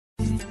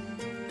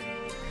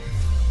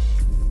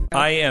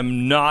I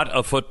am not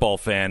a football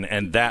fan,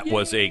 and that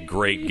was a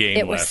great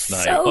game last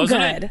night. So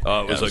wasn't good. it?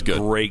 Oh, it was a good.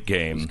 great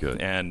game. It was good.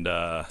 And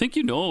I think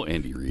you know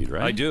Andy Reid,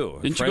 right? I do.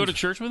 Didn't you go to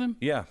church with him?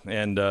 Yeah,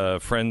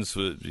 and friends.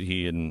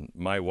 He and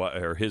my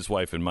wife, or his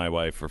wife and my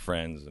wife, are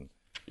friends, and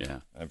yeah,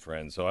 I'm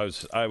friends. So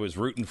I was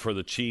rooting for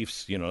the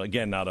Chiefs. You know,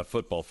 again, not a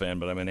football fan,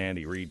 but I'm an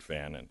Andy Reid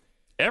fan, and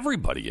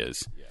everybody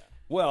is. Yeah.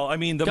 Well, I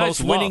mean, the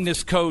Guys most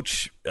winningest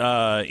coach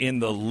in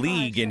the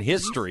league in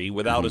history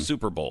without a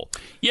Super Bowl.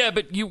 Yeah,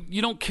 but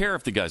you don't care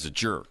if the guy's a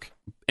jerk.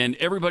 And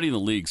everybody in the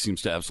league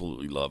seems to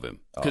absolutely love him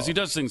because he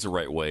does things the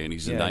right way, and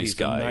he's a nice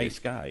guy. He's a nice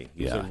guy.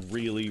 He's a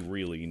really,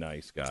 really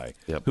nice guy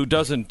Yep. who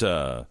doesn't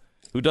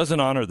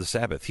honor the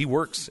Sabbath. He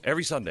works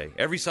every Sunday.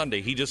 Every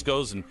Sunday, he just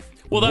goes and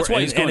that's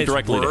why he's going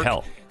directly to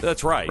hell.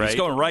 That's right. He's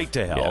going right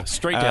to hell. Yeah,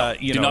 straight to hell.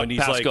 You Do know, not and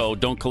he's pass like, go.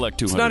 Don't collect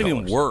 $200. It's not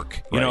even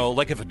work. You Right. know,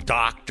 like if a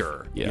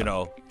doctor. Yeah. You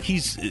know,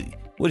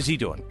 what is he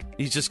doing?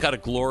 He's just got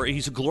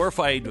he's a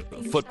glorified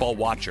football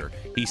watcher.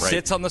 He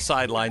sits on the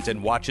sidelines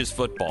and watches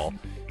football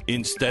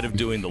instead of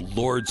doing the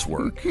Lord's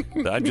work.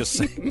 I'm just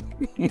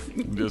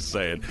saying. Just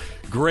saying.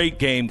 Great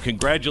game.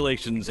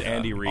 Congratulations,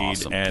 Andy Reid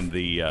awesome. and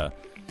the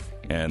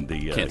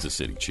Kansas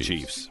City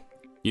Chiefs.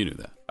 You knew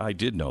that. I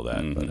did know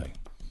that, but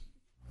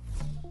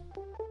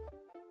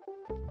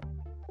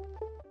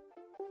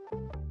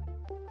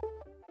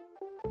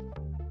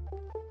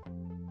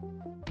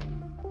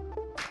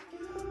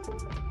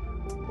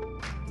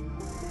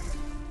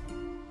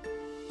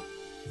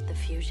The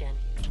fusion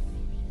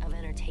of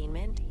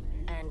entertainment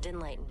and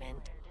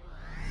enlightenment.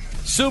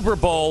 Super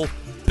Bowl,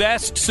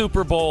 best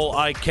Super Bowl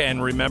I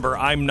can remember.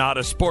 I'm not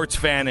a sports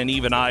fan, and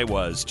even I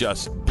was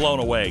just blown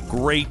away.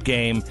 Great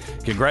game.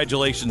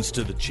 Congratulations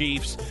to the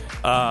Chiefs.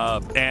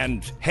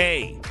 And,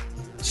 hey,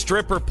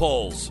 stripper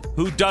poles.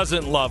 Who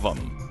doesn't love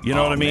them? You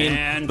know what I mean?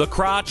 Man. The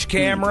crotch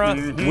camera,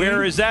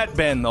 where has that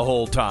been the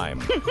whole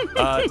time?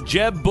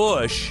 Jeb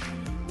Bush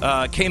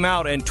came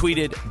out and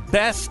tweeted,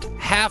 best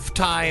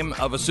halftime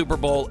of a Super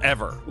Bowl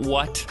ever.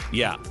 What?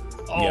 Yeah.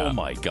 Oh,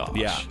 my gosh.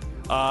 Yeah.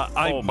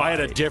 I had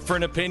a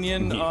different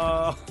opinion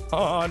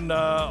on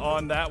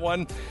that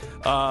one.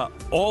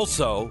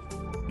 Also,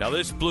 now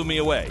this blew me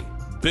away.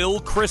 Bill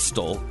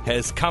Kristol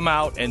has come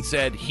out and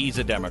said he's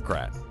a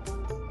Democrat.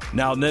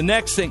 Now, the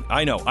next thing,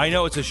 I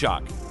know it's a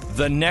shock.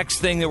 The next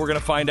thing that we're going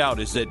to find out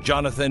is that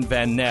Jonathan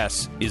Van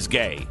Ness is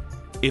gay.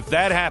 If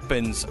that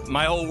happens,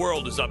 my whole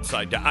world is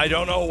upside down. I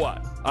don't know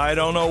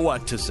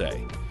what to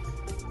say.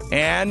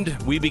 And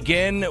we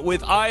begin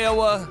with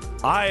Iowa.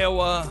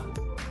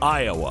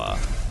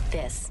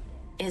 This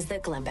is the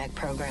Glenn Beck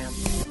Program.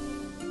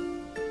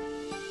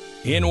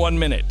 In 1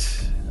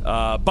 minute.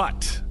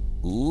 But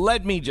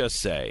let me just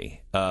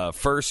say,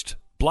 first,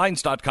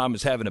 Blinds.com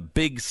is having a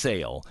big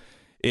sale.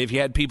 If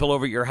you had people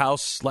over at your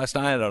house last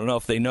night, I don't know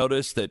if they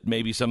noticed that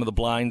maybe some of the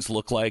blinds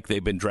look like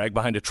they've been dragged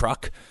behind a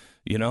truck,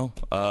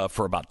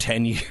 for about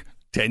 10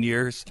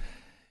 years.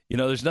 You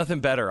know, there's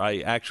nothing better. I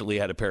actually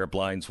had a pair of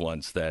blinds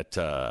once that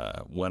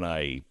when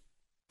I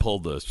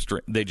pulled the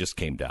string, they just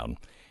came down.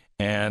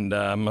 And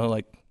I'm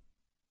like,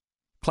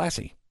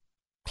 classy.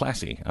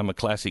 I'm a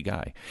classy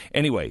guy.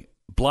 Anyway,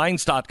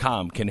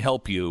 Blinds.com can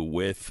help you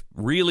with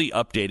really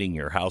updating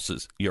your house.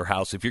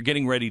 If you're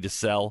getting ready to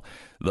sell,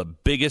 the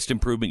biggest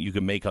improvement you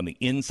can make on the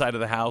inside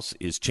of the house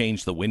is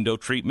change the window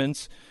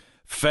treatments.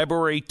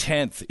 February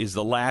 10th is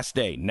the last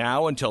day.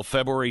 Now until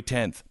February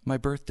 10th, my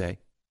birthday.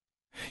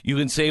 You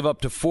can save up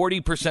to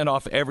 40%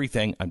 off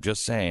everything. I'm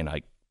just saying,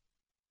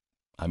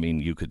 I mean,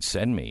 you could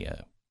send me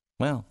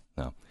no.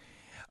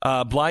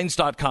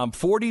 Blinds.com,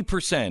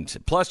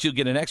 40%. Plus, you'll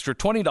get an extra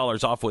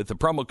 $20 off with the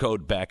promo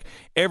code BECK.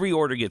 Every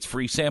order gets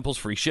free samples,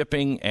 free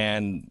shipping,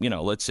 and,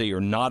 let's say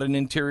you're not an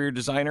interior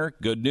designer.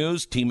 Good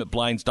news, team at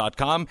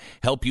Blinds.com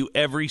help you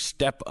every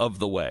step of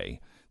the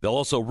way. They'll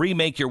also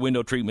remake your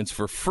window treatments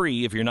for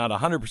free if you're not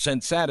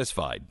 100%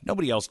 satisfied.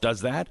 Nobody else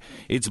does that.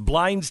 It's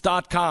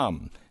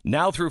Blinds.com.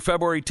 Now through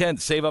February 10th,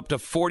 save up to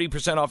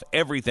 40% off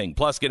everything.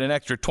 Plus, get an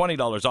extra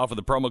 $20 off with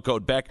the promo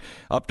code BECK.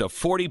 Up to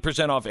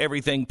 40% off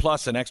everything,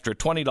 plus an extra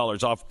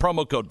 $20 off.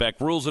 Promo code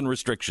BECK. Rules and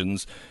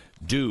restrictions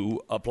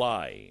do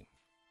apply.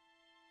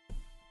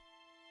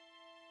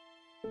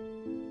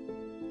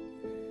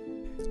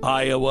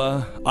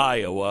 Iowa.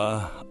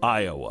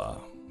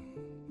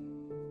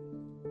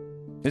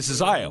 This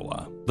is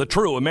Iowa, the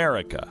true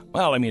America.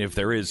 Well, I mean, if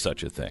there is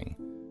such a thing,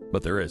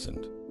 but there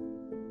isn't.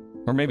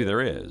 Or maybe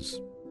there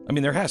is. I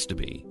mean, there has to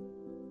be.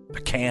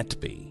 There can't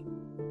be.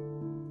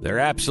 There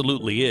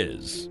absolutely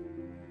is.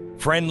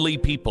 Friendly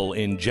people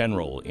in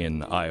general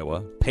in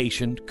Iowa.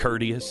 Patient,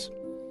 courteous.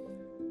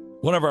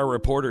 One of our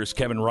reporters,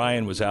 Kevin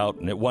Ryan, was out,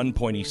 and at one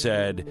point he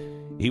said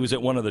he was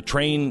at one of the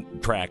train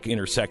track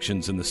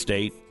intersections in the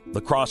state.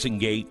 The crossing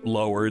gate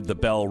lowered, the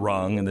bell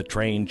rung, and the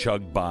train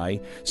chugged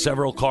by.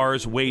 Several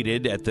cars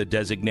waited at the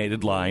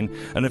designated line,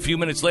 and a few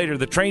minutes later,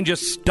 the train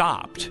just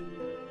stopped.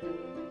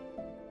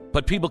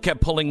 But people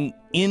kept pulling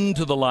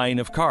into the line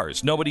of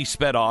cars. Nobody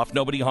sped off.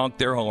 Nobody honked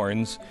their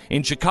horns.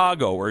 In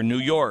Chicago or New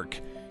York,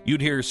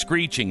 you'd hear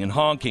screeching and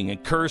honking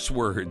and curse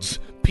words,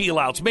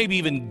 peel-outs, maybe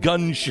even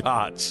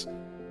gunshots.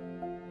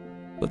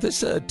 But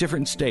this is a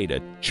different state,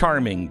 a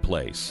charming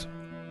place.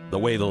 The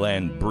way the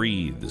land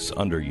breathes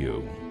under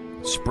you,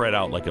 spread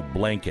out like a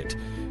blanket,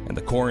 and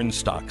the corn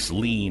stalks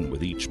lean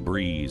with each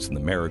breeze, and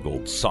the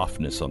marigold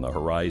softness on the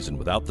horizon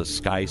without the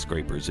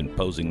skyscrapers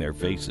imposing their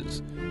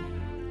faces.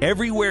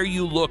 Everywhere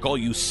you look, all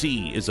you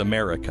see is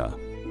America.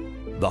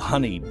 The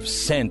honeyed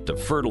scent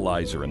of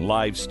fertilizer and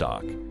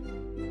livestock.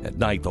 At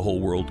night, the whole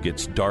world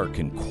gets dark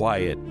and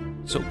quiet.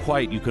 So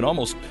quiet you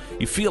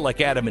feel like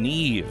Adam and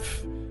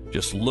Eve,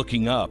 just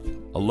looking up,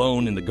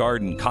 alone in the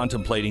garden,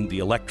 contemplating the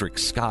electric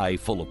sky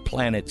full of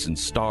planets and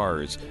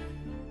stars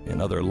and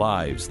other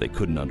lives they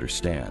couldn't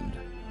understand.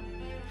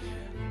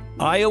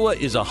 Iowa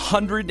is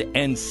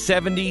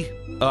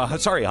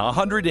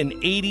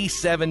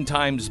 187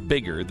 times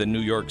bigger than New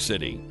York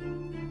City.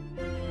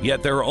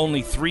 Yet there are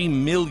only 3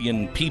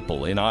 million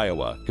people in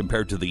Iowa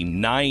compared to the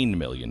 9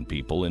 million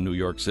people in New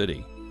York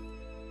City.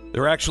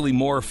 There are actually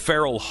more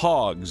feral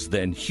hogs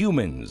than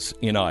humans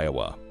in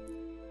Iowa.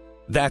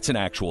 That's an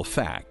actual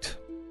fact.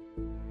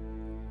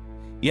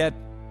 Yet,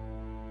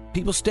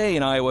 people stay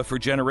in Iowa for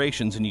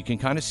generations, and you can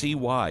kind of see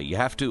why. You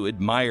have to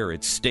admire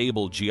its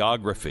stable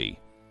geography.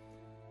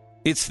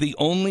 It's the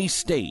only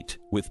state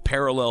with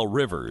parallel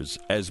rivers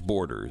as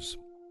borders.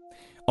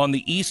 On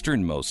the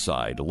easternmost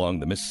side, along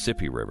the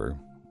Mississippi River,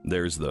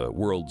 there's the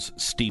world's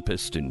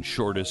steepest and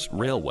shortest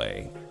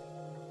railway.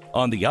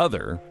 On the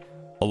other,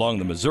 along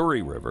the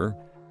Missouri River,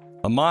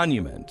 a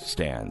monument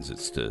stands.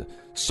 It's to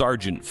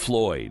Sergeant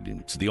Floyd.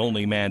 It's the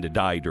only man to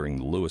die during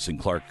the Lewis and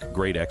Clark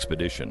Great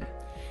Expedition.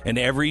 And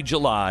every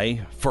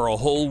July, for a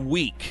whole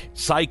week,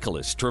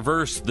 cyclists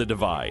traverse the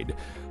divide,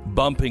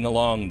 bumping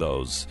along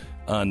those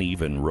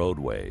uneven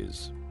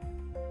roadways.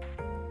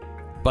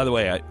 By the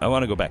way, I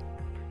want to go back.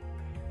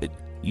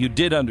 You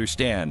did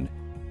understand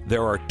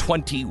there are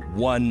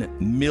 21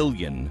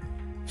 million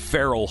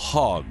feral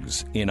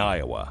hogs in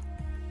Iowa.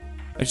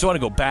 I just want to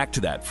go back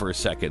to that for a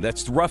second.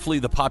 That's roughly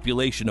the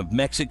population of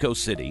Mexico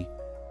City,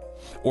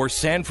 or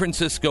San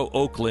Francisco,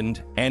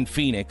 Oakland, and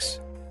Phoenix,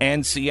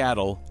 and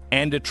Seattle,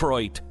 and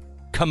Detroit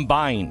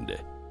combined.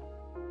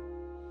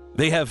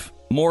 They have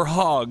more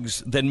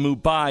hogs than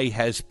Mumbai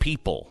has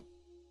people.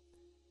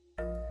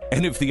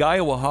 And if the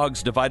Iowa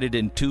hogs divided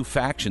in two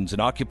factions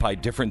and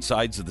occupied different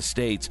sides of the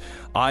states,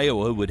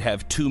 Iowa would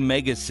have 2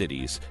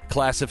 megacities,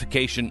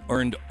 classification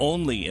earned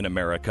only in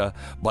America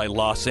by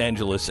Los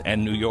Angeles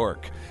and New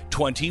York.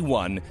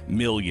 21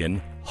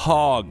 million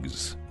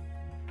hogs.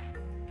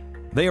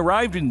 They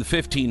arrived in the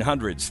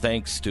 1500s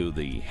thanks to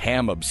the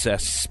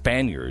ham-obsessed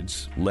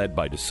Spaniards, led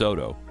by De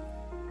Soto.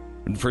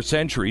 And for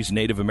centuries,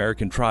 Native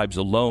American tribes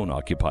alone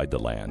occupied the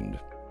land.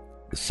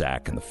 The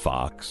Sac and the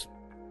Fox,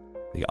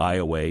 the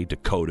Iowa,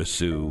 Dakota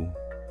Sioux,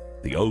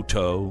 the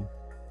Oto,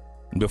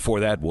 and before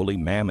that, woolly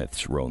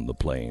mammoths roamed the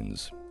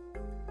plains.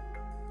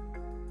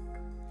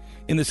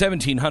 In the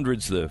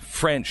 1700s, the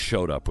French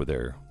showed up with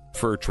their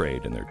fur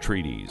trade and their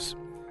treaties.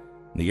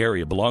 The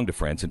area belonged to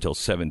France until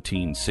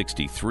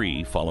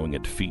 1763, following a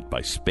defeat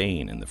by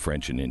Spain in the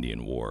French and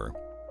Indian War.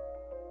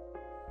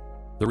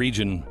 The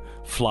region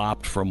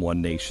flopped from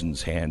one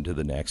nation's hand to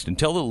the next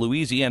until the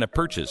Louisiana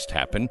Purchase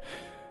happened,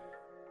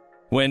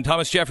 when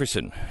Thomas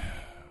Jefferson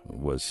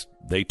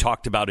they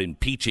talked about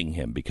impeaching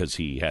him because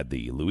he had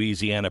the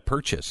Louisiana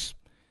Purchase.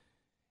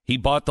 He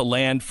bought the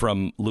land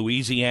from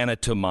Louisiana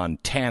to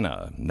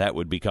Montana. That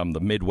would become the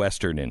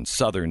Midwestern and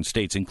Southern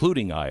states,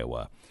 including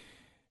Iowa.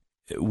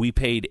 We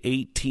paid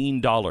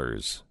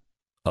 $18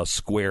 a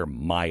square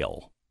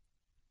mile.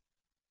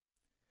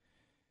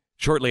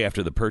 Shortly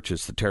after the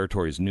purchase, the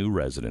territory's new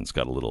residents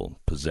got a little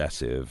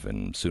possessive,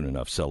 and soon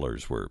enough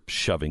settlers were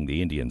shoving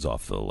the Indians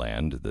off the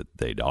land that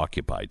they'd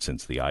occupied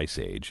since the Ice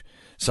Age.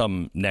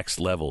 Some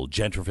next-level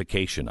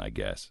gentrification, I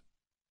guess.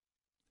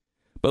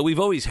 But we've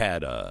always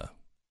had a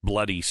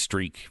bloody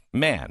streak.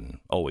 Man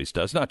always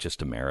does, not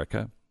just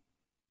America.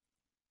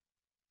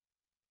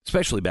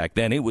 Especially back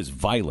then, it was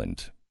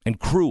violent and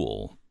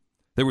cruel.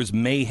 There was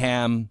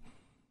mayhem.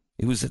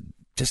 It was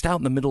just out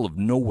in the middle of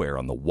nowhere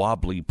on the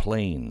wobbly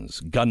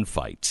plains,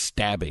 gunfights,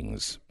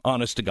 stabbings,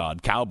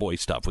 honest-to-God cowboy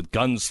stuff with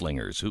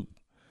gunslingers.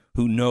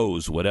 Who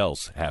knows what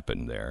else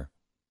happened there?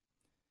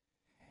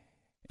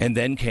 And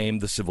then came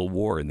the Civil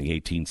War in the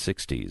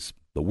 1860s,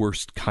 the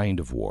worst kind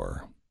of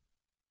war,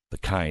 the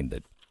kind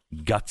that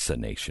guts a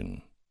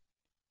nation.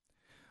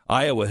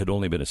 Iowa had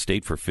only been a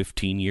state for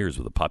 15 years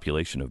with a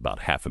population of about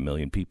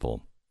 500,000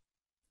 people.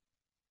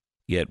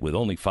 Yet with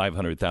only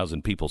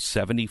 500,000 people,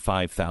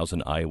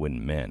 75,000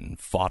 Iowan men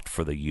fought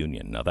for the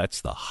Union. Now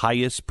that's the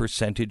highest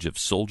percentage of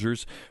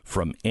soldiers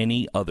from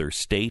any other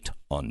state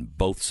on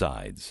both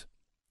sides.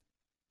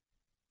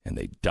 And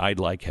they died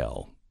like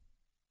hell.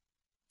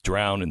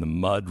 Drowned in the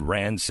mud,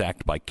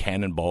 ransacked by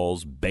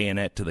cannonballs,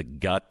 bayonet to the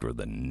gut or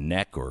the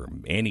neck or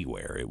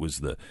anywhere. It was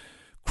the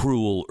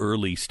cruel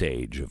early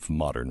stage of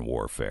modern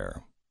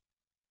warfare.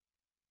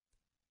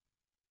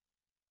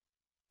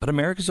 But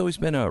America's always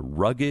been a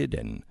rugged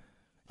and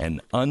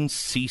an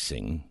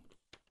unceasing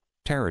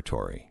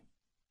territory.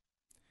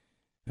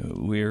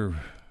 We're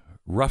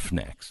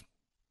roughnecks.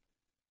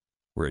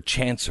 We're a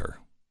chancer.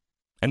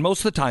 And most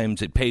of the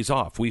times it pays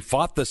off. We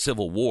fought the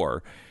Civil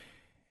War,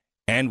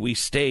 and we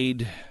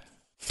stayed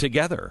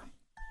together.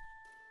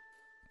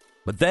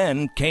 But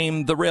then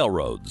came the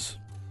railroads,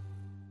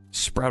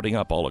 sprouting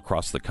up all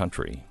across the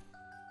country.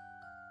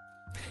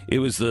 It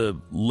was the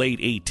late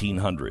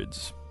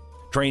 1800s.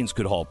 Trains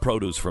could haul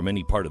produce from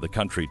any part of the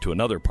country to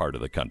another part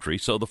of the country,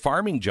 so the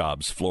farming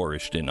jobs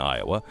flourished in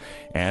Iowa,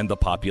 and the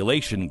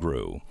population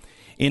grew.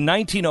 In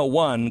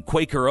 1901,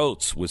 Quaker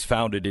Oats was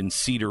founded in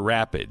Cedar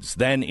Rapids.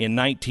 Then in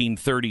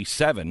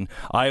 1937,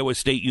 Iowa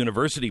State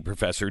University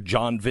professor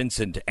John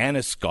Vincent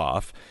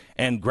Aniskoff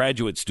and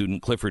graduate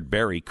student Clifford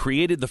Berry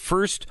created the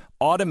first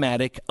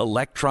automatic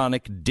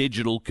electronic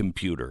digital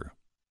computer.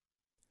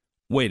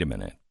 Wait a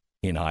minute.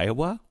 In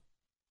Iowa?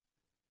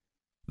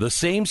 The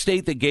same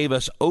state that gave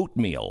us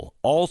oatmeal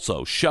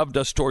also shoved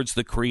us towards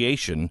the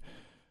creation,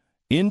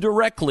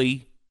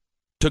 indirectly,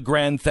 to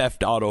Grand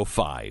Theft Auto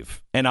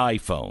 5 and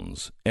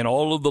iPhones and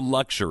all of the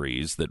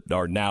luxuries that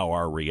are now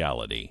our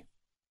reality.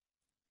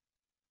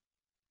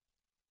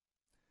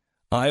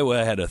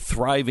 Iowa had a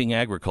thriving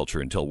agriculture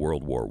until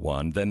World War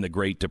I, then the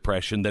Great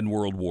Depression, then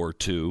World War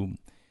II.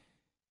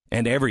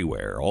 And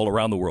everywhere, all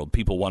around the world,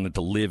 people wanted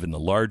to live in the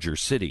larger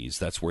cities.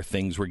 That's where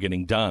things were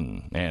getting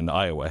done, and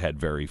Iowa had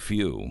very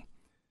few.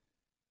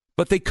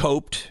 But they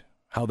coped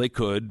how they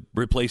could,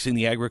 replacing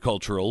the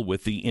agricultural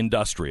with the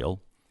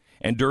industrial.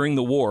 And during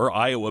the war,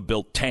 Iowa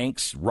built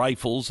tanks,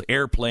 rifles,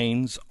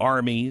 airplanes,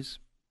 armies,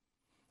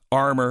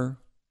 armor.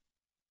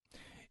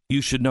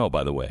 You should know,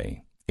 by the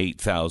way,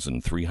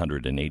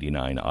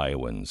 8,389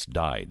 Iowans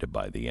died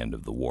by the end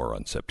of the war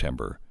on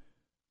September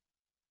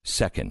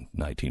 2nd,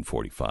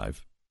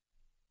 1945.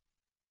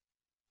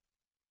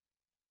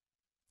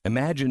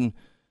 Imagine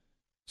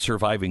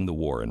surviving the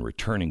war and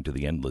returning to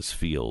the endless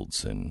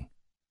fields and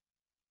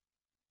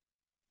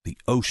the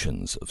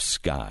oceans of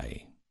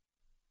sky.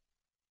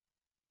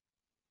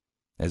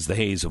 As the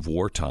haze of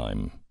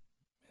wartime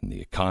and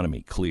the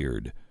economy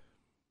cleared,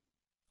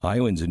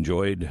 Iowans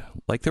enjoyed,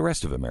 like the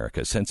rest of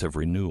America, a sense of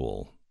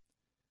renewal.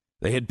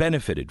 They had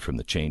benefited from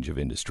the change of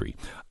industry.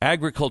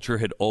 Agriculture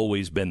had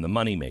always been the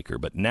moneymaker,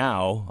 but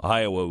now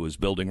Iowa was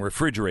building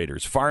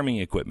refrigerators, farming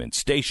equipment,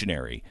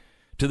 stationery.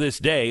 To this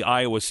day,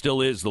 Iowa still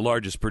is the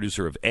largest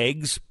producer of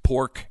eggs,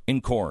 pork,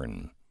 and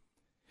corn.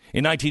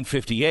 In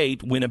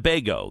 1958,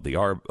 Winnebago, the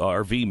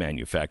RV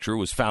manufacturer,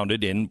 was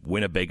founded in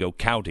Winnebago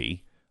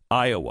County,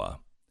 Iowa.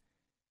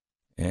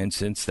 And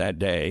since that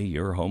day,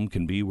 your home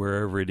can be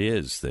wherever it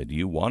is that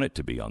you want it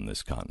to be on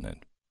this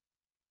continent.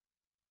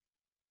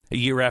 A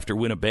year after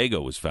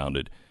Winnebago was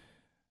founded,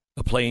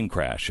 a plane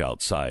crash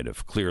outside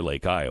of Clear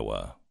Lake,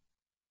 Iowa,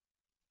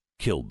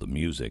 killed the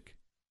music.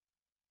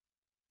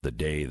 The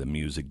day the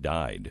music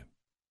died.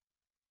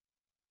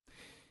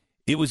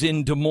 It was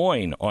in Des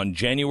Moines on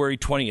January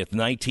 20th,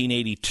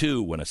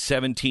 1982, when a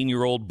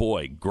 17-year-old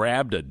boy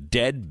grabbed a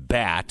dead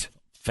bat,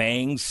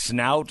 fangs,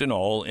 snout, and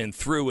all, and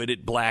threw it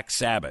at Black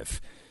Sabbath.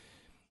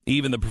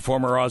 Even the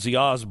performer Ozzy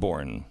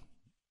Osbourne,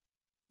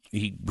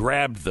 he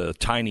grabbed the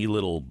tiny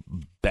little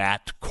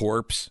bat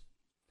corpse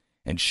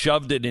and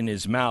shoved it in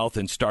his mouth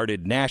and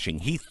started gnashing.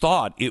 He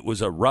thought it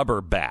was a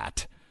rubber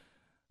bat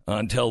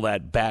until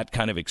that bat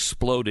kind of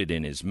exploded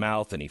in his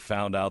mouth and he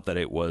found out that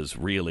it was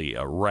really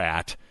a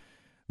rat.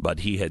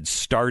 But he had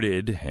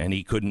started and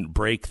he couldn't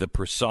break the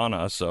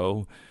persona,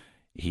 so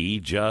he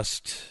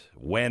just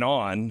went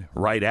on.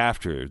 Right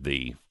after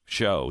the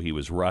show, he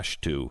was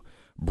rushed to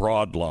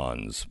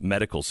Broadlawns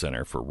Medical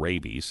Center for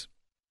rabies.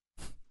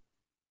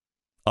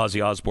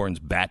 Ozzy Osbourne's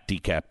bat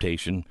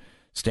decapitation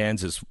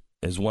stands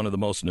as one of the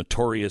most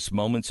notorious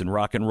moments in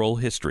rock and roll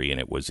history, and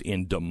it was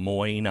in Des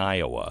Moines,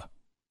 Iowa.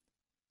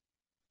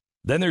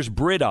 Then there's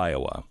Britt,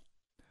 Iowa,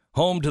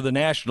 home to the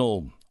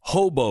National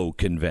Hobo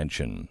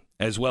Convention,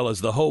 as well as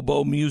the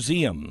Hobo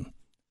Museum.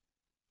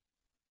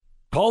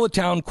 Call the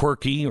town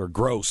quirky or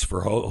gross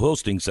for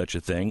hosting such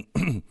a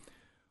thing,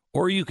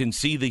 or you can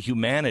see the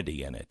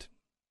humanity in it.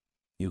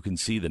 You can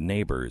see the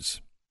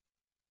neighbors,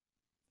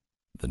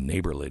 the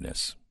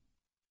neighborliness.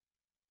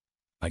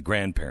 My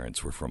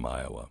grandparents were from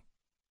Iowa.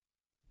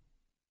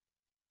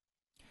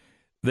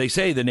 They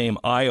say the name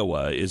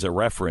Iowa is a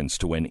reference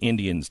to when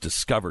Indians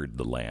discovered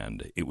the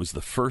land. It was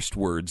the first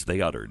words they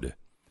uttered.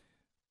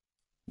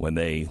 When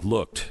they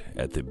looked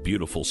at the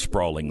beautiful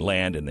sprawling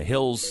land and the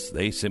hills,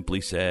 they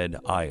simply said,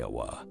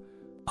 Iowa,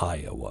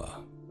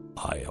 Iowa,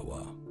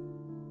 Iowa.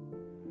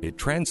 It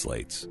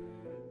translates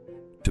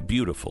to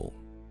beautiful,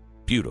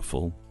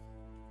 beautiful,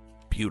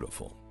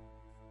 beautiful.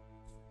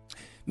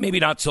 Maybe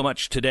not so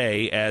much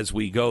today as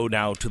we go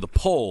now to the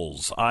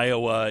polls.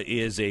 Iowa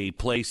is a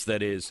place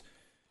that is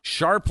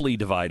sharply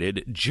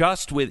divided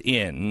just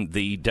within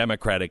the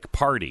Democratic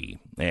Party,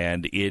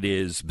 and it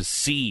is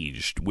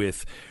besieged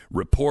with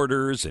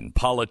reporters and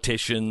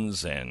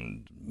politicians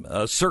and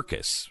a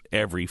circus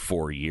every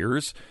 4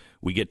 years.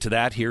 We get to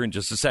that here in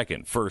just a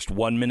second. First,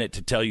 1 minute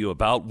to tell you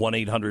about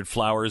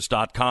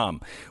 1-800-Flowers.com.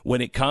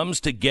 When it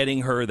comes to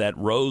getting her that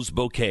rose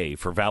bouquet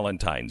for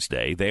Valentine's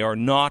Day, they are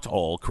not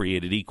all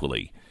created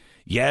equally.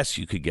 Yes,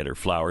 you could get her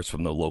flowers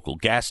from the local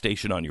gas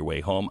station on your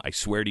way home. I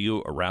swear to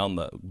you, around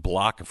the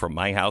block from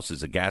my house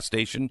is a gas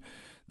station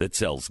that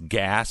sells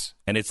gas,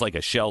 and it's like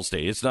a Shell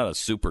station. It's not a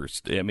super.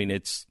 I mean,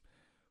 it's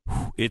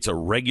a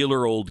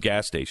regular old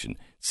gas station. It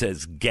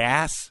says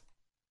gas,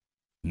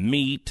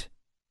 meat,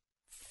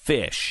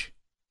 fish.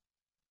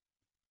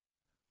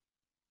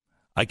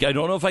 I don't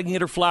know if I can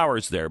get her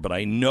flowers there, but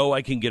I know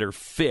I can get her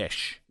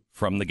fish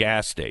from the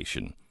gas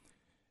station.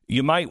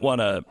 You might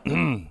want to,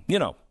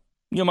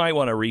 you might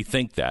want to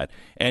rethink that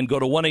and go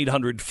to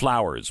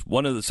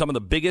 1-800-FLOWERS, some of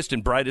the biggest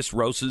and brightest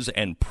roses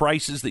and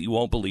prices that you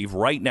won't believe.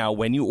 Right now,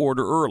 when you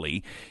order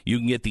early, you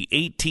can get the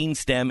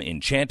 18-stem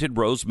Enchanted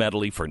Rose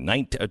Medley for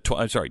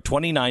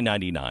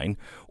 $29.99,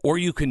 or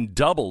you can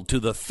double to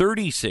the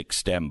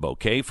 36-stem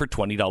bouquet for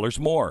 $20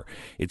 more.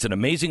 It's an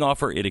amazing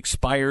offer. It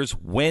expires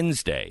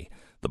Wednesday.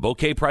 The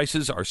bouquet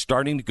prices are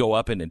starting to go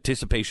up in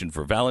anticipation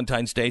for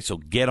Valentine's Day, so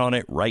get on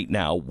it right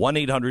now.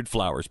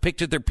 1-800-FLOWERS.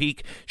 Picked at their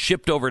peak,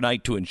 shipped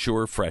overnight to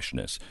ensure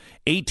freshness.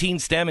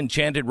 18-stem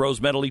Enchanted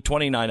Rose Medley,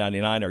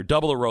 $29.99, or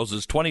double the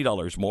roses,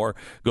 $20 more.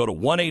 Go to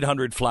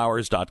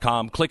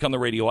 1-800-FLOWERS.com, click on the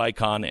radio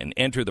icon, and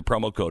enter the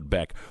promo code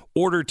Beck.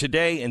 Order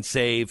today and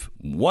save.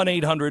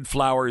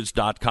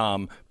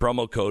 1-800-FLOWERS.com,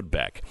 promo code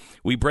Beck.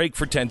 We break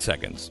for 10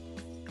 seconds.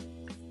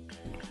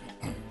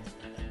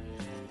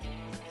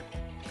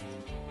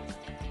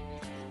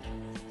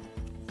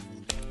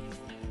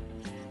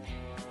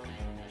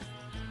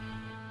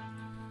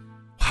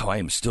 Wow, I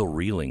am still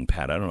reeling,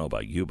 Pat. I don't know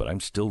about you, but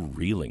I'm still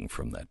reeling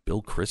from that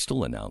Bill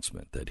Kristol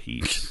announcement that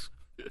he's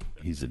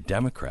a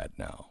Democrat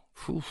now.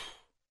 Whew.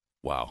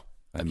 Wow.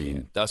 I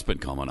mean, that's been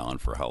coming on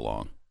for how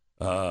long?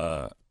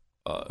 When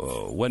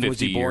was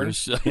he born?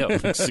 Yeah,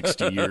 like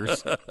 60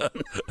 years.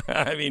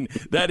 I mean,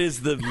 that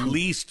is the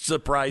least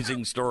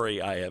surprising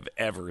story I have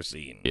ever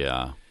seen.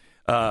 Yeah.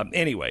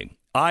 Anyway,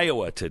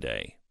 Iowa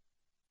today.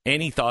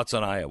 Any thoughts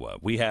on Iowa?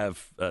 We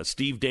have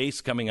Steve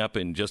Deace coming up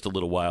in just a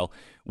little while.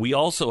 We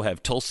also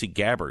have Tulsi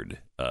Gabbard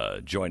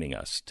joining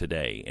us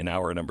today in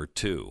hour number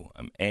 2.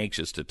 I'm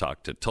anxious to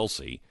talk to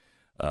Tulsi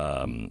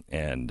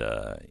and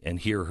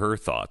hear her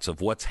thoughts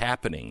of what's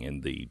happening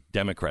in the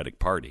Democratic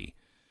Party.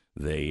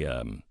 They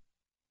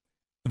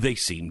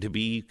seem to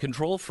be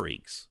control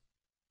freaks.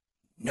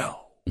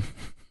 No.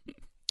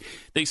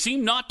 They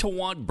seem not to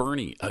want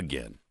Bernie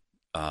again.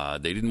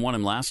 They didn't want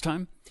him last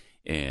time.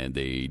 And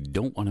they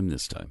don't want him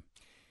this time.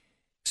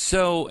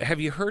 So,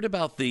 have you heard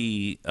about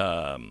the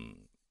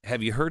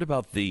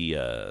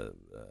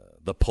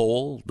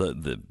poll,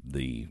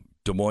 the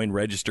Des Moines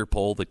Register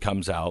poll that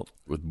comes out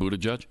with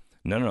Buttigieg?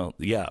 No,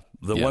 yeah,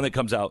 the one that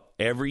comes out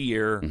every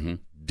year,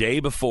 day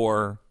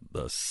before,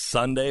 the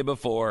Sunday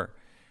before,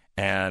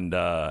 and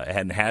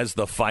has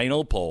the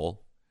final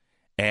poll,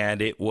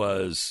 and it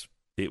was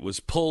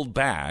pulled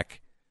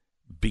back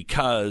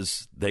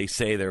because they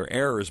say there are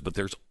errors, but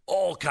there's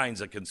all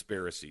kinds of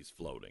conspiracies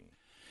floating.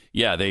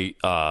 Yeah, there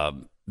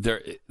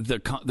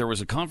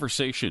was a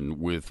conversation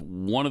with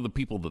one of the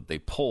people that they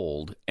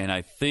polled, and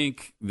I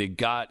think they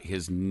got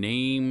his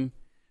name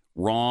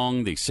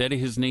wrong. They said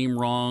his name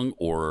wrong,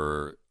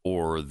 or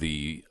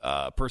the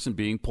person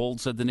being polled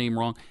said the name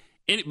wrong.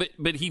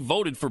 But he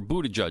voted for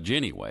Buttigieg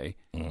anyway,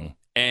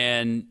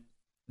 and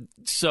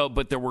so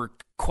but there were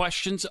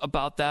questions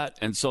about that,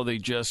 and so they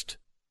just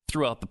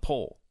threw out the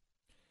poll,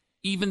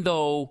 even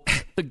though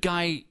the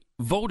guy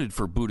voted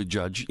for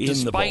Buttigieg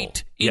in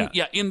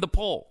the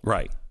poll.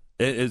 Right.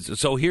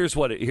 So here's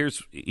what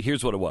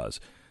it was.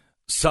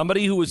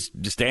 Somebody who was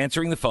just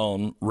answering the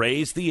phone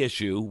raised the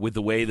issue with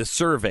the way the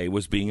survey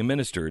was being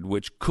administered,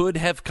 which could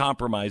have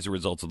compromised the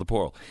results of the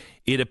poll.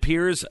 It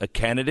appears a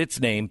candidate's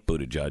name,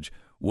 Buttigieg,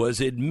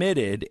 was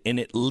admitted in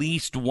at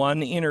least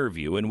one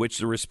interview in which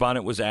the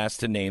respondent was asked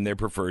to name their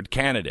preferred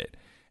candidate.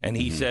 And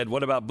he said,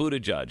 "What about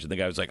Buttigieg?" And the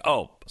guy was like,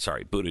 "Oh,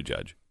 sorry,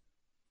 Buttigieg."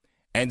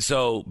 And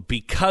so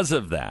because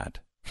of that,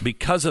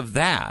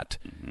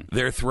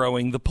 they're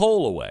throwing the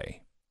poll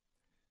away.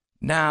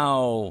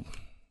 Now,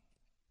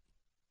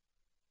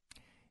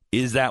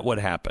 is that what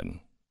happened?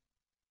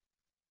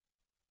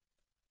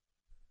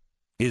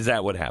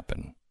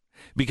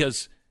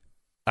 Because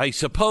I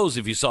suppose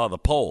if you saw the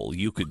poll,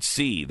 you could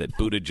see that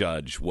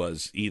Buttigieg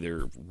was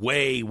either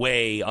way,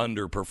 way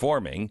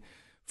underperforming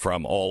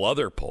from all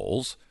other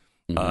polls,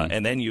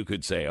 and then you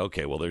could say,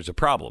 okay, well, there's a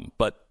problem.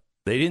 But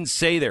they didn't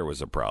say there was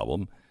a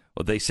problem.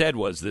 What they said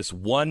was this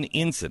one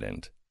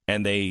incident,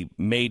 and they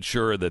made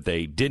sure that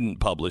they didn't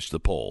publish the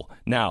poll.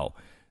 Now,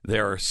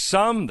 there are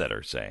some that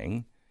are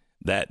saying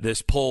that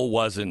this poll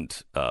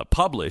wasn't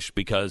published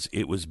because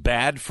it was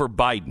bad for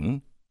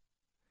Biden.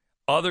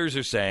 Others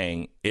are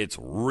saying it's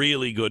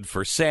really good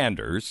for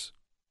Sanders,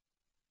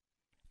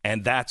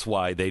 and that's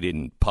why they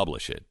didn't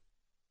publish it.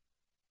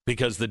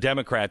 Because the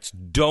Democrats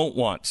don't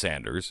want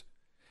Sanders,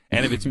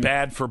 and if it's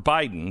bad for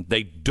Biden,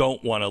 they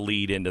don't want to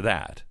lead into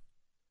that.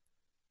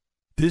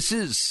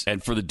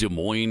 And for the Des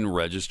Moines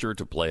Register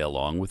to play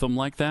along with them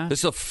like that? This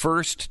is the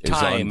first time.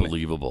 It's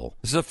unbelievable.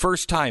 This is the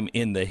first time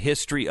in the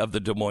history of the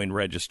Des Moines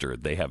Register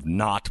they have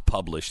not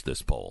published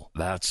this poll.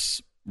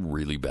 That's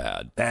really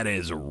bad. That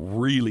is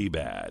really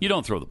bad. You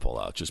don't throw the poll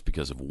out just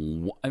because of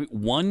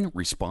one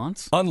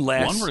response?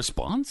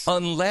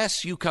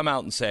 Unless you come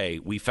out and say,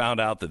 we found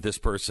out that this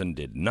person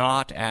did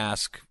not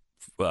ask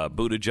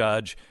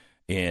Buttigieg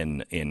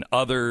in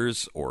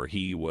others, or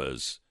he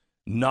was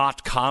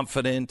not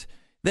confident,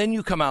 then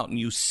you come out and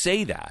you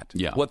say that.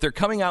 Yeah. What they're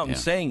coming out and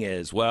saying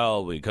is,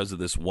 well, because of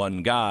this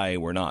one guy,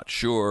 we're not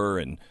sure,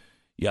 and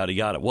yada,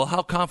 yada. Well,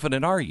 how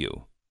confident are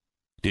you?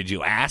 Did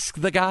you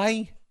ask the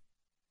guy?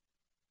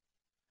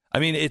 I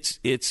mean,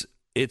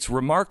 it's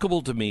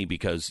remarkable to me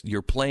because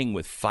you're playing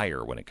with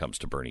fire when it comes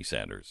to Bernie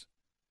Sanders.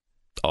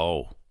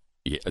 Oh,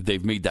 yeah,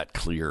 they've made that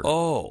clear.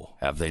 Oh.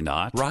 Have they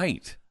not?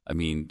 Right. I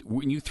mean,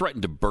 when you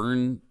threaten to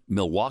burn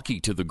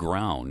Milwaukee to the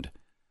ground,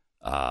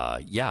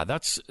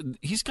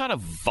 he's got a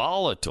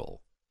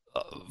volatile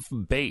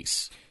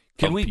base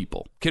of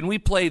people. Can we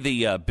play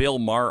the Bill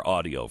Maher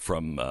audio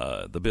from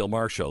the Bill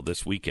Maher show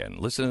this weekend?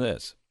 Listen to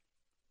this.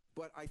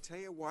 But I tell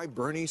you why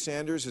Bernie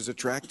Sanders is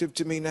attractive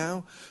to me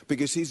now,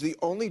 because he's the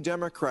only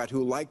Democrat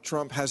who, like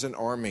Trump, has an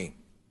army,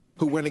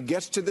 who when it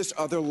gets to this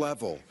other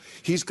level,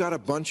 he's got a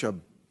bunch of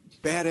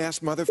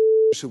badass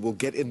motherfuckers who will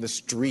get in the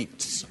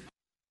streets.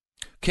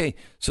 Okay,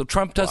 so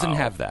Trump doesn't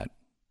have that.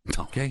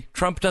 No. Okay,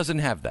 Trump doesn't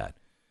have that.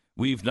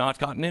 We've not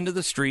gotten into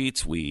the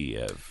streets.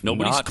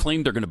 Nobody's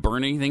claimed they're going to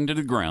burn anything to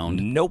the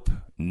ground. Nope.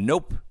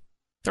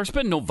 There's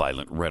been no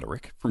violent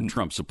rhetoric from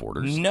Trump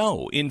supporters.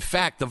 No. In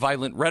fact, the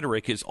violent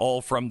rhetoric is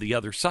all from the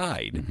other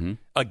side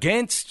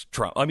against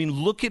Trump. I mean,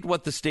 look at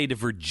what the state of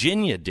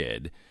Virginia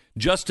did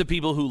just to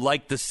people who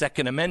liked the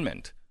Second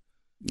Amendment.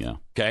 Yeah.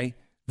 Okay?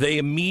 They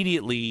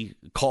immediately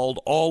called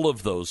all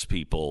of those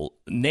people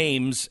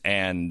names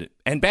and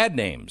bad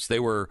names. They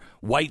were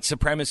white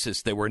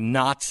supremacists. They were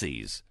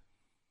Nazis.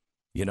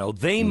 You know,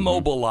 they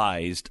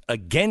mobilized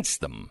against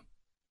them.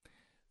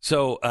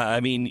 So,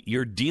 I mean,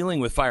 you're dealing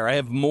with fire. I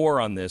have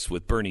more on this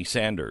with Bernie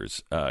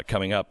Sanders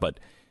coming up, but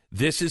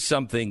this is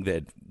something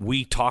that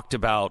we talked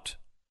about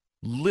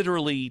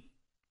literally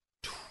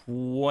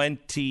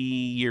 20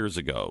 years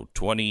ago.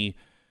 It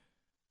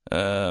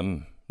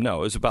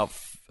was about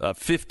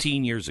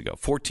 15 years ago,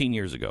 14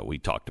 years ago, we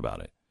talked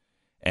about it.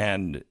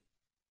 And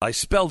I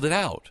spelled it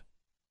out.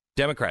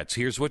 Democrats,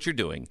 here's what you're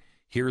doing.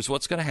 Here's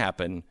what's going to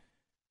happen.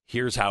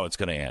 Here's how it's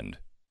going to end.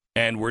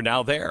 And we're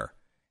now there.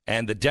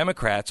 And the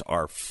Democrats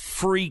are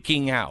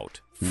freaking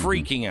out.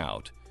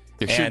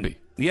 They should be.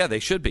 Yeah, they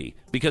should be.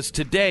 Because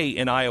today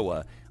in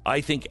Iowa,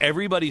 I think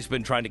everybody's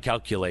been trying to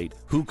calculate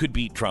who could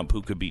beat Trump.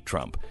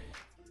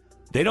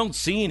 They don't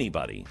see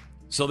anybody.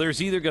 So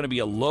there's either going to be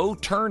a low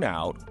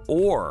turnout,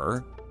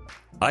 or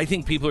I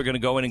think people are going to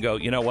go in and go,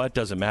 you know what,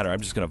 doesn't matter.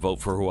 I'm just going to vote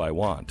for who I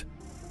want.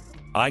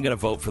 I'm going to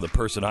vote for the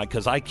person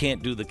because I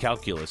can't do the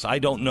calculus. I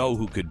don't know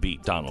who could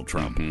beat Donald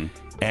Trump.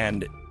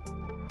 And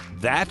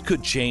that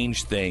could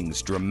change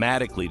things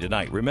dramatically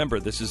tonight. Remember,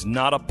 this is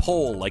not a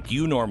poll like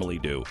you normally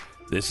do.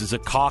 This is a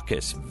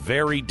caucus.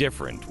 Very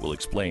different. We'll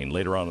explain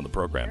later on in the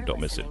program.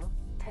 Don't miss it.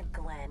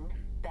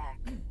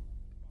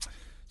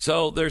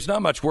 So there's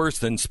not much worse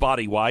than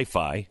spotty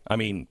Wi-Fi. I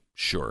mean,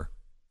 sure.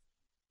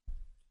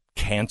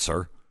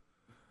 Cancer.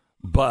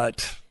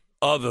 But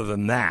other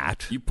than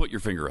that... You put your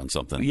finger on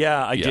something.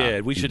 Yeah, I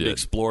did. We should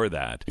explore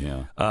that.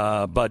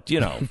 Yeah. But, you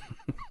know...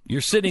 You're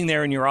sitting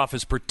there in your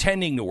office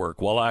pretending to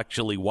work while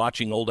actually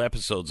watching old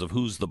episodes of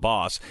Who's the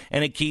Boss,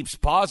 and it keeps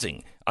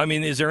pausing. I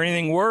mean, is there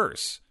anything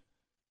worse?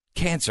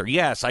 Cancer,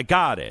 yes, I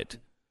got it.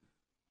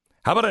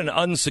 How about an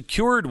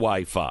unsecured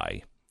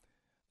Wi-Fi?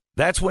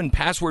 That's when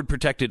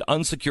password-protected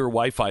unsecure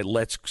Wi-Fi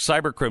lets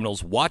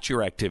cybercriminals watch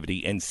your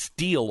activity and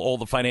steal all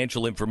the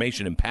financial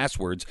information and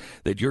passwords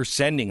that you're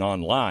sending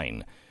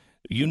online.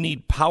 You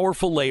need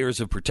powerful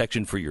layers of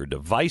protection for your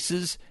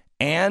devices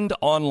and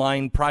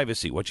online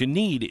privacy. What you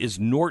need is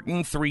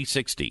Norton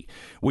 360.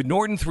 With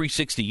Norton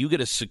 360, you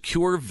get a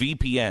secure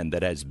VPN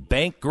that has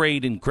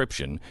bank-grade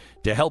encryption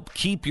to help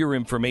keep your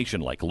information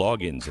like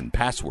logins and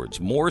passwords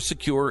more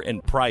secure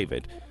and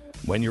private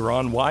when you're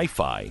on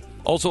Wi-Fi.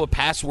 Also a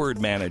password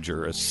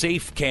manager, a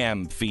safe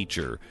cam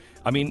feature.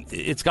 I mean,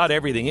 it's got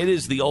everything. It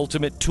is the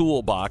ultimate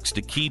toolbox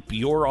to keep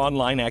your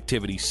online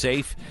activity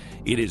safe.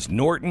 It is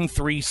Norton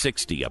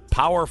 360, a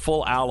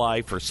powerful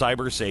ally for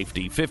cyber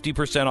safety.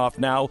 50% off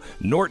now,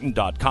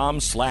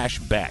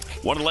 norton.com/Beck.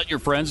 Want to let your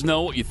friends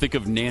know what you think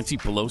of Nancy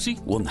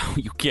Pelosi? Well, now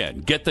you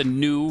can. Get the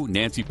new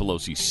Nancy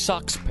Pelosi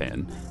Sucks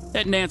pen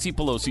at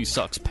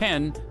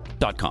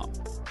nancypelosisuckspen.com.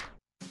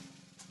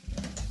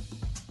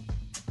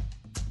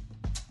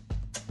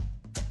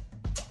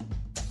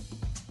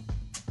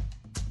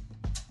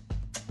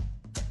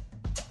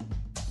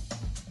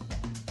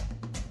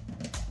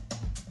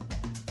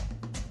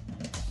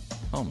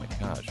 Oh, my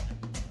gosh.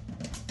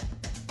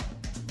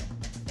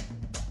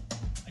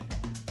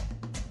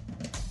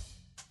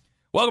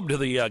 Welcome to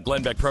the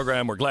Glenn Beck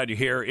program. We're glad you're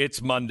here.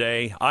 It's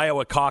Monday.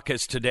 Iowa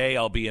caucus today.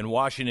 I'll be in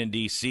Washington,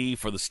 D.C.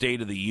 for the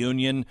State of the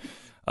Union.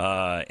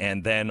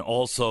 And then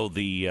also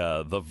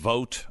the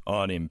vote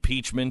on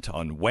impeachment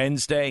on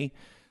Wednesday.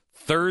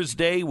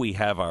 Thursday, we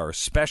have our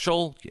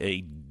special,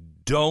 a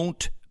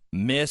don't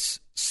miss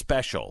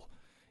special.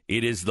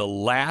 It is the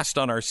last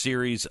on our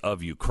series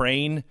of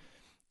Ukraine,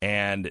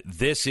 and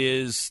this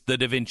is the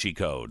Da Vinci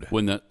Code.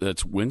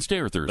 That's Wednesday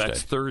or Thursday?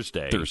 That's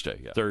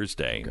Thursday. Yeah.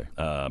 Thursday. Okay.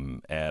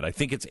 And I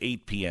think it's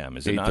 8 p.m.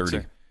 Is it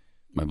 8:30,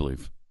 I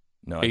believe.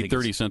 No,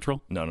 8:30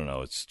 Central?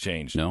 No, it's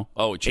changed. No?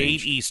 Oh, it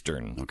changed. 8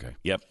 Eastern. Okay.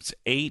 Yep, it's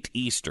 8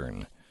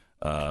 Eastern.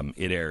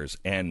 It airs.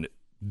 And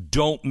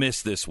don't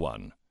miss this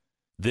one.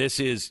 This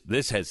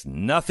has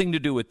nothing to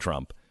do with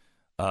Trump.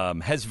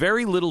 Has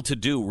very little to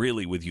do,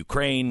 really, with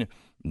Ukraine.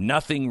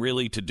 Nothing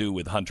really to do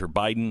with Hunter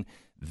Biden.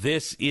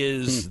 This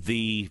is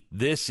the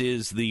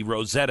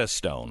Rosetta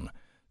Stone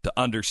to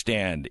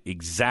understand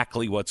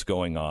exactly what's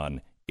going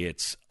on.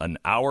 It's an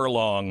hour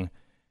long.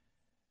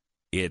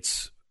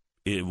 It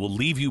will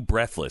leave you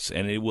breathless,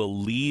 and it will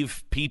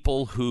leave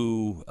people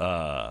who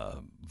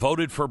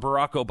voted for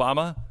Barack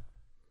Obama,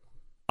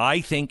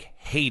 I think,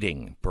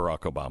 hating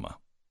Barack Obama.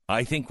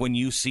 I think when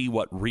you see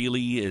what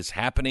really is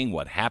happening,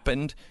 what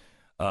happened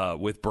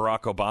with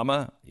Barack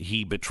Obama,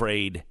 he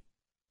betrayed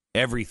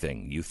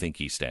everything you think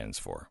he stands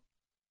for.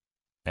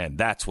 And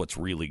that's what's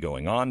really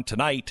going on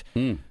tonight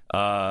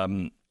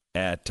Thursday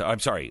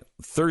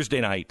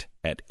night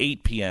at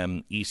 8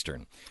 p.m.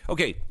 Eastern.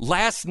 Okay,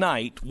 last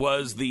night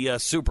was the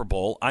Super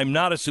Bowl. I'm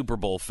not a Super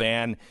Bowl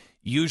fan.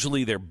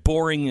 Usually they're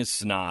boring as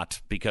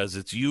snot because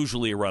it's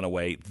usually a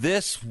runaway.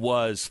 This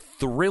was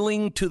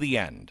thrilling to the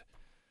end.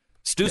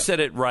 Stu said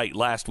it right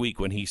last week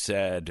when he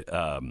said,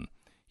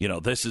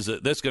 this is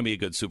going to be a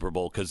good Super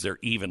Bowl because they're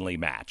evenly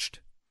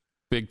matched.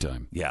 Big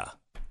time. Yeah.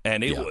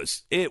 And it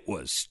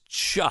was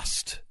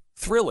just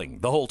thrilling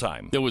the whole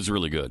time. It was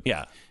really good.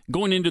 Yeah.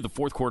 Going into the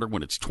fourth quarter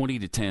when it's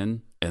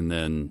 20-10, and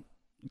then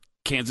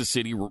Kansas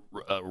City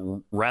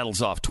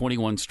rattles off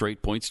 21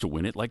 straight points to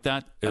win it like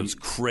that. It was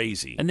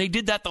crazy. And they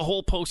did that the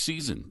whole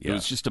postseason. Yeah. It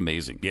was just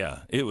amazing. Yeah.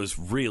 It was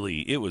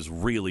really,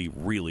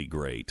 really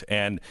great.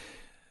 And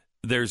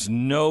there's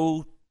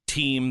no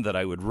team that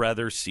I would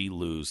rather see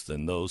lose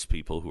than those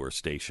people who are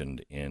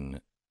stationed in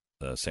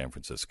San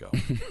Francisco.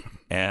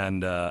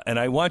 and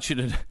I want you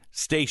to,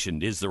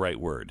 stationed is the right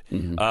word.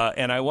 Mm-hmm.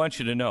 And I want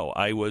you to know,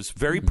 I was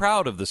very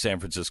proud of the San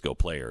Francisco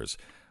players.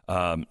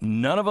 None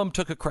of them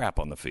took a crap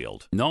on the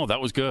field. No,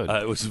 that was good.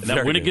 It was that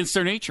went good. Against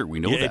their nature. We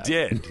know that. It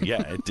did.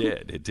 Yeah, it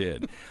did. It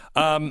did.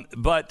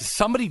 But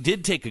somebody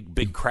did take a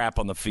big crap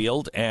on the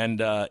field,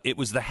 and it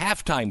was the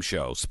halftime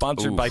show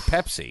sponsored by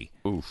Pepsi.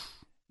 Oof.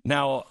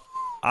 Now,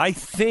 I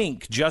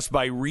think just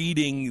by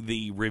reading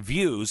the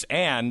reviews,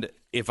 and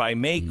if I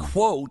may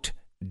quote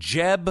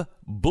Jeb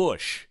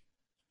Bush,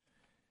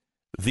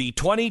 the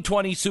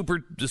 2020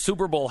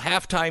 Super Bowl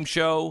halftime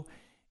show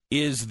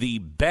is the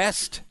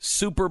best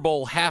Super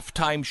Bowl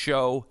halftime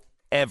show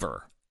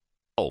ever.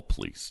 Oh,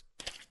 please.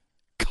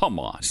 Come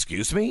on.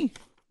 Excuse me?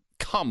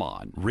 Come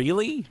on.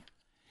 Really?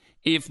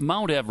 If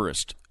Mount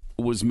Everest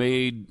was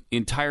made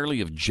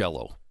entirely of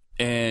Jell-O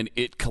and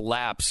it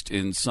collapsed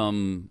in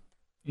some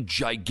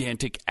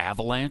gigantic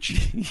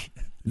avalanche,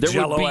 there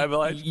Jell-O would be,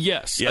 avalanche?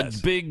 Yes, a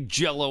big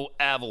Jell-O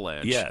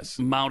avalanche. Yes.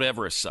 Mount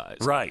Everest size.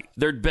 Right.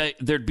 There'd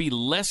be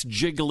less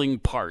jiggling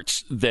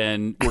parts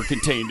than were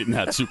contained in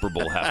that Super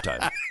Bowl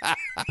halftime.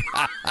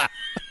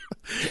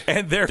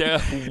 And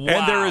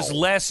there is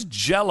less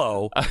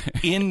Jell-O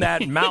in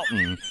that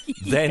mountain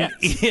than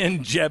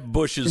in Jeb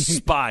Bush's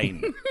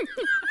spine.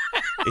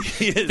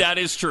 That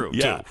is true,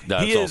 yeah, too.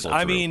 That's he is. also true.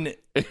 I mean,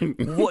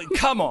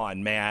 come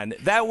on, man.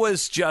 That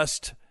was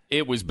just...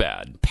 It was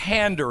bad.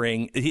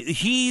 Pandering.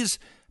 He's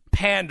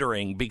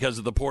pandering because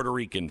of the Puerto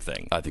Rican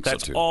thing. I think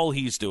that's so, too. all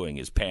he's doing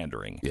is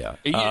pandering. Yeah.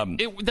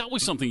 That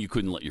was something you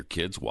couldn't let your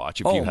kids watch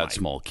if you had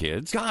small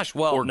kids. Gosh,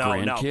 well, or no,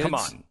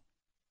 grandkids.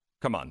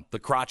 Come on. The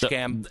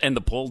crotch-cam. And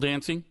the pole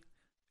dancing.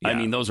 Yeah. I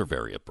mean, those are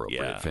very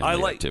appropriate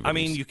family activities. I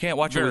mean, you can't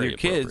watch it with your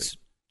kids.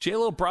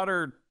 J-Lo brought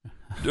her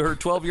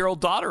 12-year-old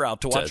daughter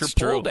out to watch her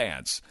pole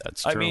dance.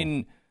 That's true. I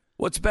mean,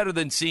 what's better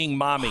than seeing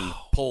mommy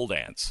pole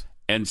dance?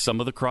 And some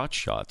of the crotch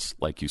shots,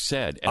 like you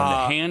said, and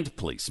the hand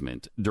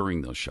placement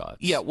during those shots.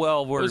 Yeah,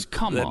 well,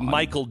 come on.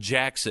 Michael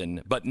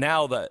Jackson, but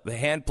now the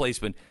hand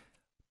placement.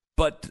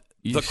 But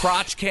the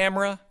crotch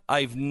camera,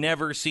 I've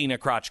never seen a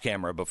crotch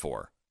camera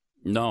before.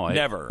 No,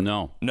 never.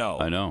 No,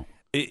 I know.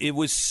 It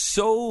was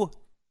so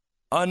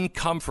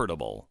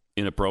uncomfortable,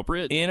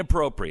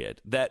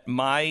 inappropriate that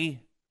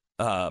my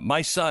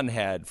son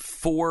had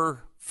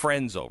 4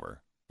 friends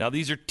over. Now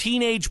these are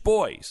teenage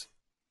boys.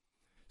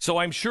 So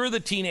I'm sure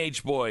the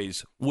teenage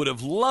boys would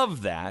have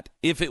loved that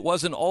if it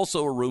wasn't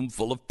also a room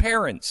full of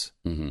parents.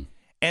 Mm-hmm.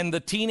 And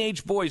the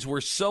teenage boys were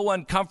so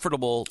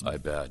uncomfortable. I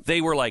bet. They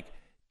were like,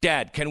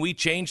 Dad, can we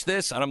change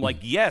this? And I'm like,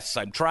 yes,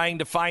 I'm trying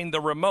to find the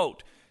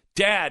remote.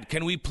 Dad,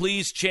 can we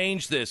please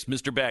change this?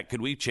 Mr. Beck,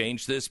 could we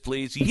change this,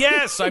 please?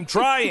 Yes, I'm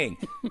trying.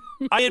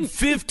 I had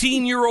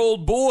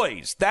 15-year-old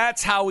boys.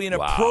 That's how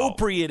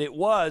inappropriate it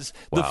was.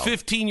 The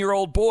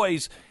 15-year-old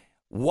boys...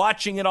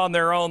 Watching it on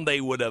their own, they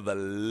would have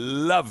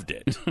loved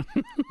it.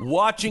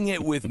 Watching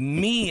it with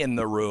me in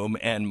the room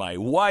and my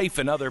wife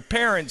and other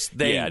parents,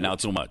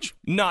 not so much.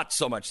 Not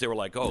so much. They were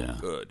like,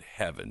 good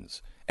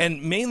heavens.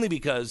 And mainly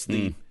because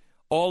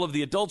all of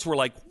the adults were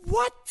like,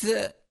 what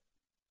the?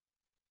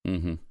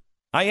 Mm-hmm.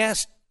 I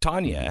asked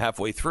Tanya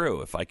halfway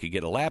through if I could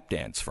get a lap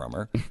dance from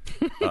her.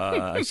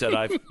 I said,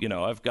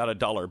 I've got a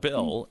 $1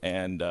 bill,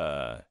 and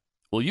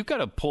well, you've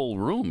got a pull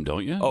room,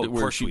 don't you? Oh, of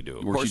course we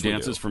do. Where she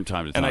dances from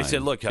time to time. And I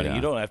said, look, honey,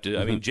 you don't have to.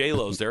 I mean,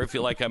 J-Lo's there. I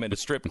feel like I'm in a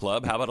strip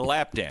club. How about a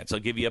lap dance? I'll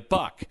give you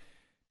 $1.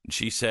 And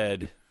she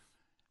said,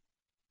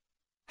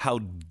 how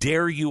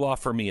dare you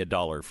offer me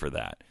 $1 for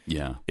that?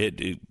 Yeah.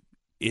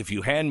 If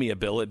you hand me a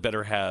bill, it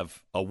better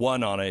have a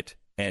 1 on it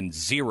and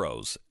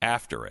zeros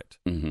after it.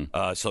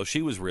 Mm-hmm. So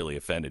she was really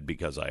offended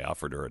because I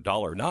offered her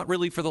 $1, not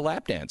really for the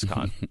lap dance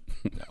con.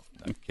 No,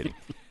 I'm kidding.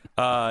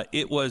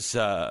 It was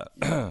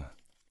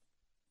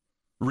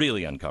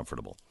really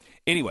uncomfortable.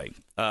 Anyway,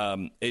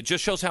 it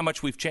just shows how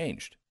much we've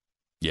changed.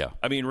 Yeah.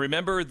 I mean,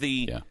 remember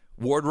the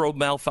wardrobe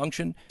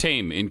malfunction?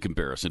 Tame in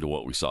comparison to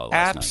what we saw last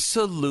night.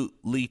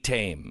 Absolutely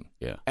tame.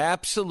 Yeah.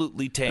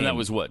 Absolutely tame. And that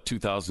was what,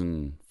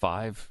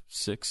 2005,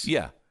 6?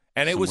 Yeah.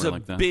 And it was a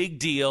big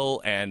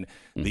deal, and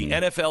the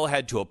NFL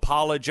had to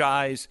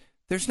apologize.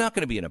 There's not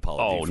going to be an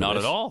apology. Oh, not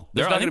at all.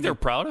 I think they're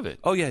proud of it.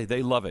 Oh, yeah,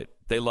 they love it.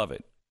 They love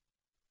it.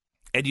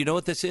 And you know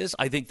what this is?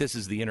 I think this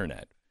is the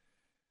Internet.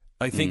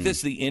 I think this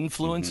is the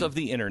influence of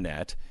the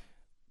Internet.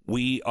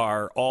 We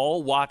are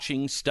all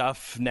watching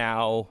stuff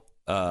now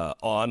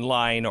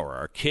online, or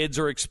our kids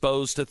are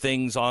exposed to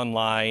things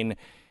online.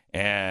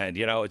 And,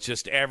 it's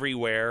just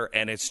everywhere,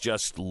 and it's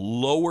just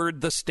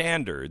lowered the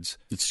standards.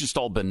 It's just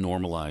all been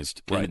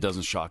normalized, and it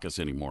doesn't shock us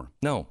anymore.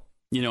 No.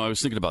 I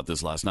was thinking about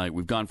this last night.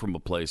 We've gone from a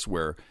place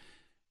where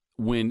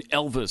when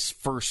Elvis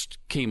first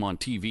came on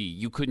TV,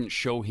 you couldn't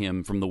show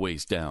him from the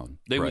waist down.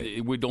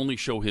 It would only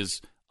show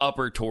his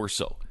upper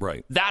torso.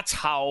 Right. That's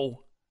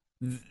how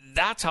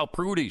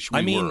prudish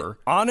we were.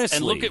 Honestly.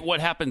 And look at what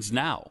happens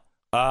now.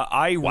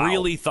 I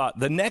really thought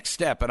the next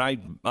step,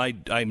 and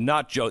I'm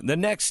not joking, the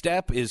next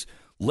step is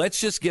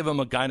let's just give him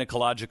a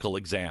gynecological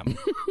exam.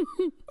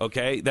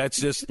 Okay? That's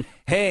just,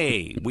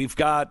 hey, we've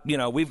got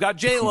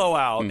J-Lo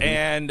out,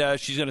 and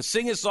she's going to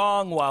sing a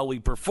song while we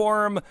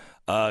perform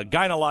a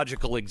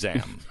gynecological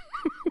exam.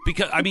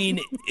 Because,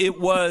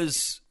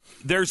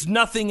 there's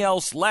nothing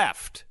else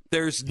left.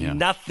 There's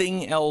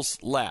nothing else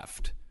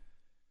left.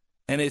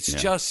 And it's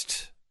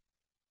just,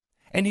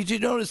 and did you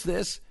notice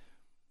this?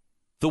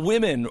 The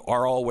women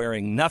are all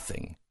wearing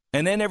nothing.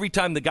 And then every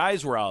time the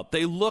guys were out,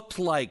 they looked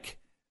like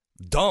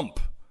dump.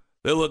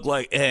 They looked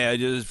like, hey, I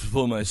just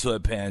put my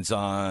sweatpants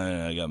on,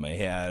 and I got my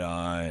hat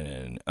on,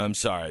 and I'm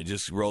sorry, I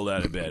just rolled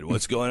out of bed.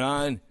 What's going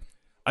on?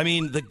 I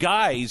mean, the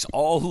guys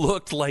all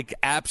looked like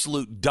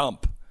absolute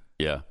dump.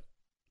 Yeah.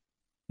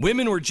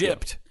 Women were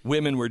gypped. Yeah.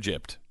 Women were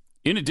gypped.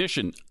 In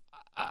addition,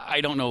 I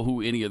don't know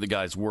who any of the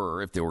guys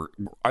were.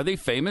 Are they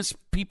famous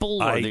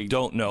people? I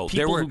don't know.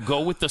 People who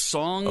go with the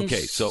songs.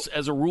 Okay, so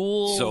as a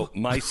rule. So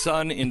my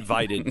son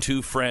invited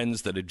 2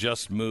 friends that had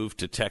just moved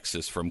to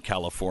Texas from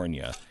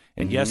California,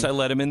 and yes, I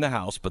let them in the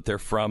house, but they're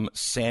from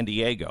San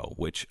Diego,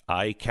 which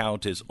I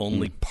count as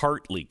only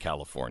partly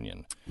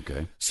Californian.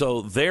 Okay.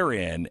 So they're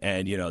in,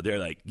 and they're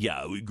like,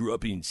 yeah, we grew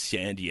up in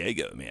San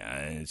Diego,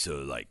 man.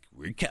 So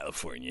we're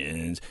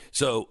Californians.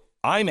 So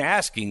I'm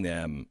asking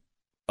them.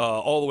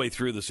 All the way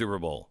through the Super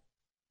Bowl,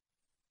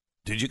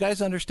 did you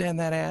guys understand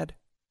that ad?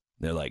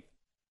 They're like,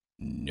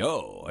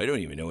 no, I don't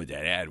even know what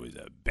that ad was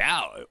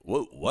about.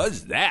 What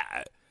was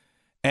that?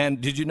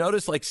 And did you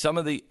notice some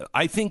of the,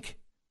 I think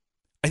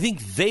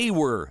they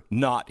were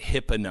not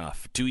hip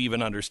enough to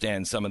even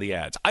understand some of the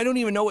ads. I don't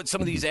even know what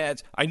some of these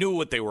ads, I knew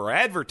what they were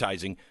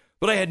advertising,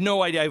 but I had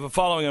no idea. I was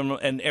following them,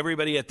 and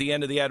everybody at the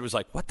end of the ad was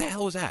like, what the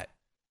hell was that?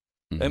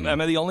 Am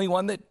I the only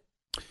one that?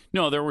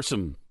 No, there were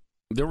some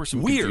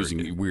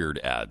confusing, weird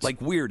ads.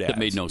 Weird ads. That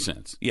made no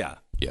sense. Yeah.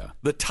 Yeah.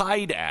 The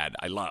Tide ad,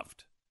 I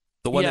loved.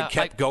 The one that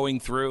kept going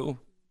through.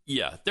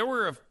 Yeah. There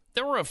were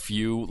a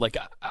few.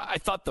 I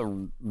thought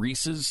the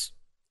Reese's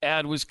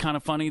ad was kind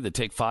of funny, the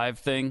Take 5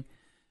 thing,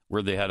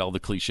 where they had all the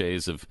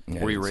cliches of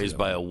were you raised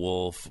by a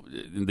wolf,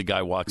 and the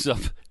guy walks up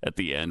at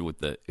the end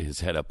with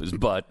his head up his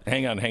butt.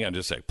 Hang on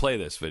just a sec. Play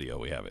this video.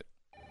 We have it.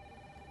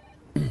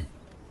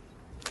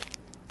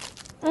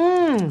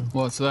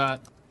 What's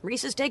that?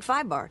 Reese's Take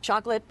 5 bar.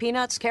 Chocolate,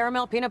 peanuts,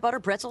 caramel, peanut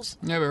butter, pretzels.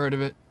 Never heard of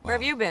it. Where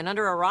have you been?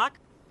 Under a rock?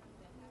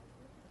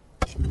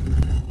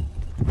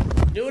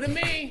 New to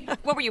me.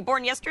 What, were you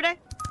born yesterday?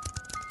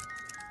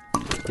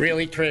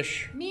 Really,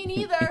 Trish? Me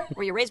neither.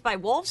 Were you raised by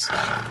wolves?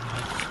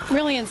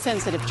 Really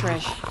insensitive,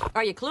 Trish.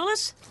 Are you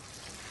clueless?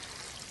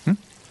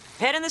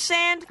 Head in the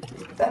sand?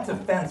 That's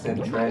offensive,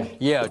 Trish.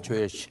 Yeah,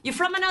 Trish. You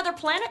from another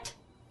planet?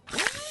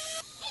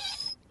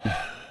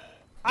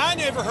 I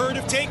never heard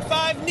of Take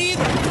 5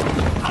 neither.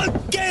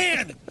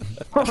 Again!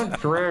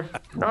 Trish,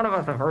 none of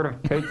us have heard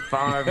of Take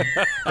 5.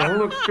 Don't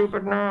look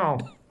stupid now.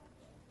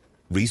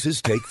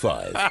 Reese's Take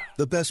 5,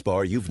 the best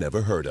bar you've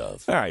never heard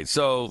of. All right,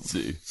 so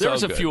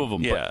there's a few of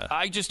them, yeah. But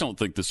I just don't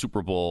think the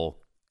Super Bowl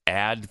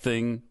ad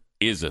thing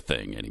is a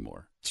thing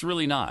anymore. It's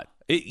really not.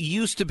 It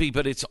used to be,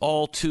 but it's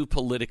all too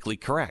politically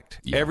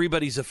correct. Yeah.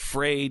 Everybody's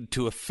afraid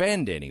to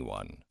offend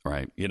anyone.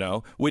 Right.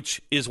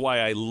 Which is why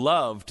I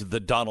loved the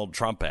Donald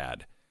Trump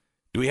ad.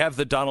 Do we have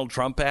the Donald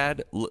Trump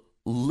ad?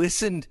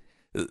 Listen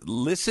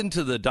listen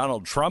to the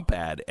Donald Trump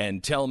ad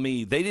and tell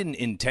me they didn't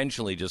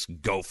intentionally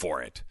just go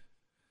for it.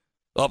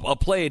 I'll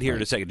play it here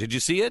in a second. Did you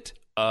see it?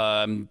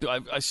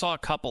 I saw a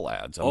couple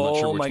ads. I'm not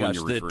sure which one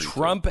you're referring the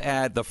Trump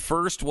ad, the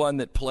first one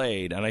that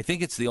played, and I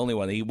think it's the only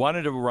one. He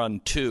wanted to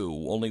run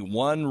two. Only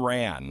one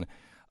ran,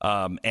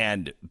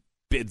 and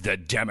the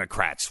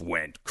Democrats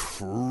went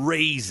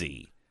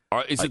crazy.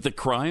 Is it the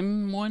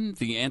crime one?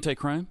 The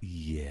anti-crime?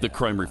 Yeah. The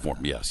crime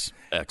reform, yes.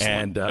 Excellent.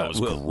 And that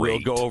was we'll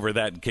great. go over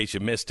that in case you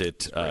missed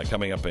it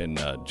coming up in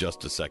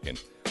just a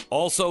second.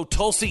 Also,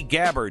 Tulsi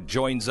Gabbard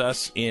joins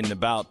us in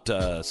about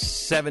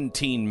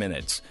 17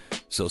 minutes,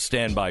 so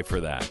stand by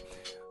for that.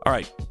 All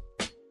right,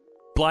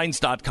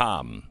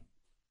 Blinds.com.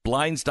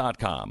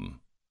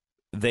 Blinds.com.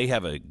 They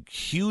have a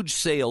huge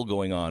sale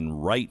going on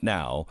right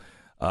now.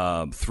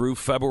 Through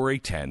February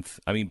 10th.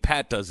 I mean,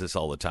 Pat does this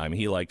all the time.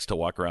 He likes to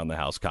walk around the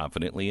house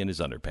confidently in his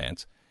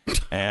underpants.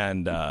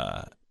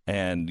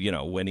 And you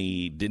know, when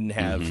he didn't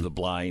have the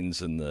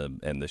blinds and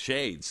the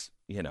shades,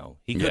 you know,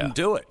 he couldn't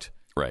do it.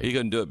 Right. He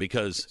couldn't do it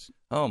because,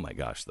 oh my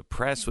gosh, the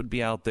press would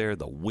be out there,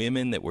 the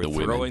women that were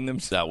throwing them.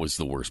 That was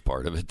the worst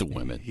part of it, the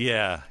women.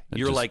 Yeah.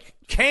 You're like,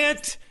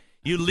 can't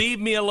you leave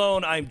me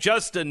alone? I'm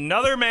just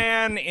another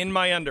man in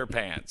my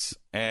underpants.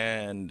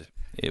 And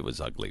it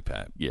was ugly,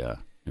 Pat. Yeah.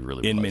 It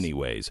really in was. many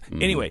ways.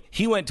 Anyway,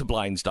 he went to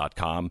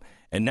Blinds.com,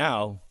 and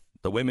now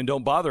the women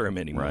don't bother him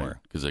anymore. Right,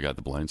 because they got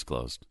the blinds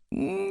closed.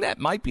 That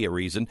might be a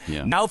reason.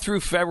 Yeah. Now through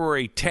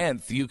February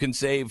 10th, you can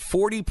save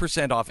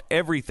 40% off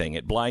everything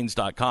at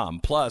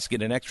Blinds.com. Plus,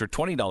 get an extra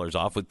 $20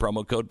 off with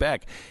promo code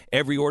BECK.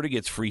 Every order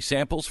gets free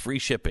samples, free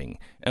shipping.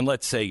 And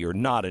let's say you're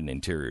not an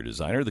interior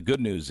designer. The good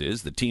news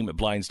is the team at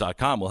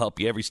Blinds.com will help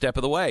you every step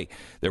of the way.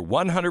 Their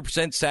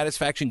 100%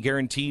 satisfaction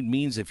guaranteed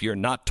means if you're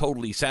not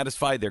totally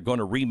satisfied, they're going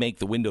to remake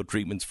the window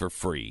treatments for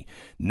free.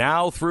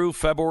 Now through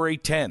February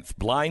 10th,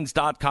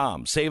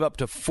 Blinds.com. Save up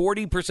to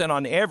 40%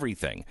 on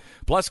everything.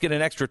 Plus, get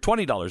an extra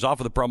 $20 off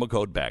with the promo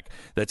code BECK.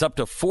 That's up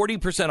to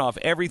 40% off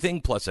everything,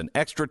 plus an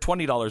extra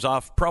 $20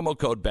 off. Promo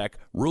code BECK.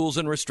 Rules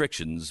and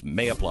restrictions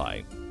may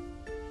apply.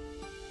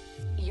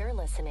 You're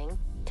listening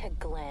to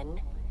Glenn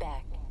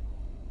Beck.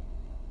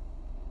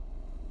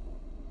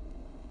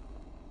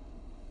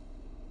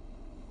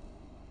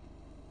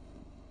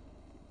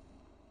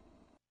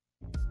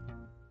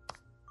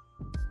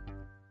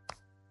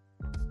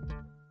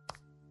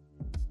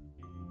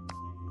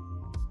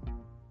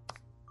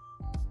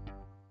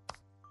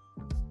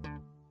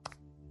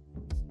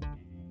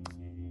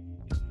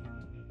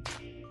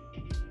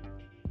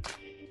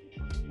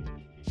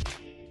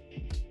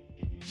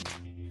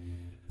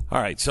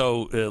 All right,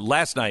 so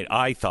last night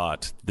I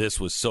thought this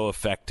was so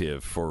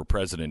effective for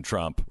President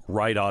Trump.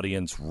 Right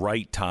audience,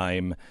 right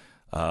time,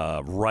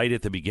 right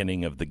at the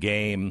beginning of the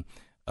game.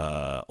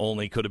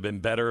 Only could have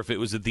been better if it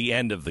was at the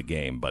end of the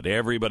game, but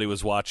everybody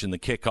was watching the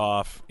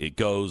kickoff. It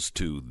goes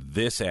to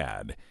this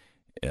ad.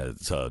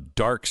 It's a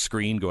dark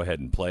screen. Go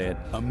ahead and play it.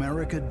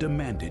 America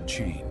demanded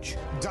change.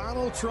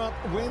 Donald Trump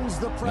wins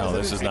the presidency. No,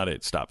 this is not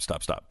it. Stop.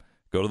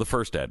 Go to the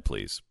first ad,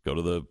 please. Go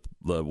to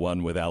the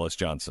one with Alice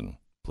Johnson,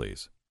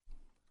 please.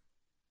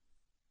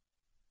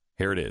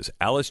 Here it is.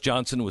 Alice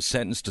Johnson was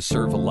sentenced to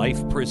serve a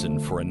life prison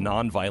for a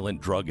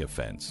nonviolent drug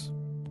offense.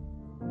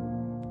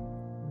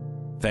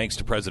 Thanks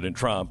to President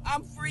Trump,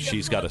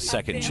 she's got a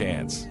second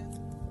chance.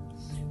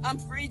 I'm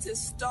free to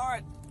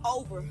start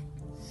over.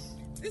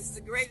 This is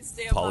the greatest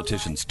day of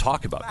Politicians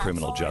talk about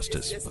criminal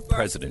justice, but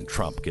President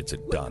Trump gets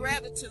it done.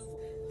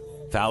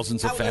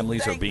 Thousands of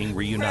families are being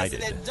reunited.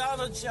 President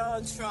Donald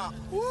John Trump.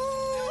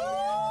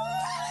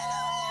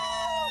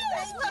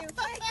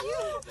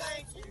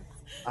 Thank you.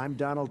 I'm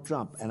Donald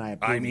Trump, and I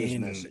approve this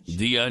message.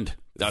 The end.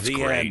 That's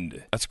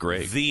great. That's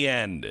great. The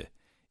end.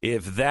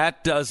 If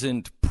that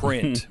doesn't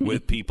print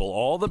with people,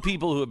 all the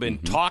people who have been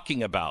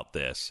talking about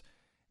this,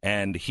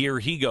 and here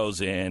he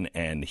goes in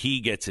and he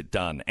gets it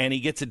done. And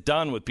he gets it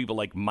done with people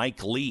like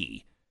Mike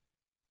Lee.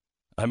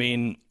 I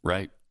mean,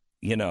 right.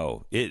 You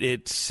know,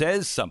 it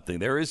says something.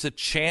 There is a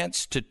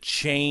chance to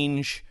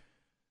change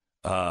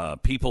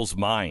people's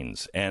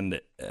minds. And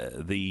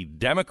the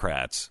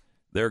Democrats,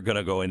 they're going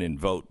to go in and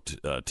vote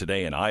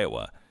today in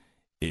Iowa.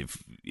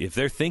 If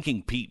they're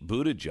thinking Pete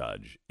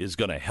Buttigieg is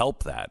going to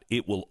help that,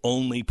 it will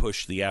only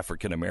push the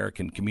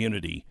African-American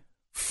community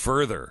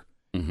further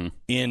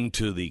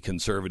into the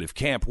conservative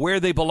camp where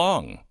they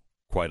belong,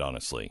 quite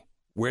honestly,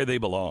 where they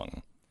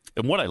belong.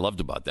 And what I loved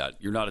about that,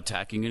 you're not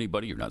attacking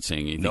anybody. You're not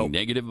saying anything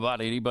negative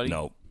about anybody.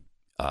 No.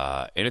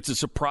 And it's a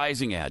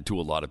surprising ad to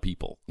a lot of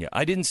people. Yeah,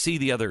 I didn't see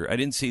the other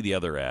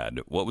ad.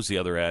 What was the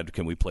other ad?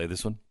 Can we play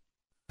this one?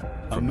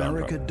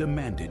 America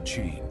demanded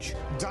change.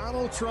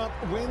 Donald Trump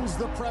wins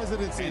the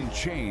presidency. And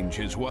change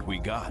is what we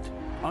got.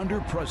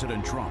 Under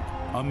President Trump,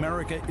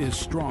 America is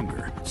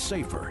stronger,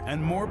 safer,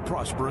 and more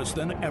prosperous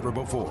than ever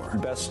before.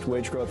 Best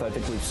wage growth I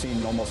think we've seen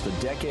in almost a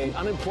decade.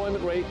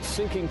 Unemployment rate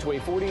sinking to a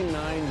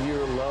 49-year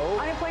low.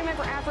 Unemployment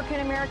for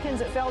African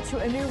Americans, it fell to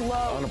a new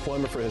low.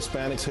 Unemployment for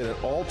Hispanics hit an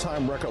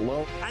all-time record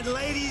low. And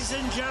ladies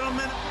and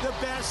gentlemen, the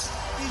best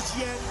is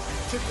yet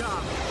to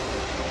come.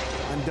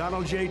 I'm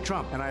Donald J.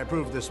 Trump, and I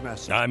approve this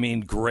message. I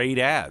mean, great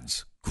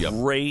ads.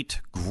 Great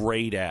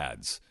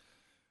ads.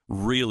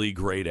 Really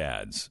great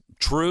ads.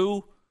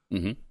 True.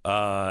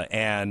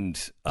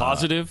 And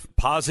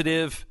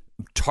positive,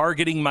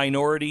 targeting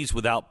minorities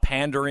without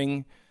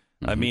pandering.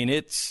 I mean,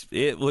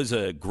 it was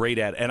a great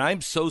ad, and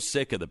I'm so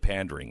sick of the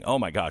pandering. Oh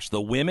my gosh,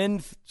 the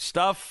women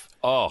stuff.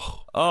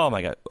 Oh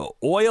my God,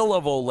 oil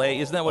of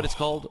Olay, isn't that what it's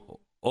called?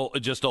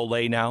 Just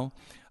Olay now.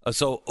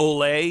 So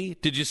Olay,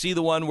 did you see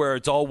the one where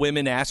it's all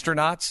women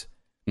astronauts?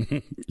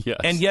 Yes.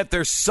 And yet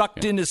they're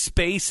sucked into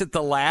space at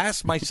the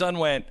last. My son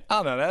went,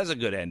 oh no, that's a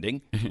good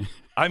ending.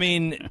 I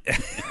mean,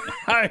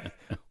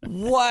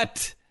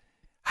 what?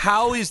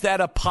 How is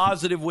that a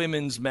positive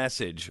women's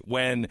message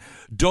when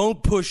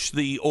don't push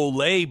the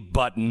Olay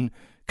button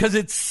because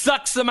it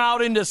sucks them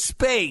out into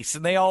space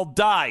and they all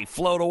die,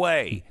 float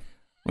away?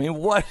 I mean,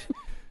 what?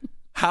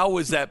 How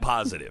is that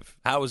positive?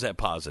 How is that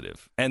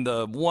positive? And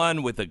the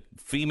one with the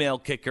female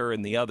kicker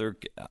and the other,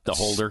 the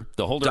holder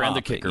and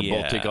the kicker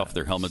both take off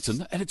their helmets,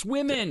 and it's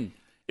women.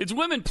 It's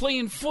women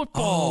playing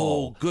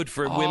football. Oh, good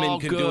for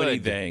women can do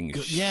anything.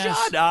 Yes.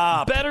 Shut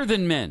up. Better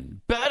than men.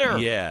 Better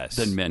yes.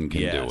 than men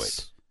can do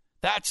it.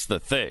 That's the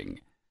thing.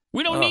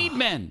 We don't need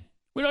men.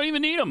 We don't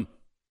even need them.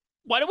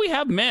 Why do we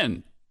have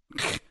men?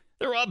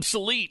 They're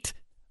obsolete.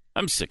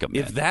 I'm sick of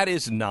men. If that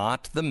is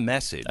not the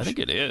message, I think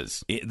it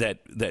is that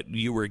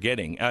you were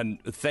getting,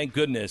 and thank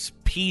goodness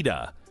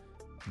PETA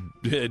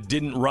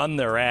didn't run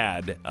their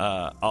ad.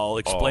 I'll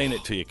explain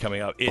it to you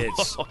coming up.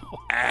 It's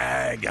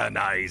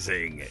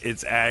agonizing.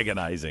 It's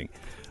agonizing.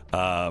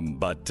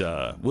 But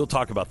we'll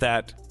talk about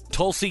that.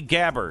 Tulsi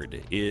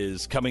Gabbard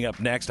is coming up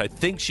next. I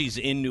think she's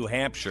in New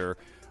Hampshire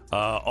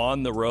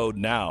on the road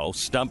now,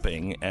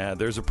 stumping.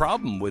 There's a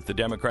problem with the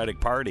Democratic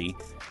Party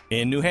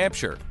in New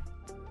Hampshire.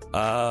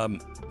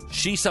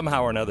 She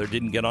somehow or another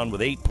didn't get on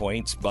with 8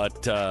 points,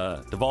 but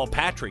Deval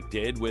Patrick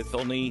did with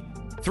only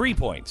 3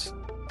 points.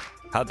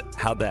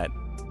 How'd that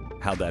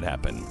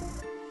happen?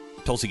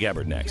 Tulsi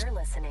Gabbard next. You're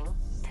listening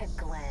to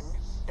Glenn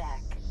Beck.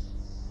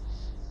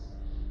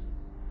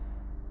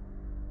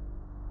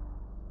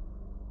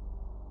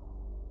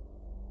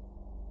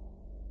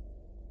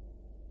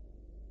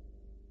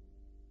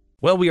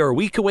 Well, we are a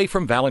week away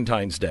from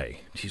Valentine's Day.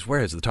 Geez, where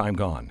has the time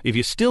gone? If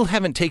you still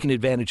haven't taken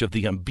advantage of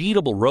the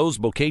unbeatable rose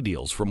bouquet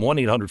deals from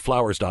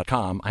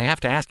 1-800-Flowers.com, I have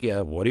to ask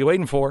you, what are you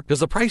waiting for? Because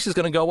the price is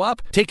going to go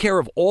up. Take care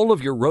of all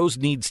of your rose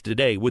needs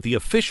today with the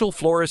official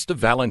florist of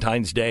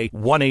Valentine's Day,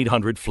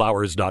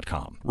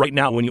 1-800-Flowers.com. Right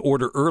now, when you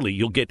order early,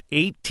 you'll get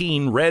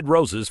 18 red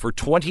roses for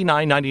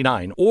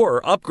 $29.99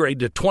 or upgrade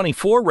to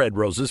 24 red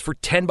roses for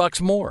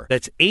 $10 more.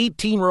 That's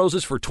 18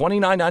 roses for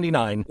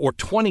 $29.99 or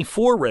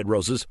 24 red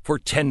roses for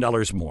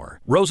 $10 more.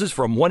 Roses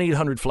from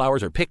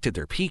 1-800-Flowers are picked at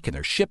their peak and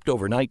they're shipped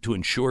overnight to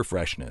ensure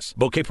freshness.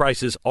 Bouquet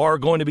prices are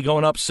going to be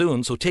going up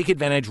soon, so take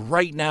advantage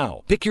right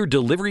now. Pick your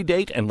delivery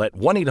date and let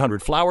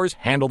 1-800-Flowers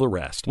handle the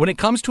rest. When it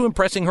comes to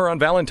impressing her on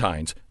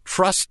Valentine's,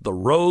 trust the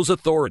Rose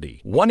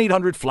Authority.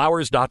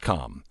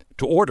 1-800-Flowers.com.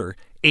 To order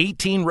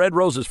 18 red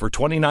roses for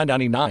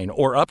 $29.99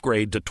 or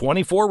upgrade to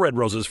 24 red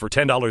roses for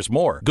 $10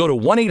 more. Go to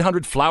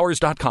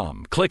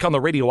 1-800-Flowers.com. Click on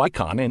the radio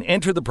icon and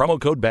enter the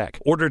promo code BECK.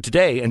 Order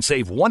today and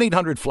save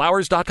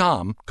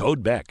 1-800-Flowers.com,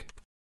 code BECK.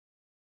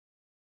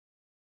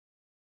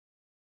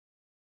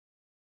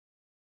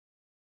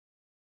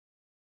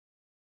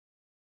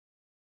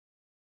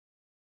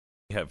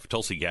 We have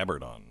Tulsi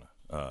Gabbard on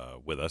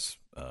with us.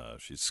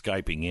 She's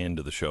Skyping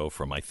into the show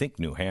from, I think,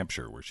 New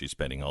Hampshire, where she's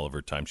spending all of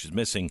her time. She's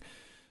missing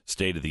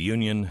State of the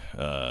Union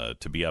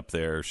to be up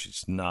there.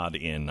 She's not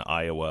in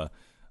Iowa,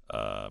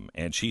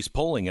 and she's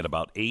polling at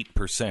about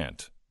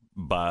 8%.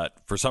 But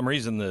for some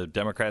reason, the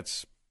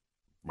Democrats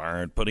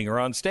aren't putting her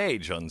on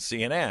stage on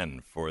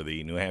CNN for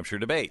the New Hampshire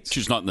debates.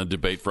 She's not in the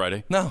debate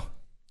Friday? No.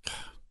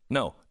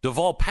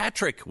 Deval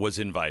Patrick was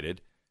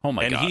invited. Oh,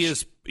 my gosh.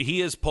 And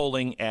he is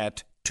polling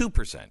at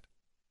 2%.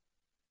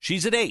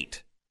 She's at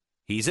 8.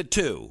 He's at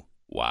 2.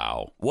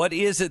 Wow. What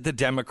is it the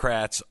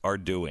Democrats are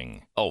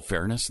doing? Oh,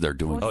 fairness? They're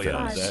doing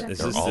fairness. Is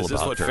this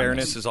what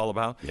fairness is all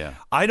about? Yeah.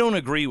 I don't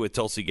agree with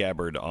Tulsi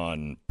Gabbard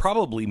on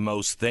probably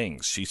most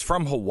things. She's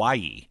from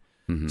Hawaii.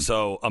 Mm-hmm.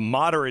 So a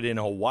moderate in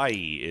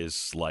Hawaii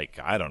is like,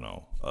 I don't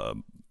know,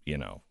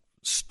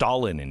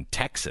 Stalin in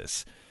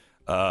Texas.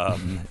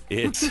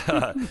 It's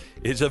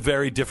a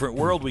very different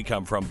world we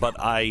come from. But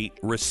I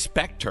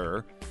respect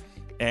her.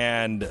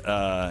 And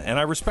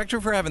I respect her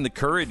for having the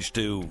courage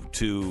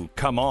to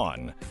come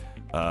on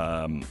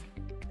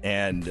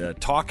and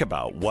talk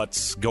about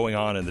what's going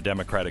on in the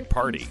Democratic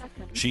Party.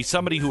 She's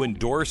somebody who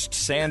endorsed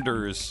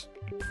Sanders,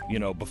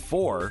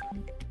 before,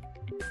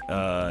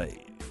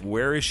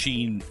 where is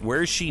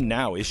she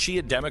now? Is she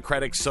a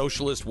Democratic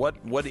socialist?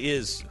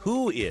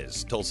 Who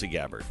is Tulsi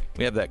Gabbard?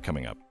 We have that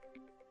coming up.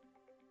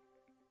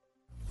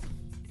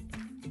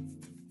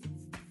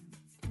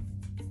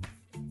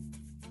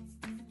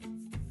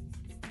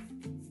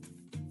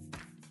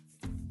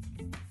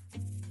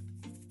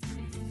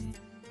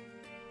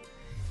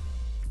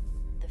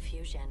 The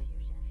fusion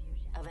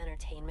of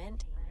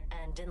entertainment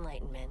and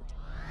enlightenment.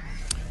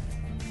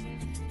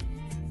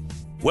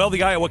 Well,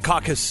 the Iowa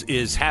caucus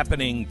is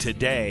happening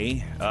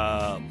today.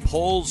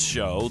 Polls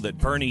show that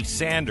Bernie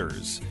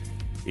Sanders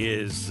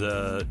is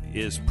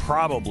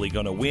probably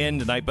going to win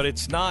tonight, but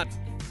it's not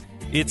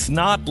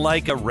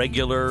like a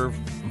regular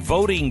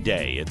voting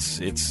day.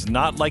 It's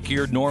not like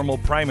your normal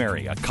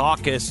primary. A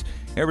caucus,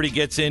 everybody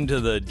gets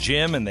into the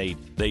gym and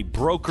they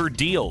broker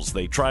deals.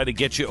 They try to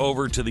get you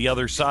over to the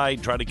other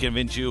side, try to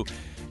convince you,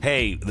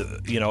 hey,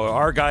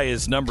 our guy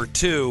is number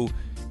 2.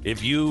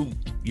 If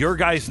your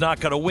guy's not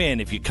going to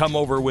win. If you come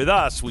over with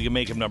us, we can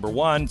make him number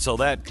 1. So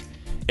that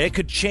it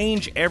could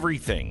change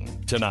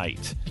everything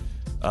tonight.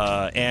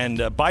 And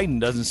Biden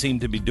doesn't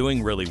seem to be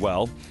doing really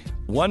well.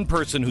 One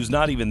person who's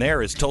not even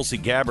there is Tulsi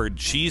Gabbard.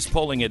 She's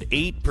polling at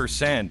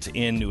 8%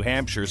 in New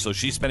Hampshire, so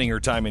she's spending her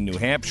time in New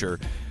Hampshire.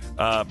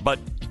 But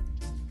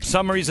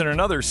some reason or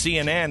another,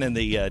 CNN and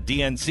the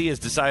DNC has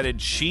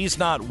decided she's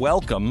not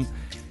welcome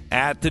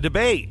at the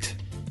debate.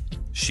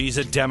 She's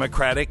a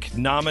Democratic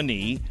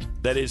nominee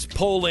that is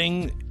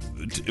polling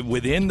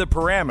within the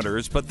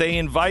parameters, but they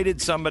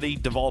invited somebody,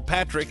 Deval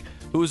Patrick,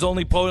 who is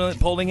only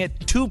polling at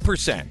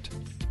 2%.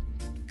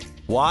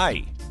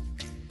 Why?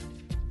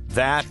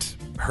 That,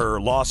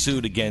 her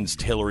lawsuit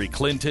against Hillary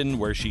Clinton,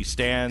 where she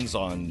stands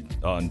on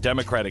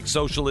Democratic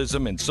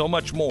socialism, and so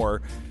much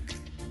more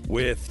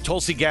with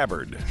Tulsi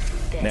Gabbard.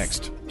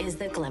 Next is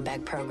the Glenn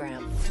Beck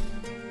Program.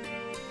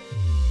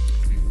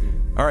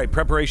 All right,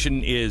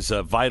 preparation is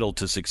vital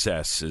to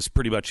success, as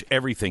pretty much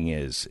everything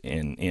is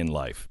in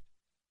life.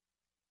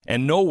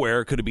 And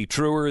nowhere could it be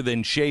truer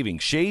than shaving.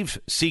 Shave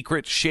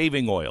Secret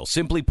shaving oil,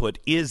 simply put,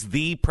 is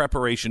the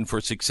preparation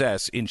for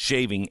success in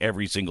shaving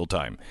every single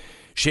time.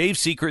 Shave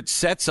Secret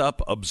sets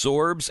up,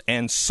 absorbs,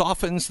 and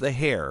softens the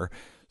hair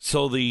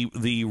so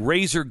the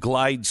razor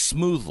glides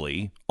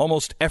smoothly,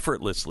 almost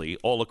effortlessly,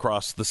 all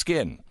across the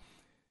skin.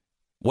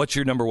 What's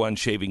your number one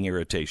shaving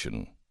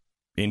irritation?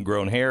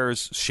 Ingrown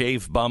hairs,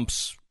 shave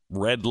bumps,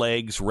 red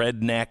legs,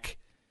 red neck,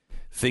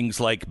 things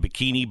like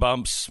bikini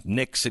bumps,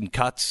 nicks, and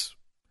cuts.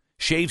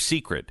 Shave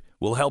Secret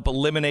will help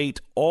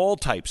eliminate all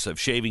types of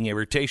shaving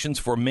irritations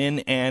for men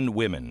and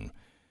women.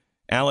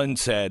 Alan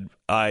said,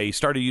 I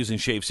started using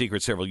Shave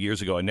Secret several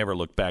years ago. I never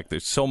looked back.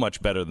 There's so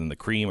much better than the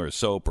cream or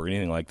soap or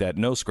anything like that.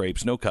 No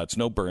scrapes, no cuts,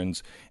 no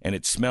burns, and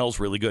it smells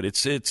really good.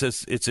 It's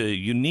a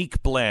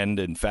unique blend,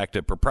 in fact,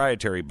 a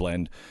proprietary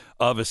blend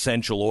of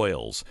essential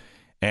oils.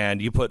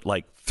 And you put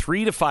like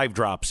 3 to 5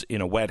 drops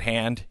in a wet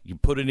hand, you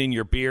put it in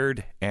your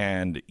beard,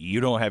 and you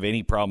don't have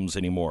any problems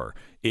anymore.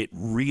 It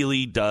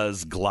really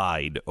does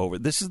glide over.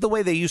 This is the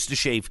way they used to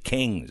shave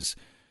kings.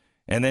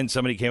 And then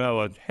somebody came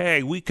out with,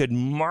 hey, we could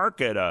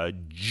market a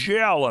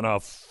gel and a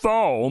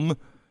foam.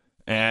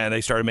 And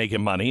they started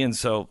making money. And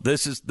so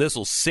this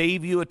will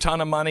save you a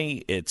ton of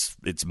money. It's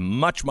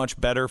much, much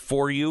better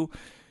for you.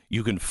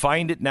 You can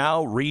find it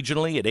now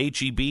regionally at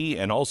H-E-B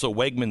and also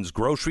Wegmans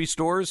grocery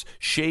stores.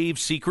 Shave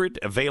Secret,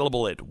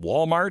 available at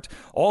Walmart.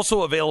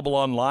 Also available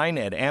online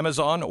at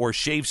Amazon or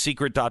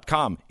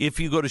shavesecret.com.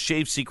 If you go to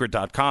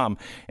shavesecret.com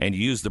and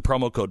use the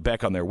promo code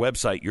Beck on their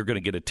website, you're going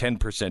to get a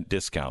 10%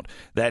 discount.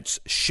 That's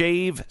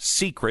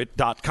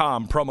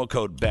shavesecret.com, promo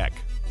code Beck.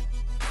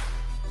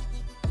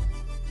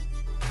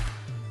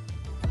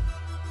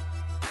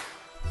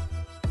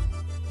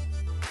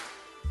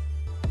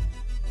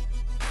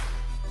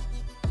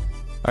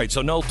 All right,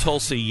 so no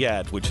Tulsi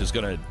yet, which is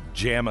going to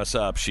jam us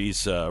up.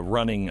 She's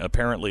running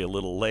apparently a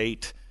little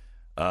late.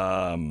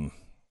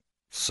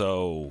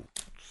 So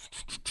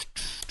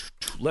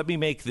let me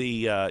make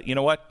the, you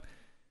know what?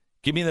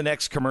 Give me the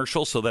next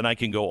commercial so then I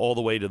can go all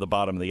the way to the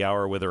bottom of the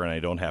hour with her and I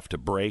don't have to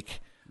break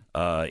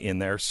in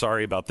there.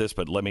 Sorry about this,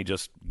 but let me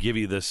just give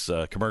you this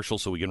commercial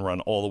so we can run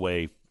all the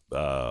way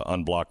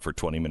unblocked for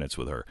 20 minutes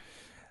with her.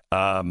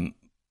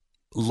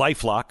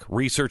 LifeLock,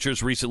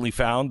 researchers recently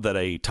found that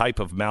a type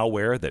of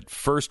malware that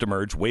first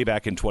emerged way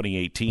back in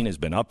 2018 has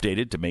been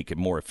updated to make it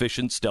more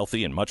efficient,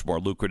 stealthy, and much more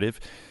lucrative.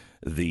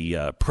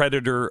 The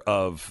Predator,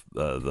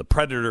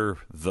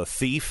 the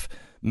Thief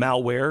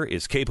malware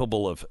is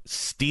capable of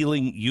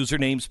stealing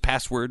usernames,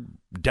 password,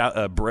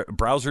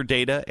 browser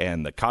data,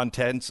 and the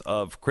contents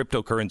of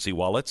cryptocurrency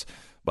wallets.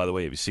 By the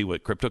way, if you see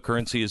what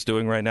cryptocurrency is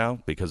doing right now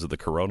because of the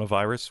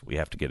coronavirus, we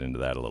have to get into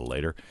that a little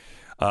later.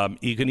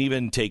 You can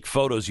even take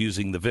photos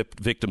using the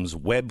victim's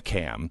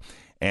webcam.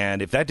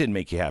 And if that didn't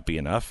make you happy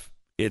enough,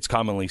 it's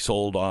commonly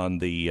sold on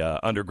the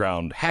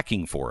underground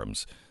hacking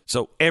forums.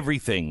 So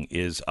everything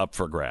is up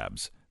for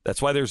grabs.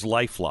 That's why there's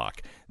LifeLock.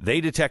 They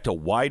detect a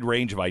wide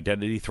range of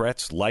identity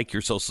threats, like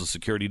your Social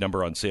Security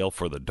number on sale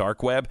for the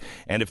dark web.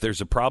 And if there's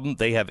a problem,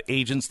 they have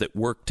agents that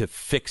work to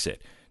fix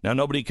it. Now,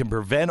 nobody can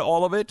prevent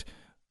all of it.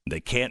 They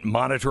can't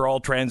monitor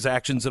all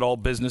transactions at all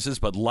businesses,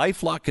 but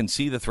LifeLock can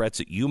see the threats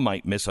that you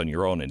might miss on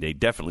your own, and they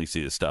definitely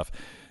see the stuff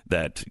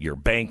that your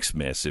banks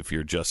miss if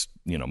you're just,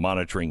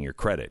 monitoring your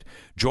credit.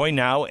 Join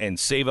now and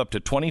save up to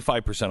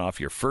 25%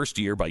 off your first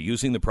year by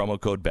using the promo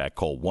code BECK.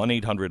 Call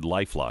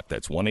 1-800-LifeLock.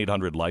 That's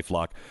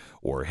 1-800-LifeLock,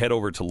 or head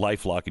over to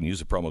LifeLock and use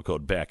the promo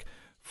code BECK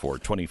for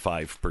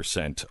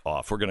 25%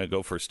 off. We're going to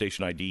go for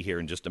station ID here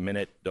in just a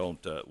minute.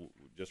 Don't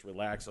just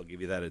relax. I'll give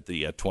you that at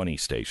the 20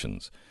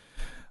 stations.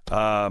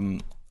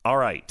 All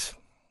right.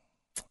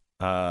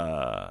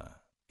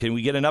 Can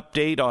we get an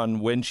update on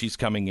when she's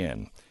coming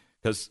in?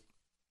 Because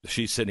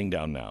she's sitting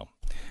down now.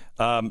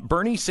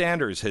 Bernie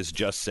Sanders has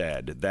just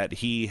said that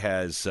he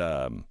has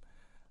the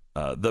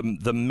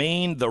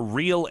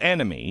real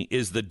enemy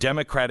is the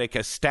Democratic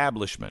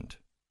establishment.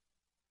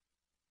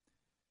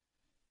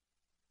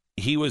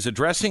 He was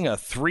addressing a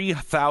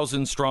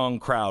 3,000-strong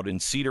crowd in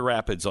Cedar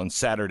Rapids on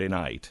Saturday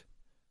night.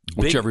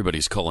 Which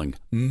everybody's calling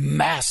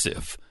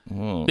massive.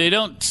 They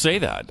don't say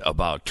that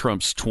about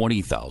Trump's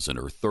 20,000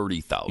 or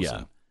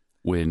 30,000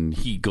 when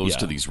he goes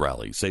to these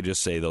rallies. They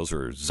just say those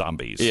are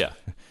zombies. Yeah.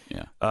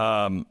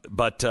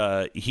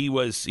 But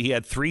he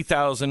had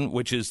 3,000,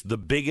 which is the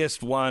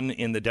biggest one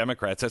in the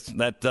Democrats.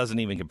 That doesn't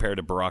even compare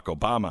to Barack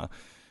Obama.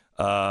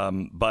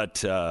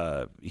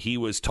 But he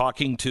was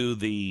talking to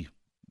the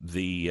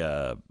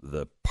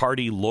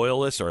party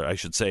loyalists, or I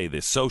should say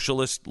the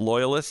socialist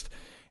loyalist.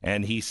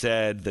 And he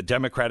said the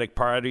Democratic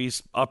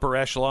Party's upper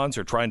echelons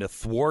are trying to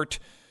thwart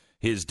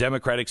his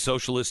Democratic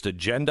Socialist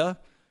agenda.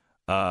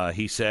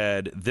 He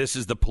said, this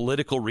is the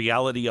political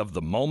reality of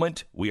the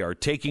moment. We are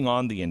taking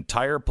on the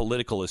entire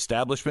political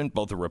establishment,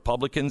 both the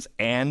Republicans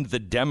and the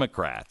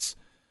Democrats.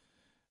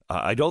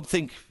 I don't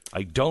think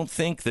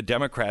the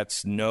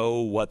Democrats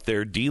know what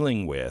they're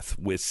dealing with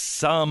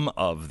some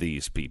of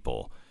these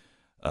people.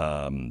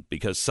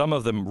 Because some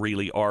of them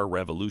really are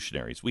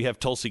revolutionaries. We have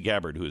Tulsi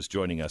Gabbard, who is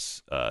joining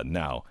us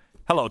now.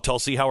 Hello,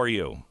 Tulsi. How are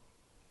you?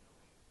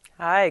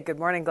 Hi. Good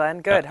morning, Glenn.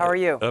 Good. How are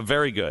you?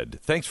 Very good.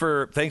 Thanks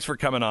for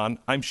coming on.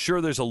 I'm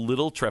sure there's a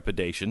little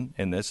trepidation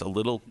in this, a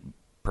little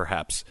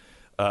perhaps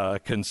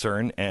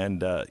concern,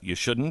 and you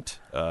shouldn't.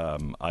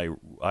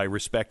 I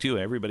respect you.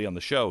 Everybody on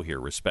the show here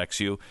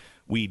respects you.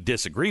 We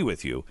disagree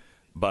with you.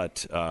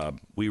 But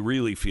we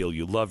really feel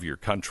you love your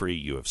country.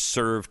 You have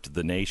served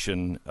the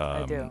nation,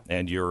 I do.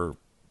 And you're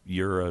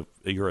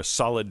a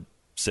solid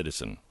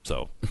citizen.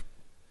 So,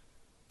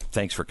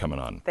 thanks for coming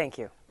on. Thank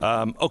you.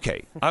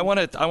 Okay, I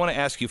want to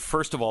ask you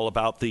first of all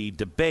about the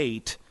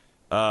debate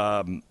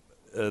that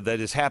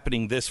is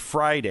happening this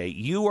Friday.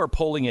 You are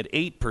polling at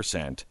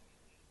 8%,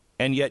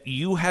 and yet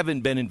you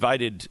haven't been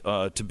invited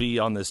to be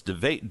on this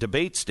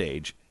debate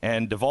stage.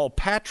 And Deval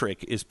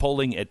Patrick is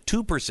polling at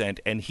 2%,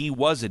 and he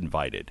was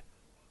invited.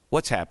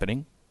 What's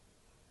happening?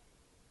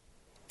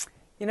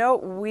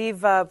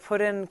 We've put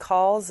in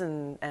calls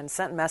and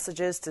sent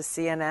messages to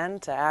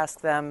CNN to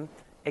ask them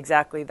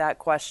exactly that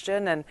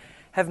question and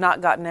have not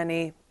gotten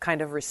any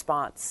kind of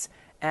response.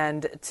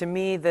 And to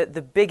me,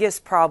 the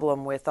biggest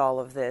problem with all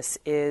of this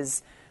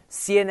is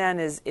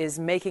CNN is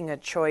making a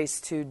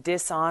choice to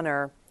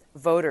dishonor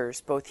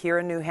voters, both here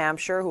in New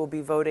Hampshire, who will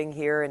be voting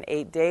here in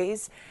 8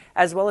 days,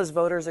 as well as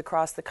voters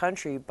across the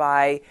country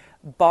by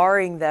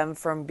barring them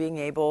from being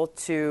able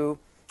to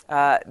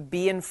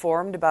be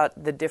informed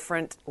about the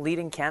different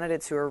leading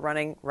candidates who are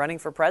running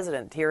for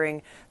president,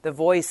 hearing the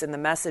voice and the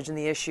message and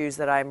the issues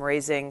that I'm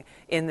raising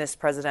in this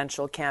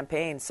presidential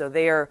campaign. So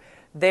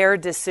their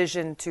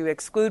decision to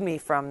exclude me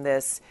from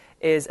this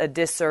is a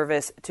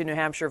disservice to New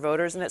Hampshire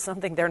voters, and it's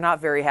something they're not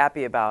very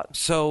happy about.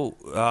 So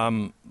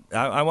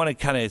I want to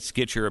kind of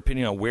get your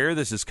opinion on where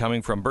this is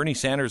coming from. Bernie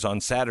Sanders on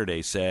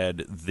Saturday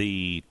said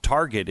the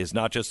target is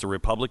not just the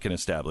Republican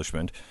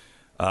establishment,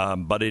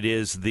 but it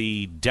is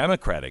the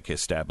Democratic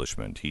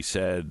establishment. He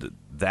said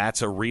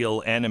that's a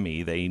real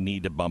enemy they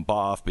need to bump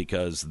off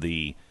because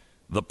the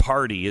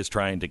party is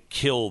trying to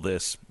kill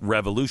this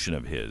revolution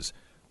of his.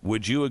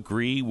 Would you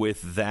agree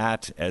with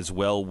that as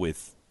well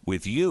with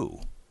you?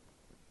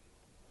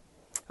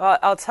 Well,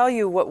 I'll tell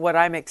you what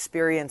I'm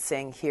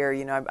experiencing here.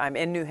 I'm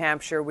in New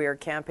Hampshire. We are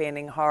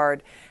campaigning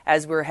hard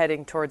as we're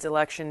heading towards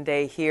Election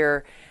Day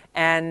here.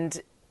 And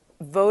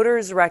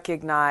voters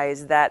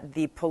recognize that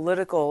the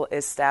political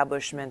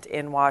establishment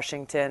in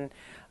Washington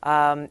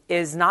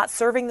is not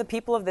serving the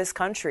people of this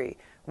country.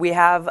 We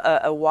have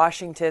a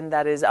Washington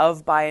that is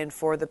of, by, and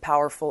for the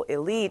powerful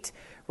elite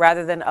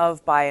rather than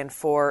of, by, and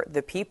for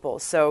the people.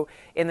 So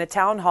in the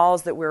town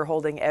halls that we're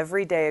holding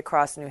every day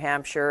across New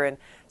Hampshire and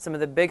some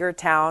of the bigger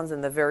towns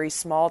and the very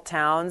small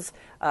towns,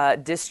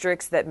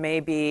 districts that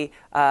may be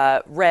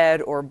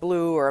red or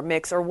blue or a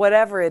mix or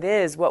whatever it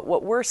is,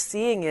 what we're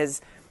seeing is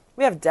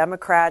we have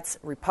Democrats,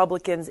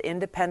 Republicans,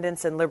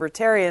 independents, and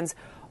libertarians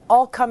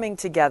all coming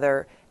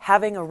together,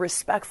 having a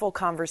respectful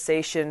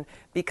conversation,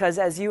 because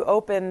as you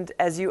opened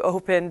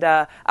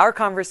our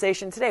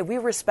conversation today, we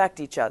respect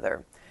each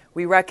other.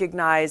 We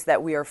recognize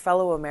that we are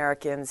fellow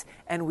Americans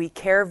and we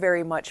care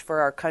very much for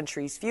our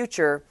country's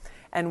future.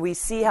 And we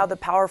see how the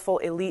powerful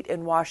elite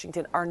in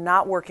Washington are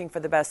not working for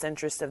the best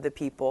interest of the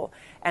people,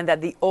 and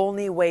that the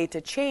only way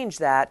to change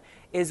that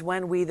is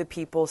when we, the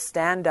people,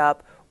 stand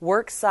up,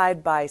 work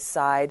side by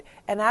side,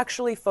 and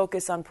actually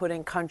focus on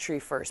putting country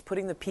first,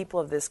 putting the people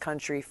of this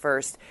country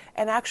first,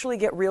 and actually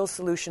get real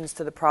solutions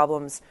to the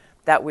problems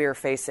that we are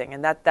facing.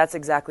 And that's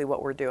exactly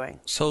what we're doing.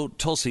 So,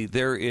 Tulsi,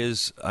 there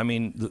is, I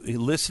mean,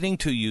 listening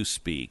to you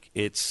speak,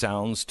 it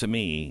sounds to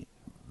me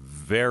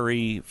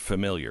very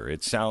familiar.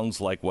 It sounds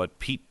like what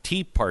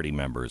Tea Party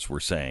members were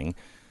saying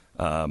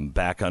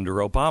back under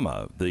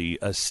Obama. The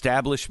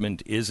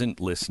establishment isn't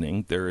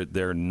listening.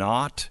 They're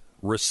not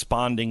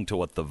responding to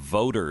what the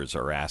voters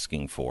are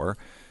asking for,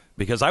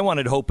 because I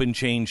wanted hope and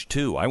change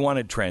too. I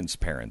wanted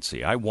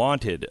transparency. I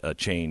wanted a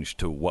change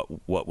to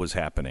what was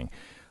happening.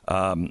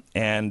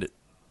 And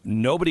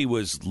nobody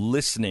was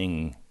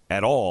listening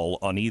at all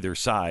on either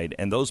side,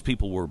 and those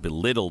people were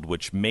belittled,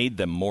 which made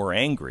them more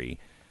angry.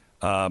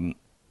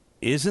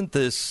 Isn't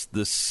this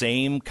the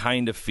same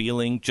kind of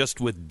feeling, just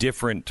with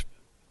different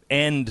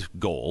end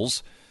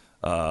goals?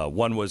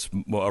 One was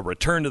a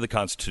return to the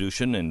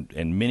Constitution, and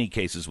in many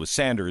cases with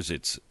Sanders,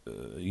 it's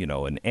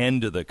an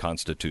end to the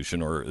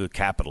Constitution or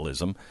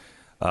capitalism.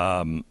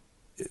 Isn't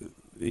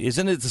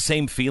it the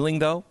same feeling,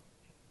 though?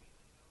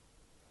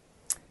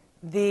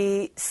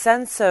 The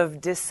sense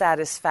of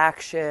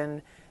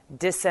dissatisfaction,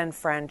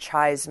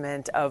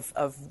 disenfranchisement,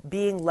 of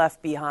being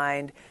left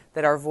behind,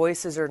 that our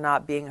voices are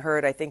not being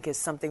heard, I think is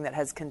something that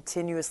has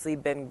continuously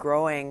been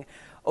growing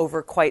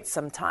over quite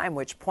some time,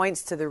 which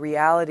points to the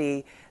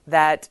reality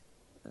that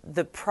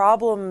the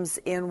problems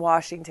in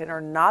Washington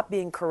are not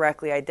being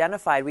correctly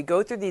identified. We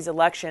go through these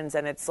elections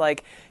and it's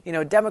like,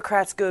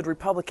 Democrats good,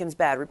 Republicans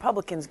bad,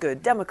 Republicans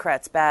good,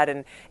 Democrats bad.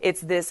 And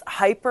it's this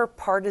hyper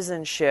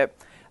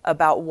partisanship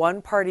about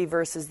one party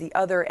versus the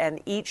other,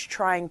 and each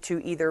trying to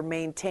either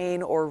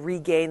maintain or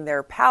regain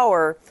their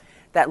power,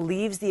 that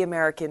leaves the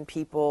American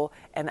people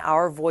and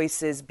our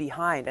voices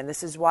behind. And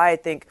this is why I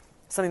think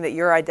something that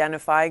you're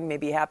identifying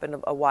maybe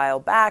happened a while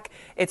back.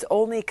 It's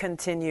only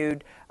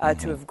continued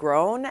to have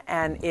grown,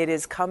 and it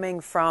is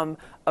coming from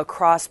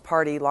across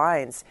party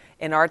lines.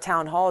 In our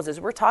town halls, as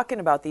we're talking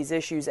about these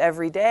issues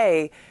every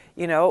day,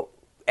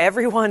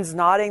 everyone's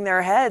nodding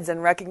their heads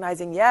and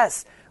recognizing,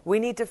 yes, we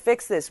need to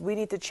fix this. We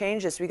need to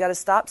change this. We got to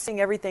stop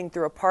seeing everything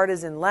through a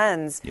partisan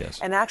lens,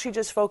 and actually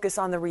just focus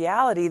on the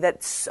reality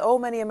that so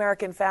many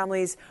American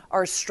families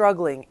are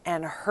struggling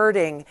and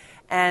hurting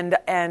and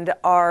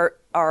are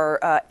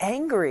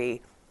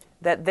angry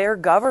that their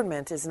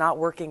government is not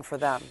working for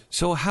them.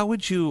 So how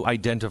would you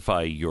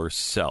identify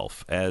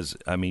yourself as,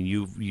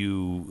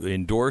 you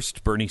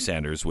endorsed Bernie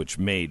Sanders, which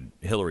made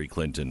Hillary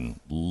Clinton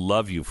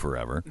love you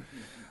forever.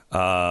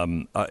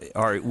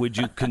 Would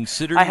you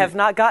consider? I have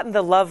not gotten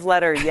the love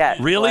letter yet.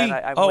 Really?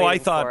 I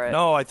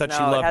thought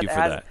she loved you for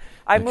that.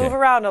 I move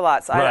around a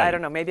lot, so right. I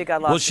don't know. Maybe it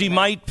got lost. Well, she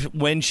might,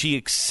 when she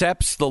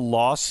accepts the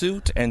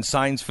lawsuit and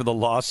signs for the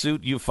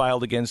lawsuit you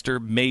filed against her,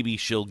 maybe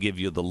she'll give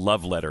you the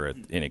love letter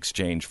in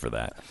exchange for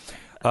that.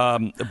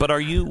 But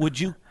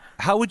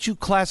how would you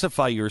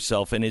classify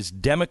yourself? And is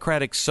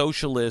Democratic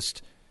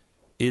Socialist,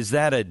 is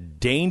that a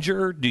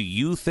danger, do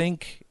you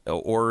think,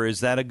 or is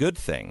that a good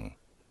thing?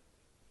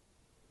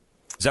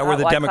 Is that where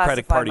the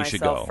Democratic Party should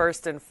go?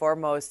 First and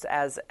foremost,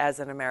 as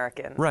an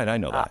American, right? I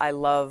know that. I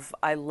love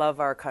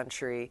our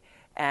country,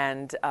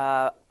 and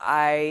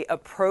I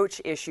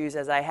approach issues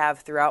as I have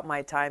throughout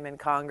my time in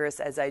Congress,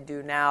 as I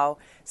do now,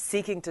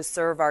 seeking to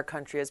serve our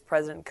country as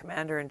President,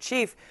 Commander in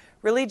Chief.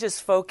 Really,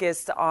 just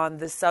focused on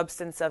the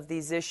substance of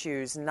these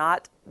issues,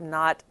 not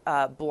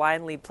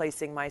blindly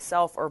placing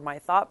myself or my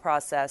thought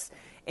process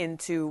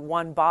into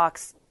one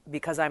box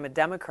because I'm a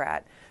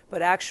Democrat,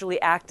 but actually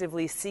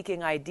actively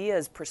seeking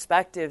ideas,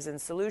 perspectives, and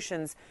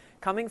solutions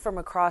coming from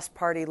across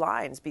party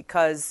lines,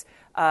 because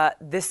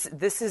this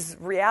is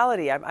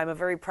reality. I'm a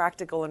very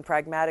practical and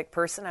pragmatic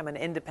person. I'm an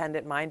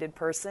independent-minded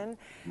person,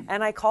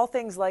 and I call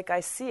things like I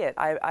see it.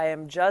 I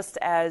am just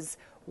as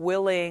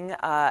willing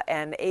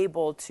and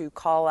able to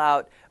call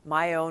out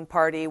my own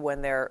party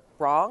when they're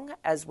wrong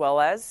as well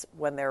as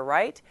when they're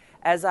right,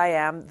 as I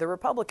am the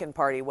Republican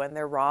Party when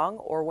they're wrong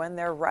or when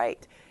they're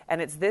right.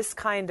 And it's this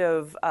kind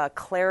of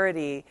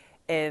clarity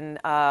in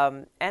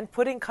and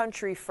putting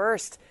country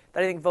first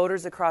that I think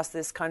voters across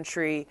this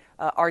country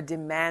are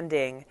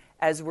demanding,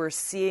 as we're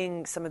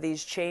seeing some of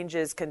these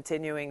changes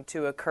continuing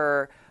to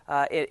occur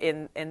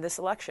in this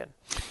election.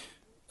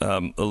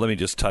 Let me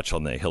just touch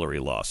on the Hillary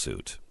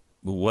lawsuit.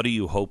 What are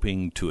you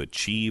hoping to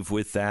achieve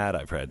with that?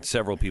 I've had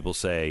several people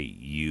say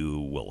you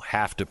will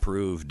have to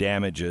prove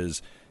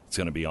damages. It's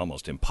going to be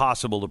almost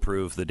impossible to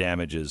prove the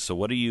damages. So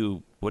what are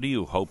you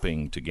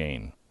hoping to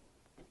gain?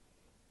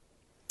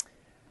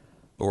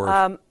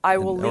 I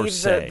will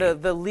leave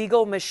the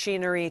legal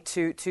machinery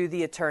to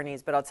the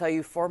attorneys, but I'll tell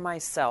you for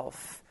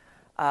myself,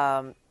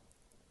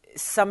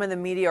 some in the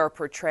media are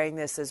portraying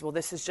this as, well,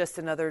 this is just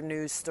another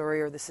news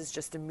story or this is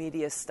just a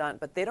media stunt,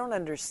 but they don't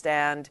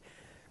understand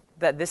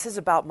that this is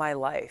about my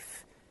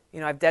life.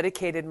 I've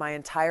dedicated my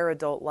entire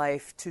adult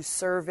life to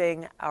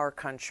serving our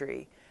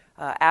country.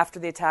 After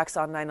the attacks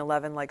on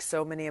 9/11, like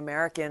so many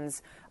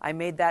Americans, I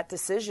made that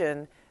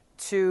decision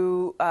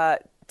to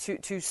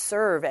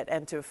serve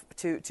and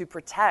to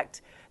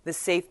protect the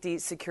safety,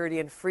 security,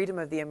 and freedom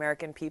of the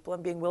American people,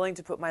 and being willing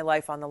to put my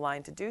life on the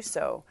line to do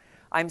so.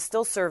 I'm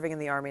still serving in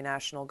the Army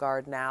National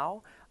Guard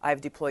now. I've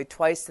deployed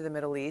twice to the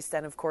Middle East,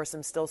 and of course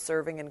I'm still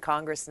serving in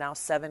Congress now,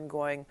 7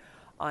 going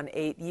on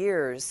 8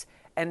 years.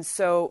 And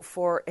so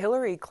for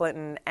Hillary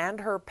Clinton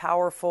and her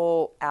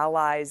powerful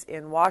allies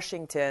in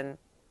Washington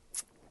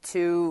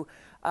to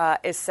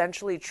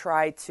essentially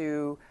try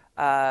to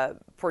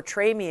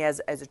portray me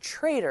as a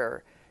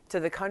traitor to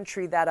the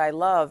country that I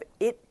love,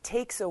 it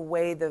takes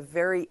away the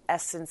very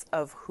essence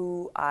of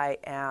who I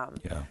am,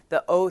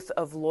 the oath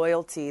of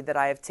loyalty that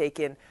I have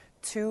taken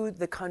to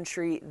the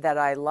country that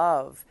I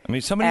love. I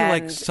mean,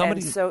 and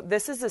so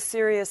this is a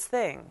serious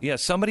thing. Yeah,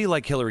 somebody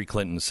like Hillary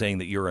Clinton saying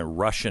that you're a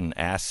Russian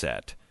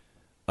asset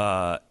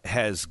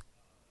has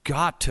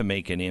got to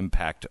make an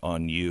impact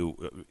on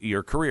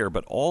your career,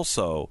 but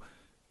also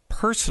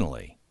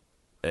personally.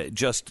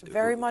 Just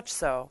very much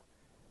so.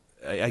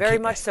 Very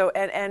much so.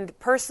 And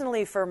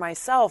personally for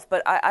myself,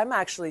 but I'm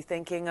actually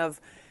thinking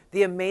of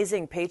the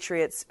amazing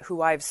patriots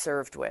who I've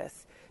served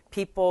with,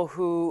 people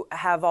who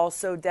have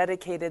also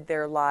dedicated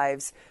their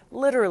lives,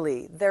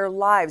 literally their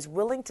lives,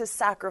 willing to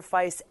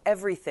sacrifice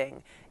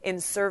everything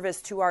in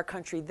service to our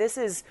country. This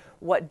is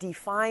what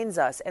defines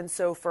us. And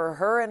so for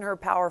her and her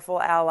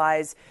powerful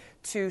allies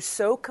to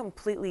so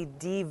completely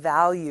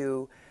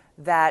devalue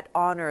that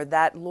honor,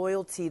 that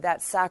loyalty,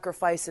 that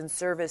sacrifice and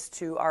service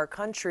to our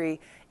country,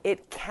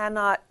 it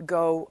cannot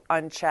go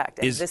unchecked.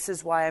 And this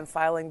is why I'm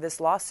filing this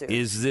lawsuit.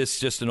 Is this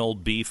just an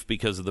old beef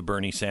because of the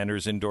Bernie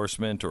Sanders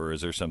endorsement, or is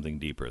there something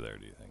deeper there,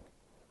 do you think?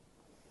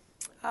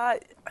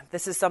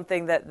 This is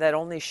something that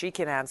only she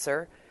can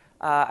answer.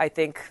 I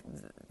think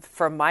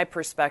from my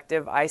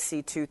perspective, I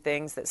see 2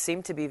 things that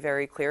seem to be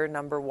very clear.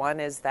 Number one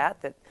is that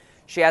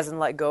she hasn't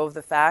let go of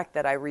the fact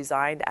that I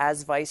resigned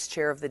as vice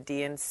chair of the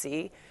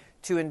DNC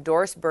to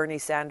endorse Bernie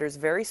Sanders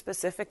very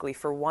specifically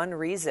for one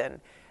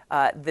reason.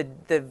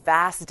 The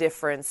vast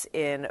difference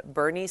in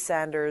Bernie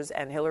Sanders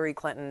and Hillary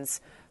Clinton's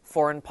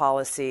foreign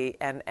policy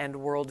and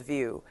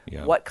worldview,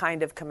 what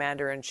kind of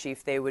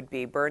commander-in-chief they would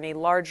be. Bernie,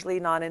 largely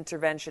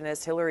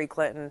non-interventionist, Hillary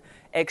Clinton,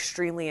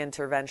 extremely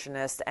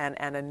interventionist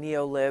and a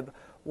neo-lib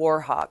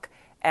war hawk.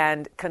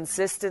 And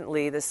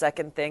consistently, the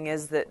second thing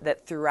is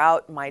that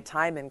throughout my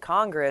time in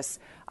Congress,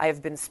 I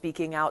have been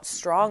speaking out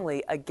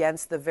strongly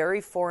against the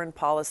very foreign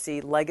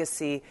policy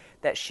legacy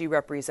that she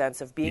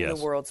represents of being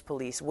the world's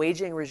police,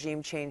 waging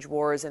regime change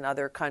wars in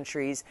other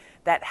countries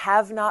that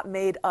have not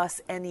made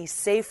us any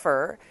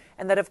safer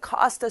and that have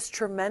cost us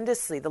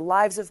tremendously the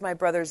lives of my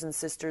brothers and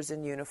sisters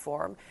in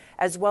uniform,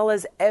 as well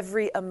as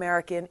every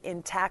American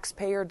in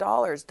taxpayer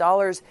dollars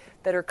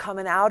that are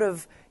coming out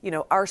of,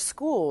 our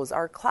schools,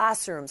 our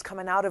classrooms,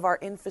 coming out of our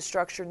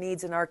infrastructure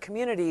needs in our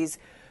communities,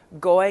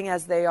 going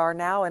as they are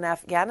now in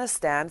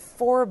Afghanistan,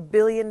 $4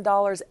 billion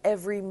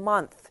every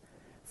month.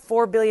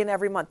 $4 billion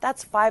every month.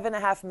 That's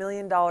 $5.5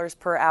 million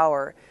per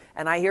hour.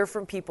 And I hear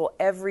from people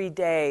every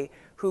day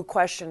who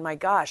question, my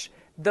gosh,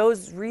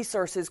 those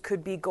resources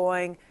could be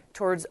going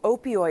towards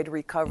opioid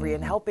recovery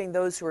and helping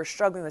those who are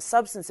struggling with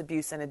substance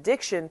abuse and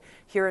addiction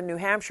here in New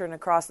Hampshire and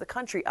across the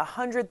country.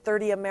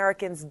 130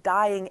 Americans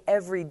dying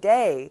every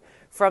day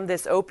from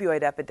this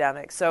opioid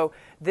epidemic. So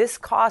this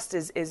cost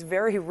is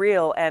very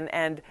real,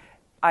 and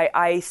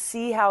I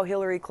see how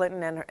Hillary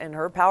Clinton and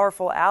her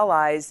powerful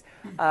allies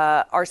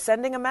are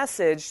sending a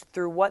message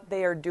through what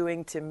they are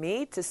doing to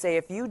me to say,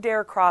 if you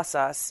dare cross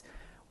us,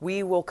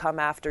 we will come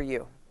after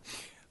you.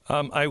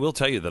 I will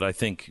tell you that I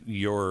think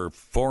your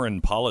foreign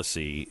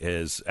policy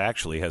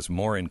has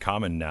more in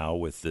common now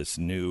with this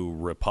new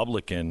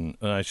Republican,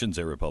 I shouldn't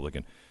say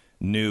Republican,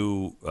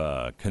 new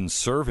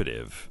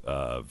conservative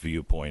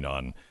viewpoint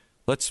on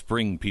let's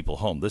bring people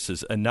home. This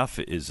is enough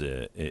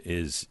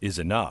is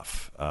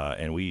enough,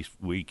 and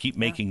we keep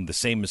making the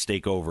same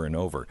mistake over and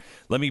over.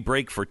 Let me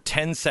break for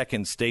 10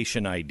 seconds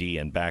station ID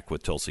and back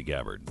with Tulsi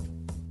Gabbard.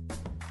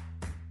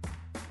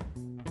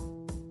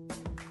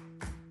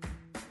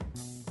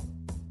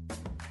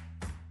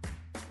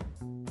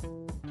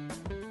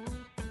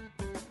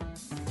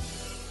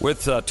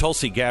 With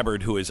Tulsi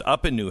Gabbard, who is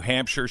up in New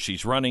Hampshire.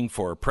 She's running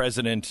for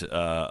president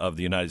of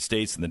the United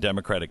States in the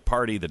Democratic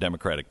Party. The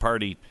Democratic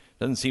Party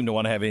doesn't seem to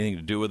want to have anything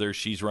to do with her.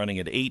 She's running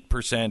at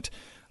 8%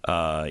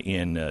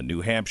 in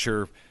New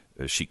Hampshire.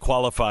 She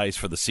qualifies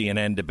for the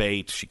CNN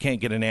debate. She can't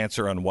get an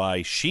answer on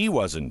why she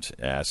wasn't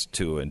asked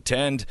to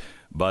attend,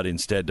 but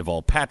instead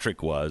Deval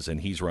Patrick was,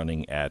 and he's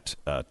running at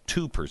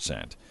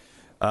 2%.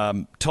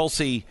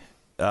 Tulsi,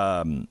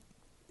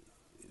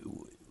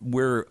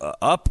 we're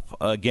up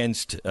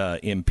against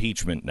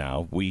impeachment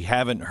now. We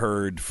haven't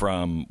heard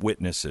from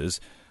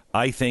witnesses.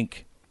 I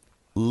think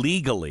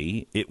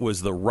legally it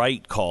was the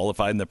right call. If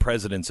I'm the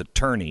president's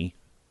attorney,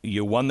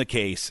 you won the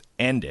case,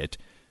 end it.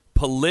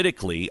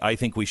 Politically, I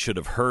think we should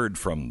have heard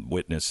from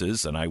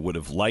witnesses, and I would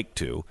have liked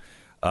to.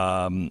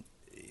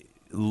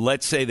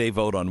 Let's say they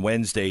vote on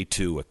Wednesday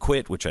to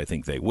acquit, which I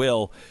think they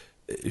will.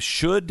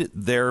 should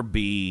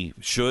the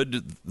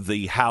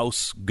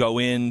House go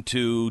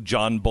into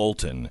John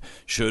Bolton?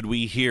 Should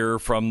we hear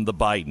from the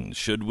Bidens?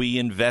 Should we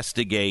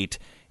investigate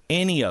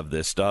any of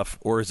this stuff,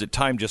 or is it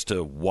time just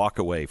to walk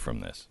away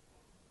from this?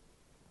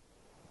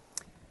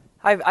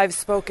 I've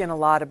spoken a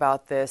lot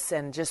about this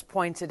and just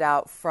pointed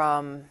out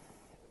from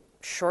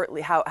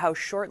how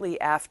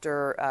shortly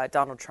after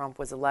Donald Trump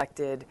was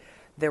elected,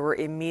 there were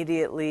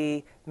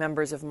immediately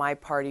members of my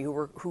party who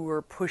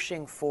were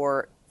pushing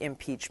for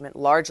impeachment,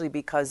 largely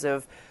because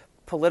of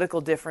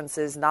political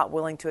differences, not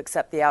willing to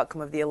accept the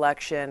outcome of the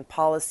election,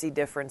 policy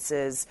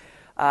differences,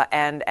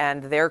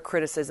 and their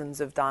criticisms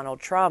of Donald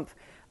Trump.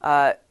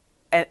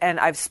 And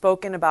I've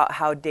spoken about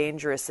how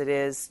dangerous it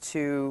is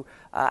to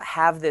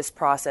have this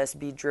process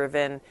be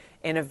driven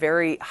in a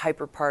very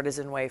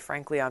hyper-partisan way,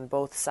 frankly, on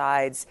both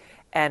sides,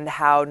 and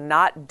how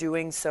not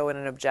doing so in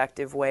an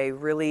objective way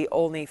really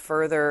only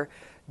further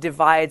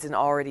divides an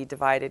already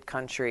divided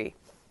country.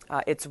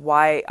 It's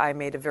why I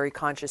made a very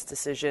conscious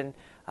decision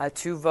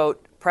to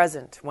vote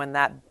present when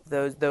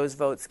those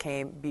votes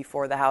came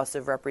before the House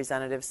of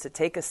Representatives, to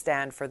take a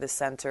stand for the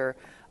center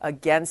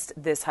against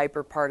this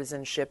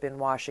hyperpartisanship in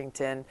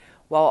Washington,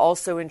 while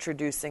also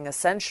introducing a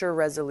censure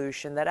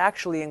resolution that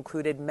actually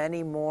included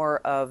many more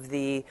of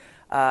the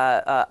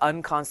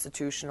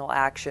unconstitutional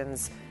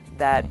actions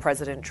that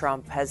President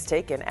Trump has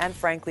taken, and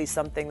frankly,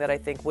 something that I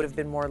think would have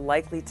been more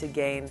likely to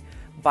gain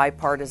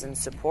bipartisan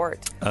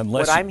support.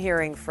 What I'm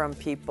hearing from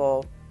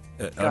people...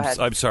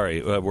 I'm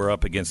sorry, we're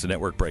up against a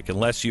network break.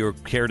 Unless you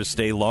care to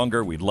stay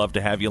longer, we'd love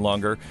to have you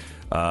longer.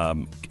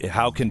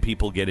 How can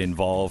people get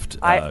involved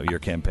your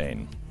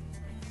campaign?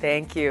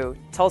 Thank you.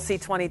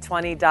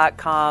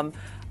 Tulsi2020.com.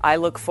 I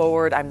look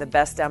forward. I'm the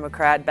best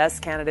Democrat,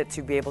 best candidate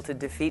to be able to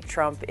defeat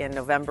Trump in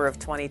November of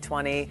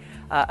 2020.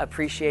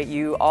 Appreciate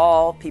you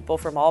all, people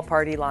from all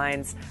party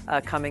lines,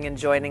 coming and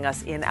joining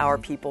us in our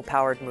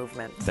people-powered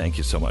movement. Thank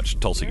you so much.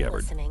 Tulsi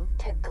Gabbard. Listening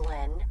to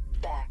Glenn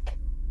Beck.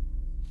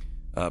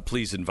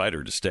 Please invite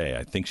her to stay.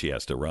 I think she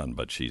has to run,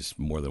 but she's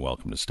more than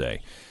welcome to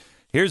stay.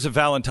 Here's a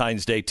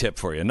Valentine's Day tip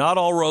for you. Not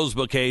all rose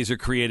bouquets are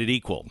created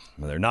equal.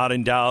 They're not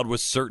endowed with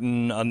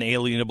certain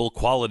unalienable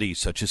qualities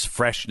such as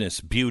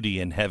freshness, beauty,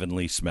 and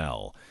heavenly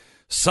smell.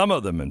 Some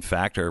of them, in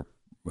fact, are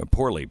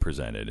poorly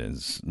presented, and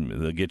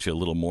they'll get you a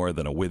little more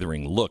than a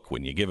withering look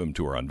when you give them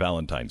to her on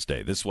Valentine's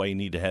Day. This way, you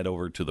need to head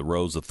over to the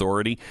Rose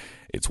Authority.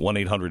 It's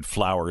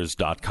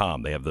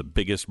 1-800-Flowers.com. They have the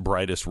biggest,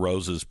 brightest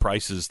roses,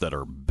 prices that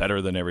are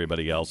better than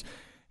everybody else.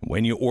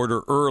 When you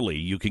order early,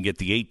 you can get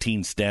the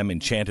 18-stem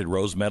Enchanted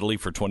Rose Medley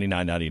for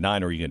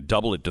 $29.99, or you can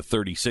double it to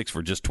 36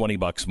 for just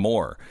 $20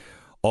 more.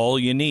 All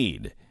you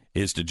need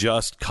is to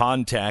just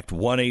contact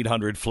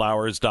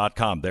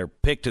 1-800-Flowers.com. They're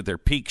picked at their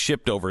peak,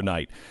 shipped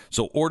overnight.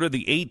 So order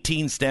the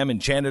 18-stem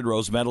Enchanted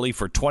Rose Medley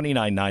for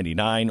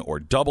 $29.99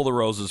 or double the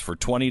roses for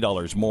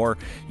 $20 more.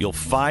 You'll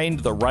find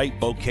the right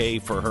bouquet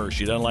for her.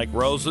 She doesn't like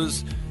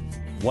roses?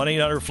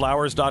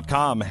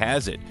 1-800-Flowers.com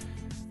has it.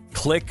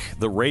 Click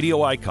the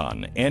radio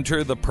icon,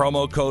 enter the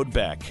promo code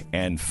BECK,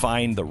 and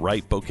find the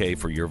right bouquet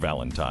for your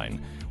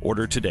Valentine.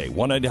 Order today,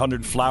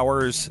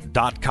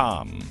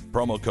 1-800-Flowers.com,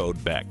 promo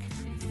code BECK.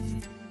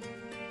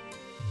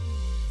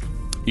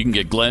 You can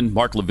get Glenn,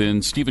 Mark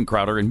Levin, Stephen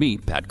Crowder, and me,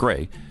 Pat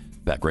Gray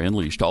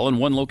Unleashed, all in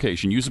one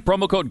location. Use the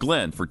promo code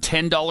Glenn for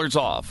 $10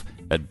 off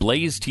at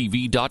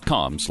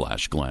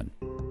blazetv.com/Glenn.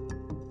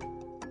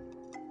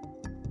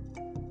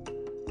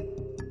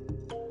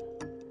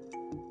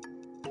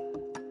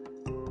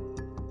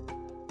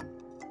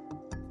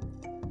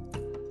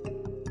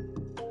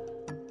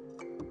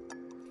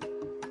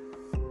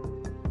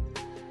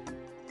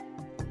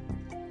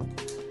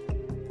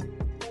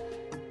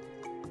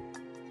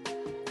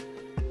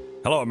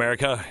 Hello,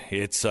 America.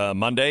 It's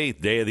Monday,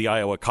 day of the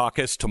Iowa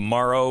caucus.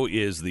 Tomorrow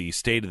is the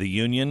State of the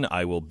Union.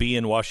 I will be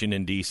in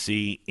Washington,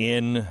 D.C.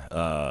 in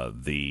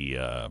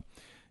the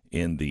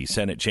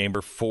Senate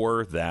chamber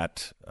for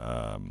that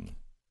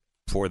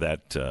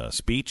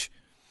speech.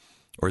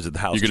 Or is it the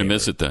House chamber? You're going to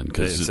miss it then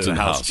because it's in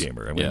the House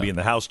chamber. I'm going to be in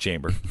the House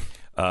chamber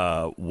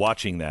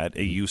watching that.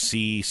 You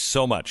see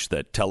so much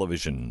that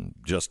television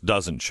just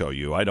doesn't show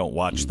you. I don't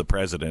watch the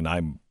president.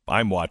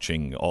 I'm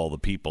watching all the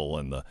people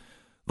and the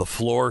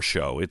floor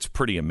show. It's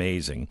pretty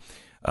amazing.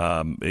 It's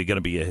going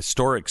to be a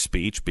historic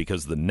speech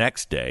because the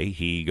next day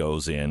he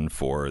goes in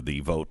for the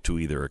vote to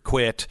either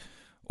acquit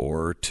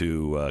or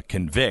to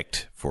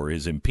convict for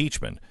his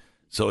impeachment.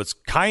 So it's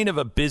kind of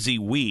a busy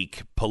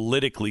week,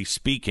 politically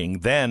speaking.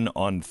 Then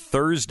on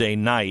Thursday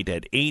night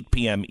at 8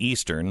 p.m.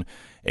 Eastern,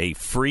 a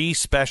free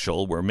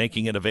special. We're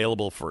making it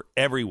available for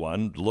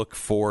everyone. Look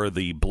for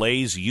the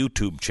Blaze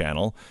YouTube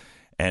channel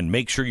and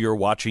make sure you're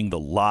watching the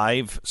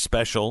live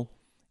special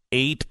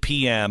 8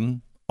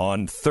 p.m.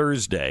 on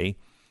Thursday.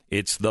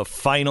 It's the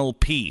final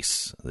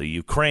piece, the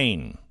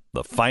Ukraine,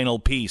 the final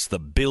piece, the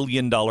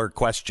billion-dollar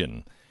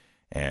question.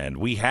 And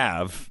we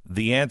have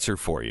the answer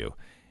for you.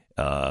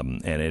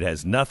 And it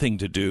has nothing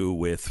to do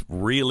with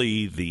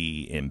really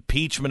the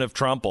impeachment of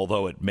Trump,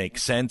 although it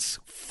makes sense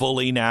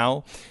fully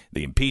now.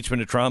 The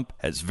impeachment of Trump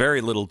has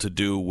very little to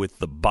do with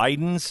the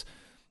Bidens.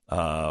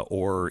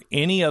 or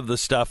any of the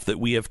stuff that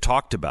we have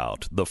talked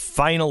about. The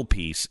final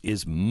piece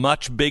is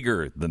much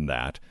bigger than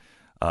that.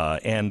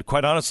 And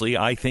quite honestly,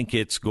 I think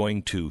it's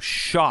going to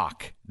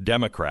shock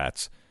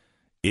Democrats.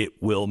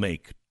 It will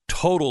make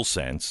total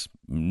sense,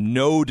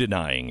 no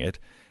denying it.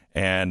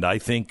 And I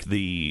think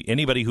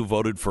anybody who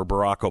voted for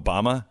Barack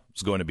Obama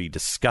is going to be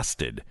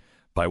disgusted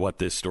by what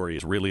this story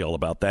is really all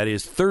about. That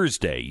is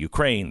Thursday,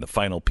 Ukraine, the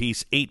final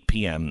piece, 8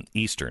 p.m.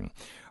 Eastern.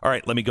 All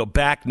right, let me go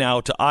back now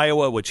to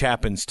Iowa, which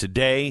happens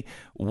today.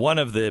 One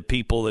of the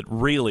people that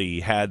really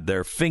had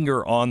their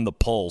finger on the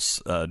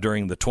pulse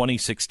during the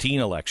 2016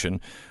 election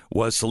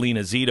was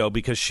Salena Zito,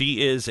 because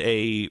she is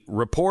a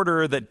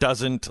reporter that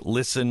doesn't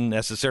listen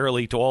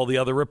necessarily to all the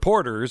other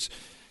reporters.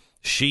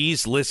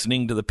 She's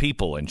listening to the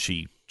people, and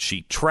she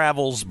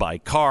travels by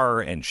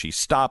car, and she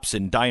stops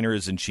in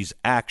diners, and she's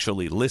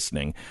actually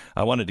listening.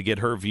 I wanted to get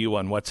her view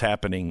on what's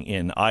happening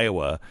in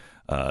Iowa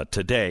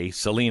today.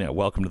 Salena,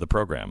 welcome to the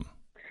program.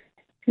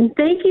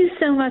 Thank you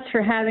so much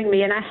for having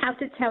me. And I have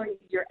to tell you,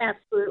 you're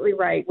absolutely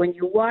right. When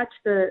you watch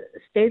the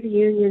State of the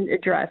Union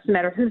address, no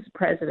matter who the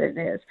president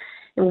is,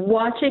 and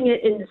watching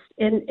it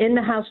in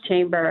the House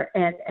chamber,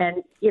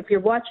 and if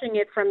you're watching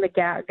it from the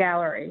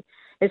gallery,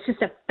 it's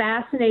just a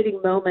fascinating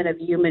moment of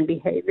human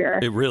behavior.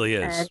 It really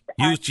is.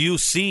 And, you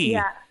see,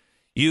 yeah.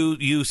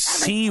 you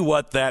see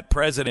what that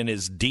president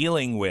is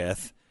dealing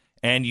with,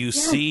 and you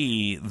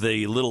see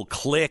the little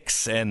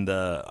clicks, and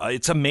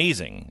it's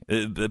amazing.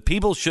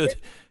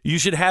 You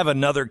should have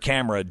another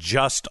camera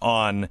just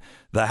on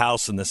the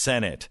House and the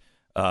Senate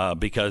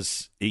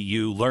because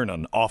you learn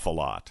an awful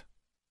lot.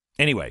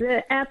 Anyway.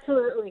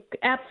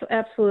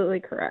 Absolutely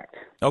correct.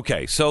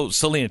 Okay, so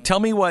Salena, tell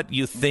me what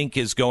you think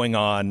is going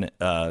on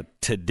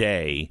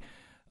today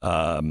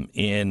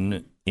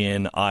in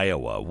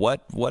Iowa.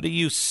 What are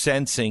you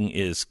sensing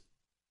is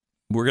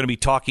we're going to be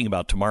talking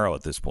about tomorrow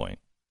at this point?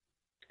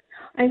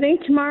 I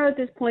think tomorrow at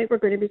this point we're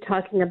going to be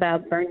talking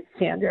about Bernie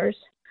Sanders.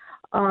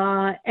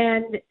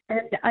 And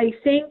I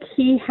think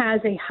he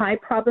has a high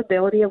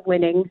probability of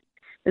winning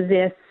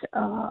the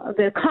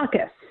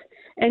caucus.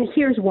 And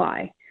here's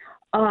why.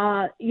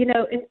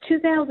 In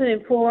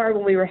 2004,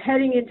 when we were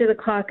heading into the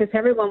caucus,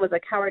 everyone was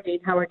like, Howard Dean.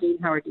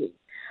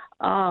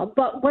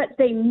 But what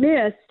they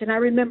missed, and I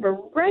remember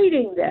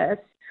writing this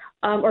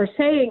or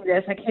saying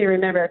this, I can't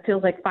remember, it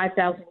feels like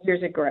 5,000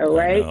 years ago,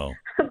 right?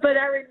 But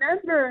I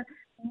remember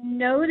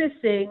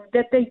noticing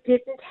that they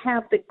didn't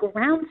have the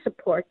ground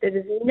support that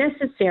is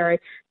necessary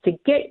to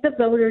get the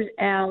voters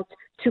out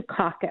to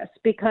caucus.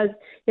 Because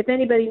if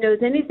anybody knows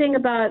anything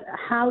about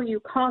how you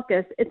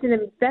caucus, it's an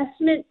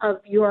investment of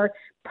your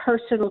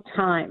personal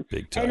time.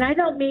 Big time. And I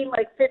don't mean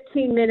like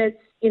 15 minutes,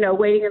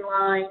 waiting in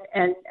line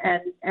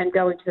and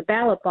going to the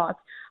ballot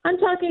box. I'm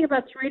talking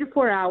about 3 to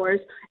 4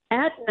 hours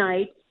at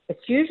night.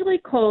 It's usually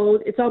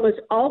cold. It's almost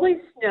always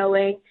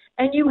snowing.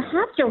 And you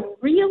have to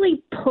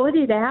really put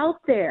it out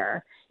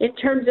there in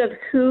terms of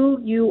who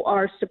you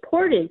are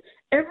supporting.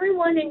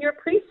 Everyone in your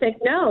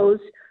precinct knows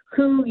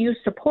who you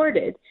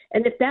supported.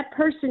 And if that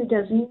person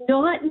does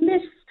not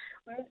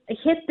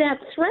hit that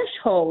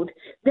threshold,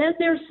 then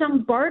there's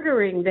some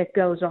bartering that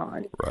goes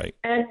on. Right.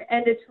 And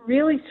it's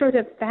really sort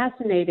of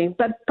fascinating.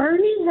 But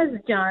Bernie has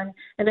done,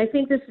 and I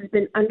think this has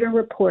been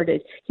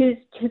underreported, his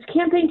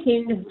campaign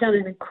team has done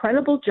an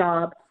incredible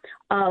job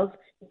of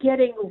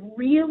getting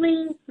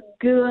really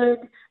good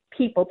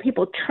people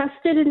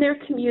trusted in their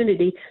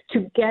community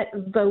to get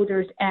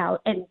voters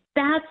out. And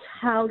that's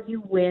how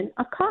you win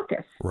a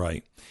caucus.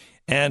 Right.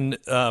 And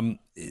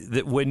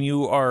that when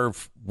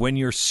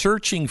you're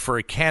searching for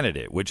a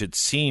candidate, which it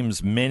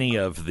seems many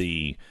of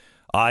the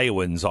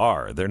Iowans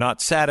are, they're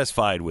not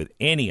satisfied with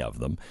any of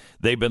them.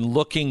 They've been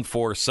looking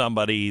for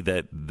somebody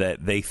that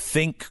they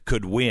think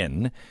could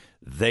win.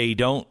 They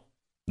don't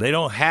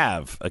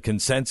have a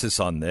consensus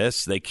on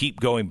this. They keep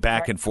going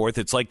back and forth.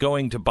 It's like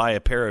going to buy a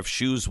pair of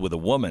shoes with a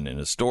woman in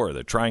a store.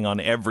 They're trying on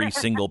every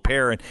single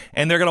pair,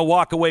 and they're going to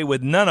walk away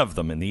with none of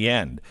them in the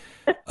end.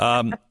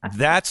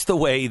 That's the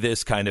way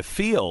this kind of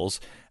feels.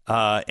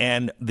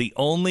 And the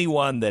only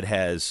one that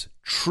has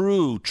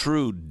true,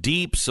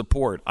 deep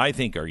support, I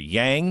think, are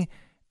Yang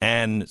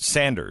and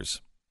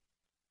Sanders.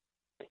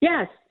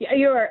 Yes,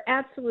 you are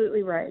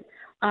absolutely right.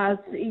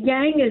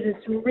 Yang is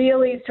this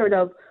really sort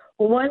of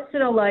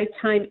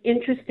once-in-a-lifetime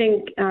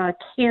interesting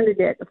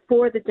candidate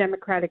for the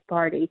Democratic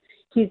Party.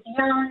 He's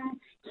young,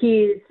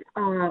 he's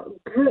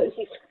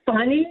he's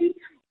funny,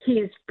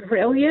 he's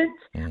brilliant.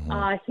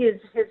 Mm-hmm.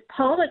 His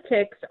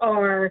politics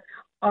are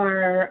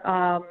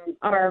a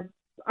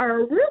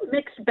real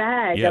mixed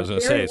bag. Yeah, I was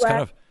going to say it's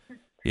kind of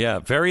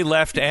very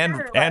left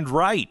and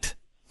right.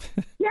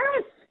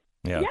 Yes.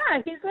 Yeah,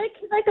 he's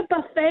like a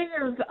buffet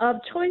of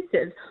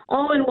choices,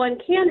 all in one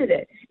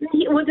candidate. And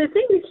the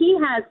thing that he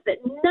has that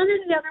none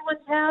of the other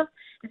ones have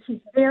is he's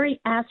very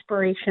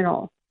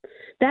aspirational.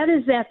 That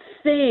is that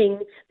thing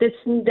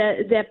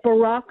that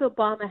Barack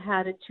Obama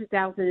had in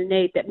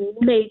 2008 that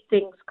made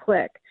things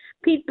click.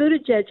 Pete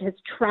Buttigieg has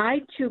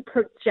tried to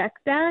project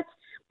that,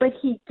 but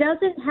he has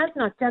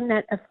not done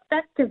that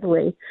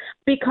effectively,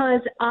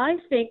 because I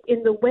think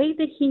in the way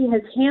that he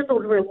has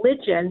handled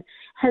religion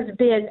has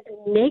been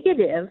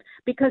negative,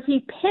 because he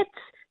pits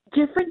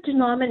different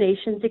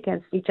denominations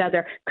against each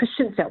other.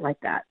 Christians don't like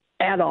that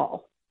at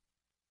all.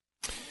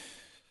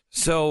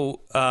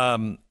 So,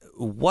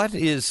 what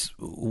is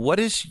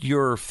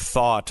your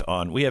thought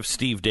on? We have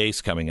Steve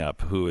Deace coming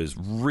up, who is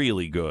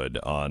really good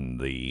on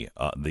the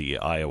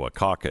Iowa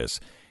caucus,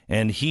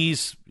 and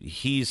he's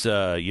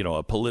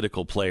a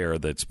political player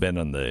that's been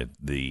on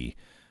the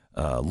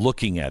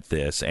looking at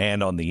this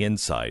and on the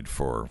inside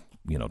for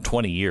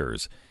 20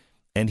 years,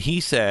 and he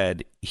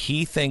said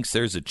he thinks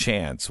there's a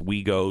chance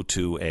we go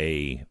to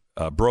a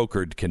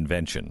brokered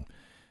convention,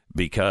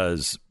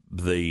 because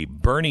the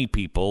Bernie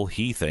people,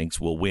 he thinks,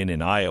 will win in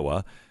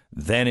Iowa,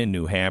 then in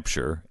New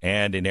Hampshire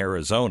and in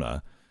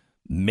Arizona.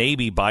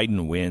 Maybe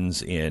Biden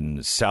wins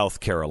in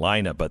South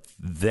Carolina, but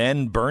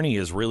then Bernie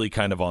is really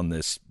kind of on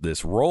this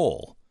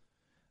roll.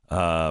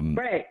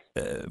 Right.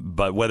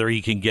 But whether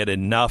he can get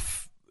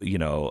enough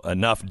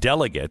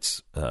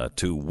delegates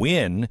to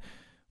win,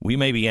 we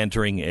may be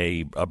entering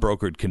a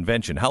brokered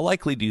convention. How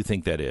likely do you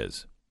think that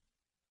is?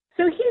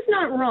 So he's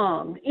not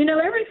wrong.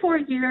 Every 4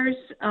 years,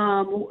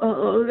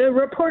 the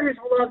reporters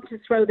love to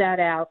throw that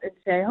out and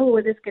say, oh,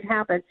 well, this could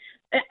happen.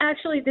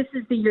 Actually, this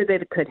is the year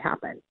that it could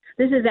happen.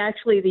 This is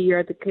actually the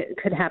year that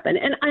could happen.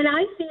 And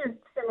I see a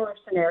similar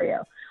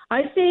scenario.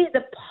 I see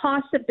the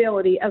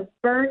possibility of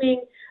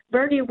Bernie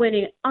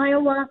winning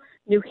Iowa,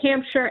 New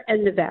Hampshire,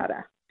 and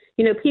Nevada.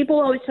 People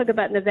always talk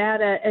about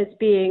Nevada as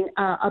being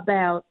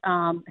about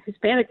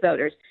Hispanic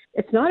voters.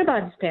 It's not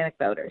about Hispanic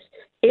voters.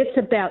 It's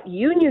about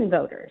union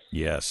voters.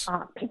 Yes.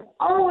 People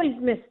always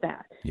miss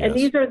that. Yes. And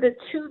these are the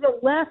to the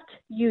left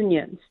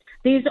unions.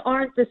 These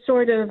aren't the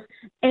sort of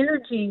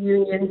energy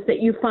unions that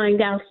you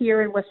find out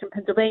here in Western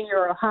Pennsylvania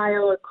or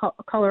Ohio or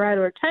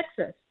Colorado or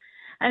Texas.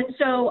 And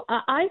so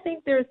I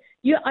think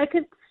I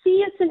could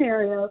see a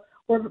scenario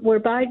where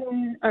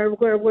Biden or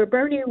where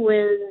Bernie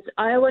wins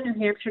Iowa, New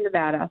Hampshire,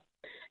 Nevada,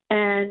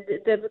 and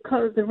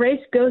the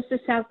race goes to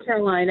South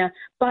Carolina.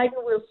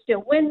 Biden will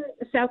still win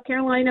South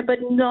Carolina, but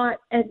not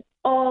at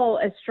all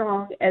as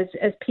strong as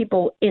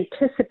people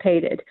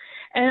anticipated.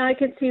 And I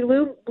can see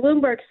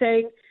Bloomberg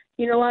saying,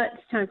 you know what,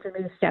 it's time for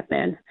me to step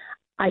in.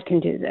 I can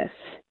do this.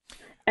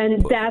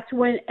 And that's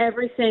when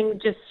everything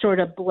just sort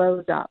of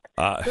blows up.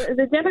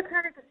 The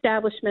Democratic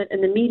establishment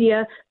and the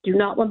media do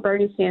not want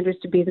Bernie Sanders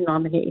to be the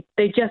nominee.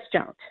 They just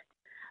don't.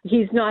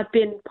 He's not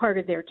been part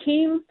of their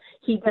team.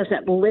 He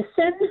doesn't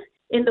listen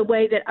in the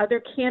way that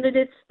other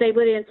candidates, they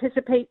would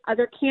anticipate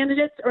other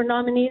candidates or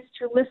nominees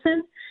to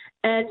listen,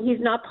 and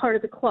he's not part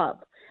of the club.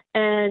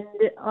 And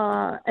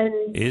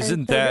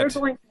isn't so that they're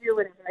going to do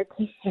whatever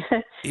they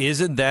can.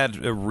 Isn't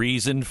that a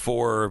reason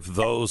for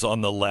those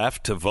on the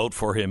left to vote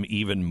for him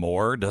even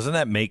more? Doesn't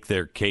that make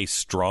their case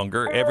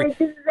stronger?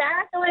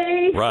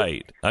 Exactly.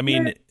 Right. I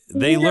mean,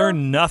 they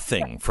learned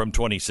nothing from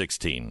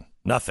 2016.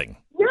 Nothing.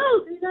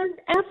 No, they learned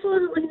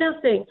absolutely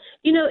nothing.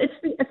 It's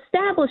the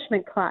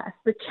establishment class,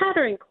 the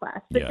chattering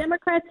class, the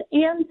Democrats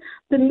and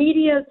the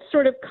media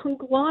sort of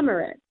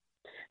conglomerate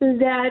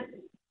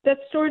that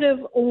sort of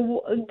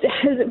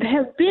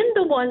have been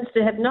the ones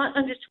that have not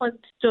understood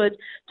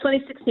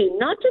 2016,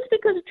 not just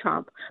because of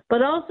Trump,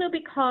 but also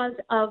because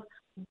of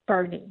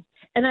Bernie.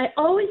 And I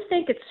always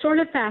think it's sort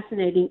of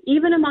fascinating,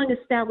 even among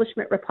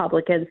establishment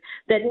Republicans,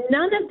 that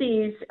none of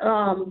these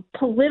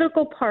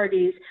political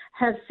parties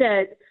have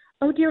said,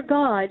 oh, dear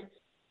God,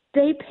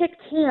 they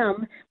picked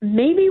him.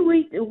 Maybe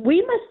we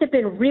must have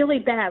been really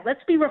bad.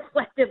 Let's be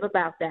reflective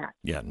about that.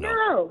 Yeah,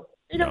 no,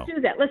 they don't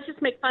do that. Let's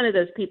just make fun of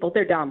those people.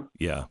 They're dumb.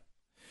 Yeah.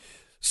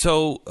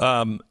 So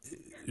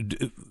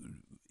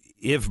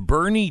if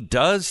Bernie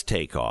does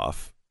take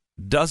off,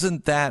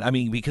 doesn't that,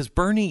 because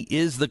Bernie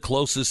is the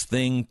closest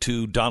thing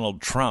to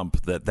Donald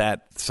Trump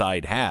that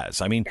side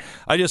has.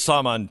 I just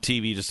saw him on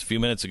TV just a few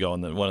minutes ago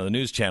on one of the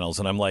news channels,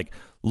 and I'm like,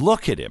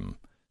 look at him.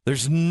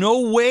 There's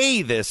no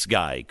way this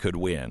guy could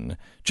win.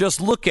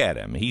 Just look at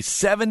him. He's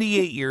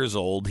 78 years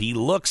old. He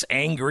looks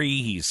angry.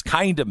 He's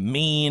kind of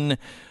mean.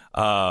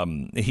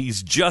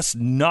 He's just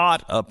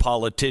not a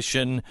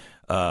politician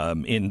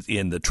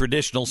in the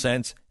traditional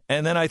sense.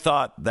 And then I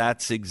thought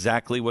that's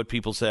exactly what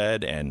people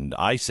said, and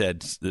I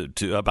said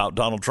about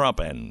Donald Trump,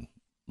 and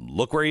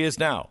look where he is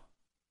now.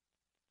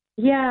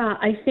 Yeah,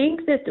 I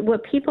think that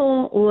what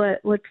people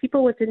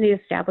within the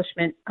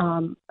establishment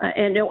or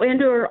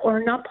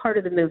not part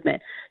of the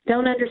movement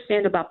don't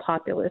understand about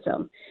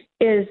populism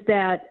is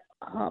that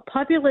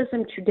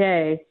populism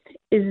today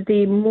is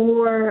the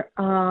more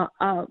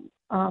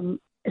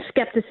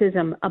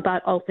skepticism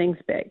about all things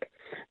big.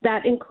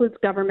 That includes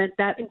government,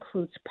 that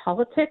includes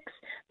politics,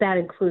 that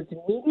includes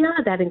media,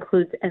 that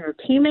includes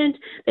entertainment.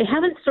 They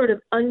haven't sort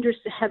of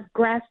have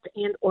grasped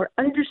and or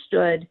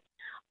understood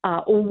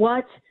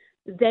what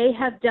they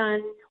have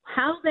done,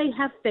 how they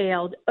have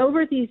failed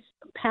over these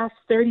past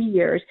 30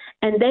 years,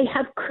 and they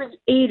have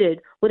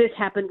created what has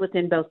happened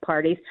within both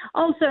parties.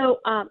 Also,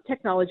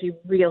 technology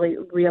really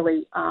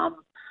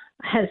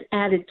has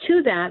added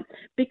to that,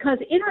 because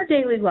in our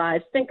daily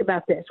lives, think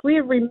about this. We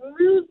have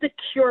removed the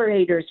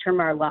curators from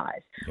our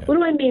lives. Yeah. What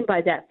do I mean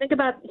by that? Think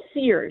about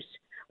Sears.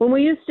 When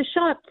we used to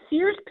shop,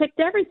 Sears picked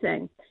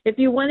everything. If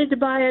you wanted to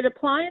buy an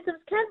appliance, it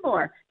was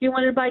Kenmore. If you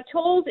wanted to buy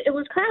tools, it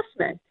was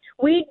Craftsman.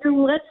 We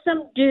let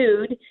some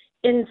dude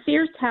in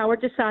Sears Tower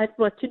decide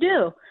what to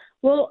do.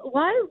 Well,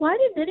 why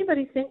didn't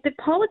anybody think that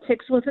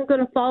politics wasn't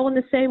going to fall in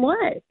the same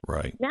way?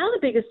 Right. Now the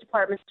biggest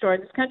department store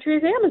in this country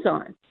is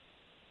Amazon.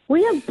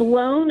 We have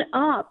blown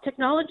up.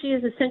 Technology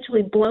has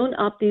essentially blown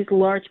up these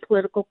large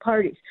political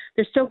parties.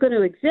 They're still going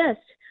to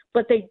exist,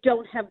 but they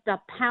don't have the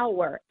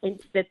power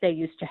that they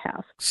used to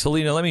have.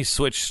 Salena, let me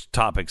switch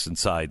topics and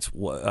sides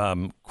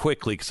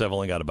quickly, because I've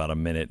only got about a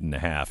minute and a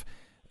half.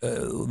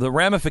 The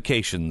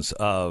ramifications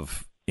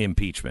of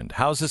impeachment,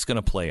 how's this going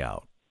to play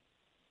out?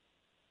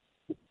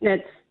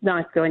 It's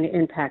not going to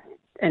impact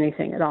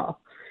anything at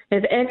all.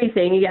 If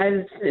anything, I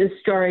have a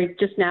story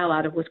just now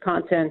out of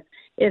Wisconsin.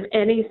 If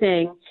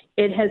anything,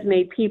 it has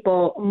made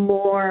people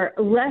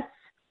less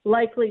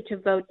likely to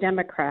vote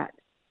Democrat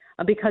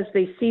because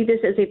they see this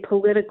as a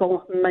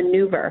political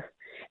maneuver,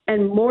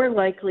 and more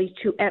likely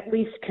to at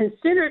least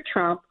consider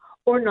Trump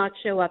or not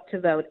show up to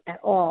vote at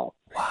all.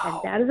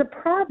 Wow. And that is a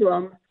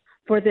problem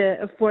for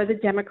the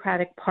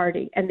Democratic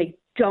Party, and they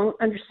don't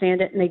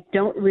understand it and they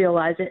don't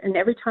realize it. And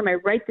every time I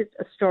write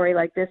a story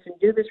like this and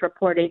do this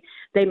reporting,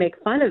 they make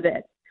fun of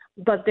it.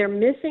 But they're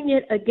missing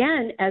it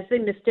again, as they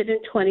missed it in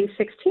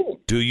 2016.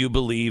 Do you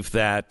believe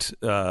that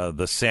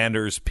the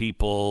Sanders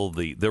people,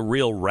 the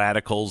real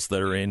radicals that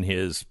are in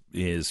his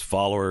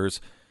followers,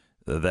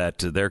 that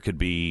there could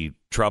be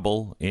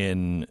trouble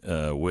in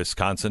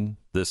Wisconsin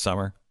this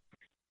summer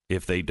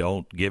if they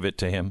don't give it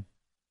to him?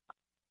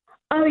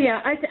 Oh,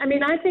 yeah. I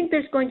mean, I think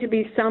there's going to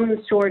be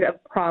some sort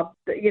of problems.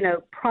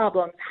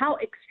 How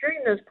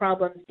extreme those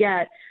problems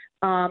get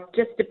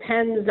just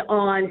depends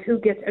on who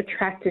gets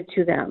attracted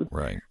to them.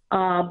 Right.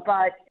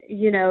 But,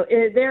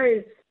 there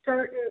is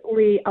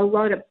certainly a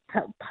lot of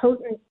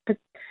potent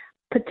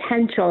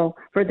potential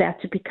for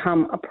that to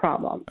become a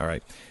problem. All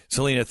right.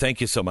 Salena,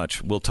 thank you so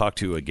much. We'll talk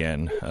to you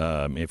again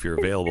if you're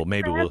available.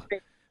 Maybe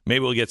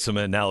we'll get some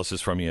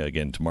analysis from you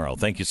again tomorrow.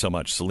 Thank you so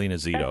much, Salena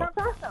Zito. That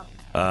sounds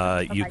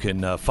awesome. You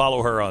can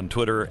follow her on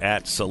Twitter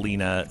at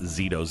Salena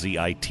Zito,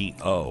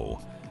 Zito.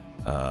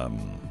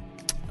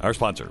 Our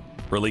sponsor,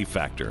 Relief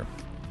Factor.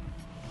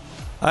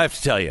 I have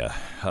to tell you,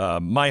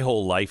 my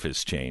whole life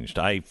has changed.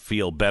 I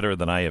feel better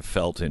than I have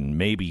felt in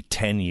maybe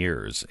 10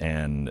 years,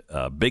 and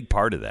a big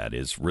part of that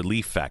is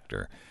Relief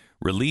Factor.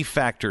 Relief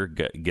Factor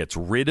gets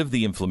rid of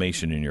the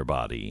inflammation in your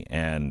body,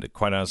 and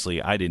quite honestly,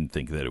 I didn't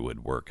think that it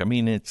would work. I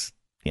mean, it's,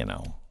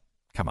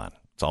 come on,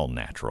 it's all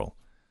natural.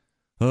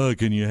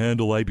 Can you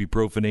handle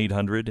ibuprofen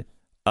 800?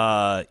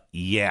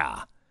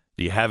 Yeah.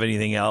 Do you have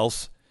anything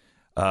else?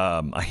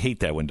 I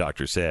hate that when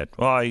doctors said,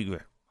 I'm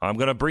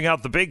going to bring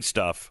out the big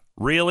stuff.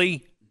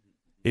 Really?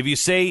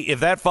 If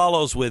that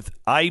follows with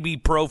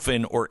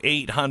ibuprofen or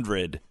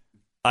 800,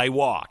 I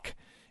walk.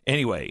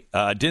 Anyway,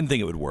 didn't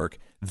think it would work.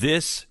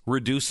 This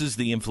reduces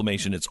the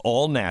inflammation. It's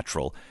all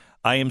natural.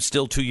 I am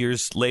still 2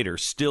 years later,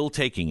 still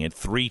taking it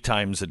 3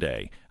 times a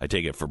day. I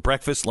take it for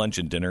breakfast, lunch,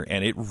 and dinner,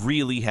 and it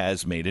really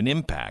has made an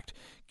impact.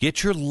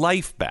 Get your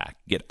life back.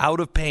 Get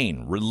out of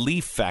pain.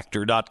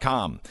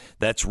 ReliefFactor.com.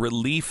 That's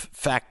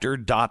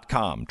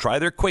ReliefFactor.com. Try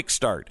their quick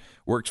start.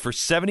 Works for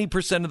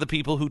 70% of the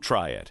people who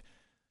try it.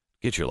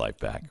 Get your life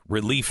back.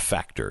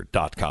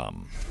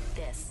 ReliefFactor.com.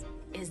 This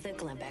is the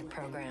Glenn Beck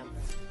Program.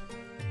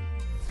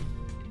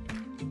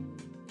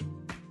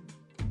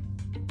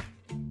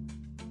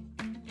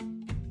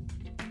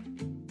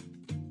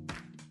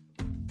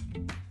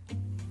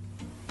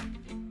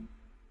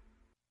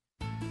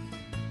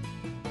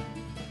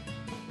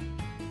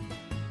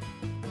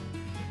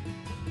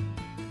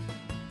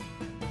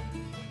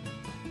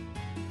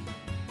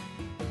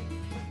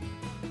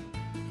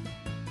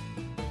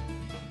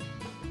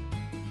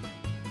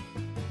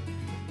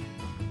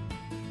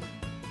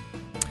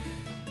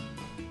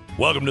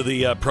 Welcome to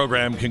the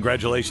program.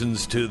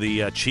 Congratulations to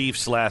the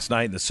Chiefs last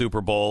night in the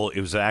Super Bowl. It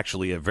was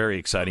actually a very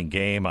exciting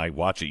game. I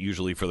watch it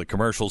usually for the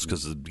commercials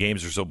because the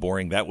games are so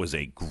boring. That was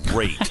a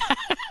great,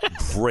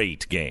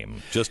 great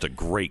game. Just a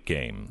great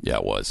game. Yeah,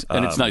 it was.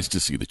 And it's nice to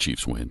see the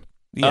Chiefs win.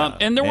 Yeah,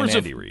 and there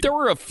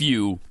were a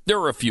few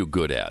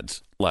good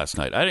ads last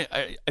night.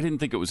 I didn't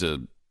think it was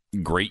a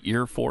great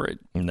year for it.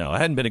 No, it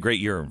hadn't been a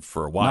great year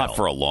for a while. Not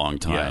for a long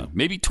time. Yeah.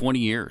 Maybe 20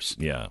 years.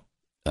 Yeah.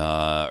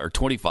 Or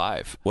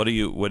 25. What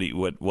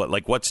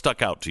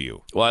stuck out to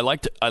you? Well,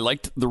 I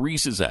liked the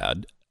Reese's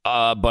ad,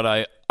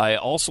 but I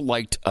also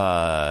liked.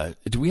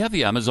 Do we have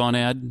the Amazon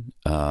ad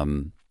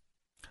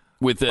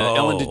with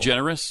Ellen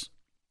DeGeneres?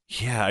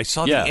 Yeah, I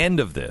saw the end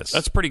of this.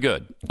 That's pretty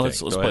good. Okay,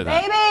 let's play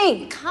that.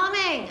 Baby,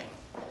 coming.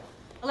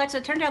 Alexa,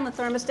 turn down the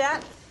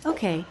thermostat.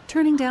 Okay,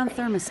 turning down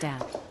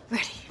thermostat.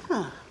 Ready?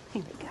 Huh.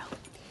 Here we go.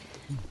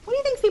 What do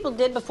you think people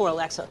did before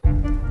Alexa?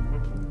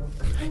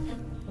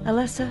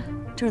 Alexa,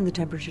 turn the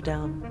temperature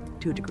down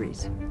 2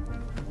 degrees.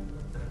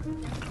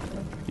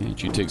 And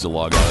she takes a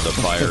log out of the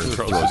fire and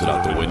throws it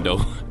out the window.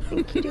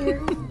 Thank you,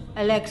 dear.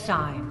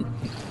 Alexei,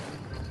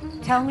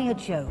 tell me a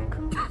joke.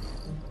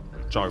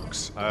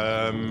 Jokes.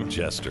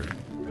 Jester.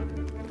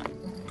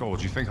 God,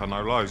 do you think I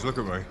know loads? Look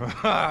at me.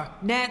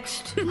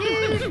 Next.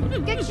 News!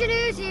 Get your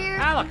news here!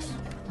 Alex,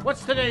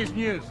 what's today's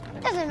news?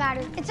 Doesn't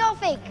matter. It's all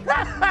fake.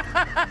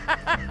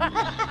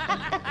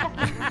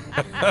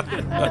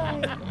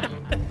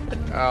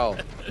 Oh,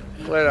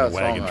 play that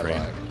Wagon song train. I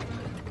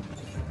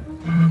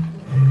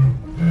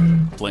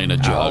like. Playing a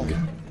jug.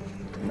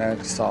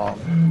 Next song.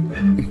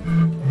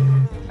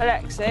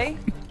 Alexei,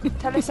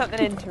 tell us something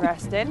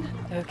interesting.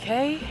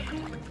 Okay.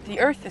 The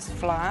Earth is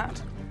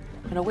flat,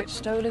 and a witch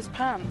stole his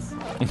pants.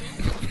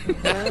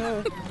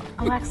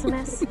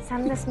 Aleximus,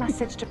 send this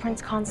message to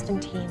Prince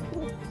Constantine.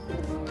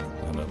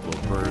 And that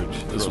little bird.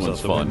 This throws one's out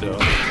the fun. window.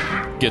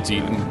 Gets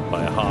eaten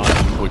by a hawk,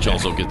 which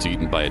also gets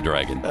eaten by a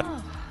dragon.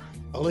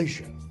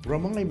 Alicia,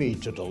 remind me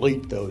to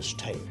delete those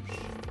tapes.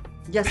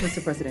 Yes,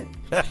 Mr. President.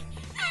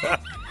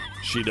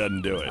 She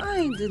doesn't do it. I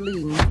ain't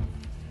deleting.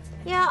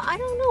 Yeah, I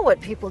don't know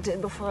what people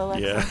did before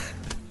Alexa. Yeah.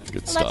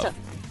 Good stuff. Alexa,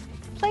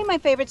 play my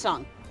favorite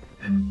song.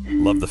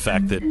 Love the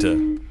fact that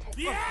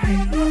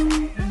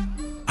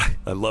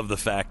I love the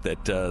fact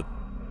that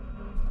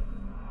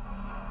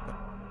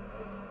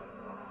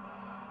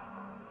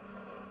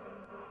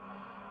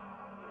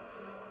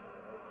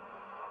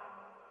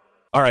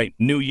all right,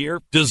 new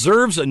year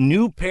deserves a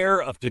new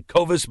pair of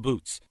Caucus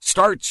boots.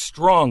 Start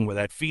strong with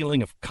that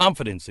feeling of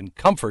confidence and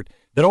comfort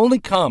that only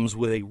comes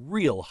with a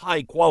real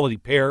high-quality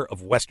pair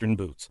of Western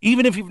boots.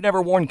 Even if you've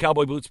never worn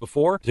cowboy boots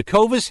before,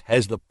 Caucus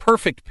has the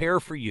perfect pair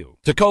for you.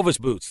 Caucus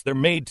boots, they're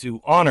made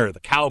to honor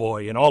the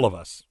cowboy in all of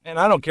us. And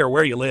I don't care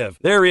where you live,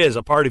 there is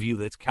a part of you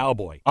that's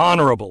cowboy.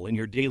 Honorable in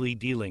your daily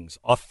dealings,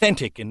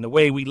 authentic in the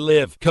way we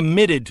live,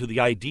 committed to the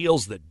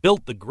ideals that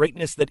built the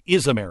greatness that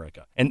is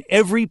America. And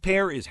every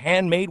pair is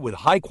handmade with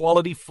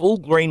high-quality,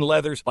 full-grain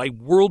leathers by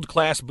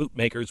world-class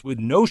bootmakers with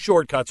no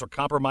shortcuts or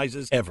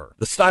compromises ever.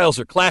 The styles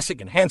are classic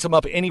and handsome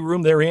up any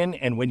room they're in,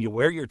 and when you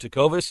wear your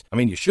Caucus, I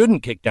mean, you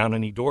shouldn't kick down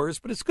any doors,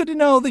 but it's good to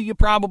know that you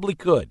probably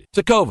could.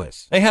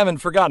 Caucus, they haven't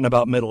forgotten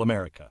about middle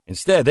America.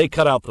 Instead, they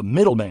cut out the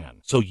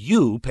middleman, so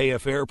you pay a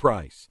fair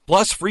price.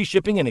 Plus, free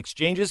shipping and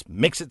exchanges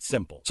makes it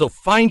simple. So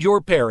find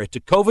your pair at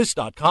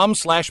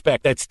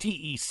tecovas.com/Beck. That's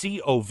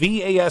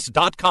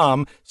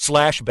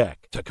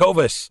TECOVAS.com/Beck.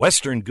 Caucus,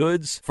 Western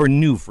goods for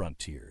new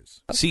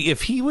frontiers. See,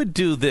 if he would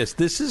do this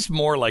is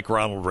more like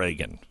Ronald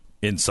Reagan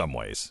in some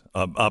ways,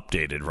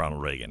 updated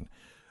Ronald Reagan.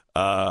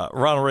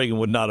 Ronald Reagan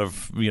would not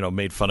have,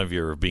 made fun of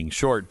your being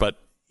short, but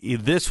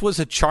this was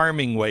a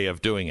charming way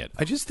of doing it.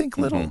 I just think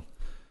little. Mm-hmm.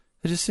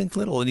 I just think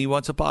little, and he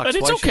wants a box. But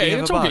it's Why okay.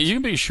 It's okay. You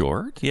can be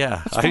short.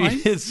 Yeah, That's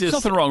fine. It's just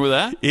nothing wrong with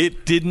that.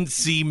 It didn't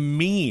seem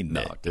mean.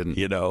 No, it didn't.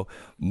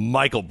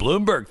 Michael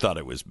Bloomberg thought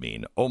it was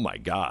mean. Oh my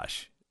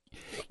gosh.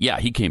 Yeah,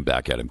 he came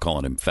back at him,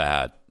 calling him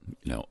fat,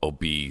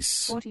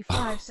 obese.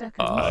 45 seconds.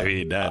 I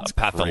mean, that's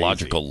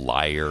pathological crazy.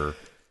 Liar.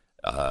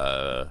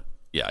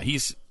 Yeah,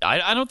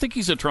 I don't think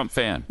he's a Trump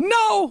fan.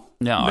 No,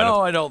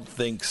 I don't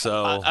think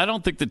so. I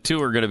don't think the two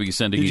are going to be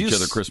sending each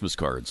other Christmas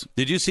cards.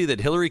 Did you see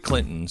that Hillary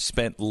Clinton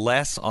spent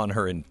less on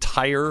her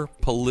entire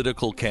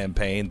political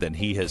campaign than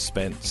he has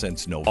spent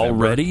since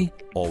November?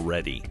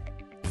 Already.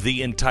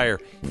 The entire.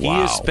 Wow. He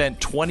has spent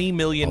 $20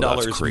 million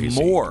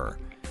more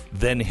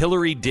than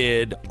Hillary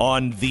did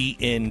on the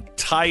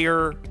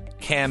entire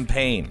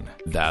campaign.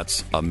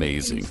 That's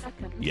amazing.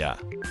 Yeah.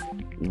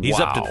 He's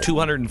up to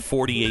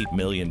 $248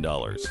 million.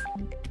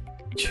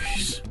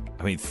 Jeez.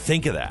 I mean,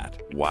 think of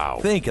that. Wow.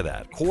 Think of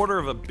that.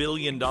 $250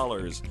 million,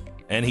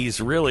 and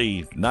he's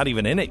really not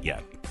even in it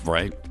yet.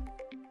 Right.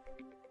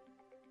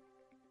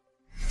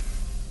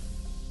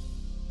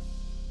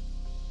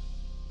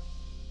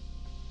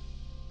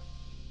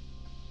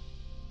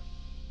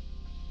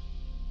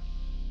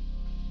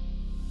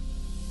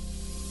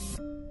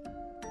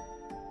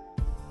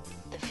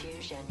 The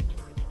fusion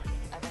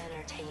of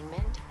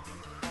entertainment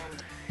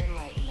and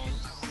enlightenment.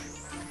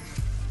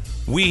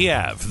 We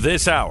have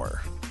this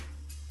hour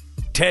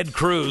Ted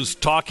Cruz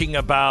talking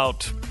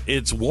about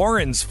it's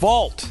Warren's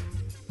fault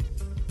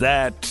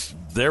that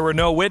there were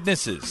no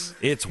witnesses.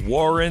 It's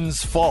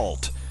Warren's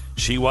fault.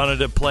 She wanted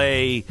to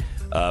play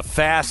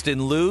fast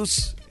and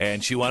loose,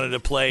 and she wanted to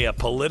play a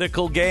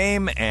political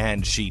game,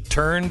 and she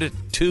turned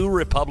two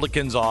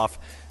Republicans off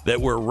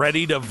that were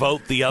ready to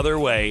vote the other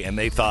way, and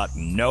they thought,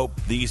 nope,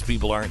 these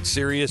people aren't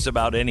serious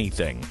about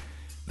anything.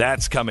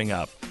 That's coming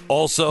up.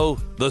 Also,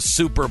 the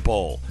Super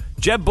Bowl.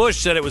 Jeb Bush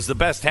said it was the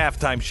best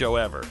halftime show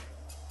ever.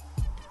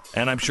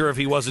 And I'm sure if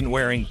he wasn't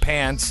wearing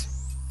pants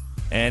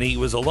and he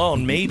was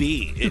alone,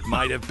 maybe it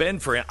might have been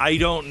for him. I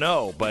don't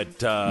know,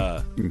 but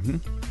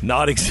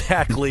not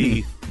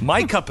exactly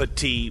my cup of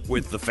tea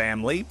with the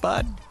family.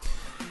 But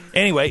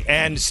anyway,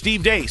 and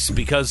Steve Deace,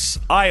 because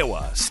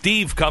Iowa.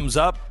 Steve comes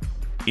up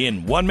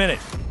in 1 minute.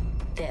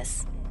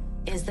 This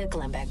is the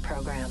Glenn Beck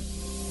Program.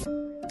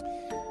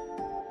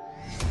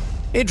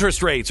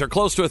 Interest rates are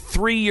close to a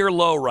 3-year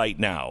low right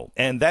now,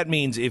 and that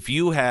means if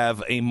you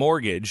have a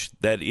mortgage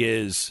that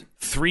is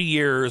 3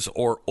 years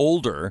or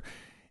older,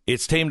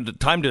 it's time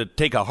to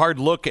take a hard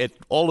look at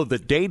all of the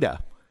data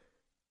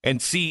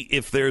and see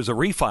if there's a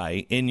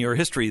refi in your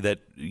history that,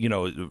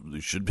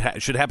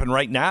 should happen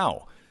right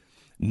now.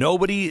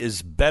 Nobody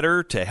is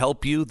better to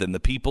help you than the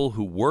people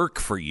who work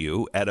for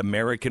you at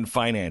American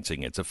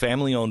Financing. It's a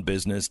family-owned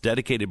business,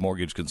 dedicated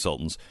mortgage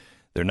consultants.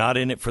 They're not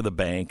in it for the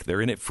bank.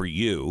 They're in it for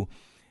you.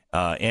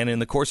 And in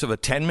the course of a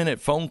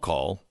 10-minute phone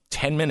call,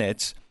 10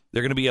 minutes,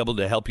 they're going to be able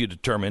to help you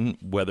determine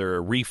whether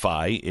a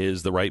refi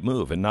is the right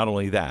move. And not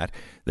only that,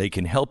 they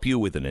can help you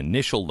with an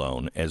initial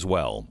loan as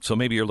well. So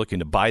maybe you're looking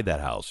to buy that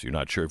house. You're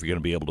not sure if you're going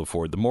to be able to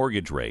afford the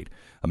mortgage rate.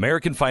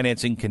 American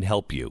Financing can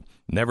help you.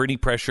 Never any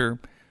pressure.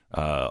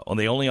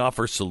 They only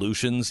offer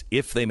solutions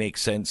if they make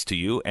sense to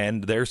you.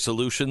 And their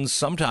solutions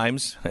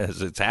sometimes,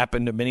 as it's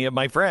happened to many of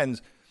my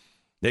friends,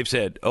 they've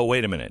said, oh,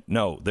 wait a minute.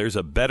 No, there's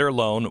a better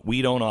loan.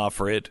 We don't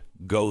offer it.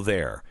 Go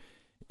there.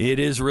 It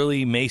is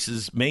really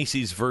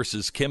Macy's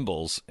versus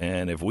Kimball's.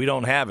 And if we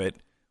don't have it,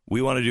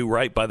 we want to do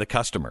right by the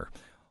customer.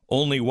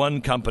 Only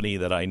one company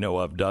that I know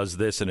of does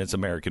this, and it's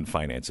American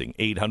Financing.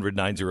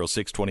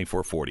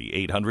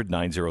 800-906-2440.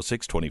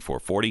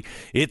 800-906-2440.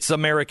 It's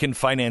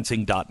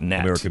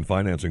AmericanFinancing.net. American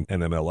Financing,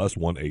 NMLS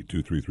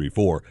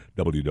 182334,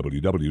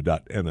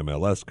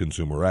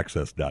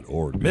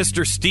 www.nmlsconsumeraccess.org.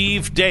 Mr.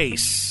 Steve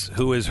Deace,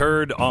 who is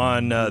heard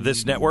on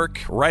this network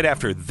right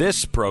after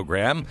this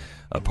program,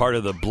 a part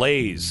of the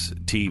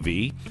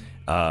BlazeTV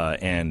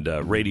and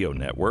radio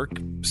network.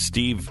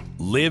 Steve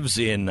lives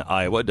in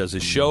Iowa, does a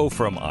show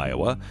from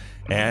Iowa,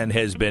 and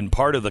has been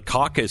part of the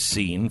caucus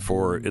scene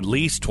for at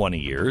least 20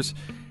 years,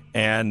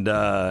 and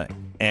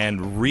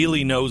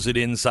really knows it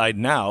inside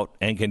and out,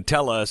 and can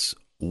tell us,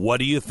 what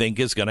do you think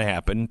is going to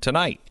happen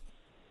tonight?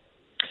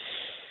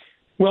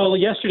 Well,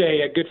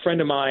 yesterday, a good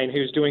friend of mine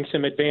who's doing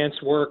some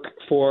advanced work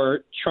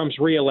for Trump's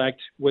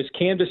reelect was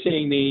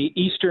canvassing the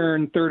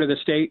eastern third of the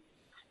state,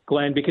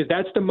 Glenn, because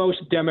that's the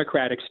most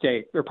Democratic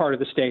state, or part of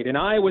the state. And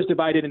Iowa's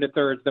divided into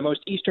thirds. The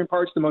most eastern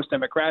part's the most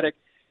Democratic.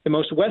 The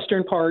most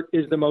western part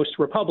is the most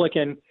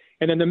Republican.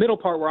 And then the middle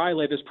part where I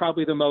live is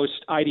probably the most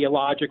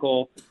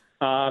ideological,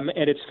 and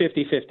it's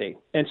 50-50.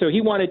 And so he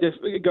wanted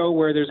to go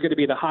where there's going to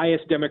be the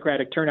highest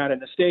Democratic turnout in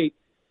the state.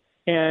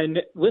 And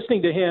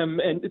listening to him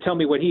and tell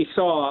me what he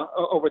saw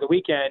over the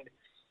weekend,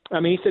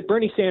 he said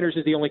Bernie Sanders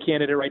is the only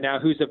candidate right now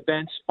whose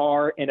events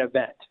are an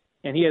event.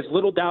 And he has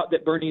little doubt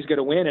that Bernie's going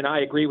to win, and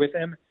I agree with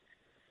him.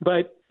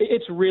 But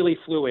it's really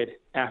fluid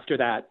after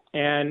that.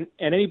 And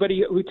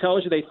anybody who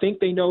tells you they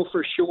think they know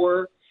for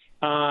sure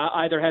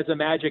either has a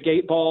magic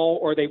 8-ball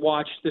or they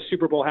watched the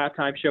Super Bowl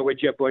halftime show with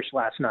Jeb Bush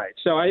last night.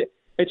 So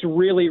it's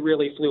really,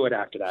 really fluid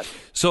after that.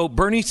 So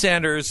Bernie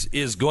Sanders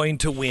is going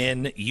to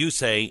win, you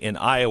say, in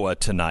Iowa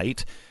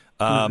tonight.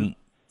 And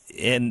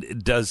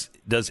does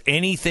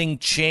anything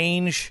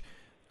change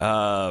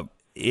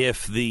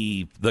if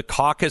the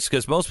caucus,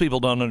 because most people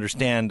don't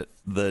understand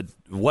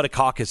what a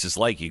caucus is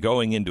like. You're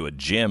going into a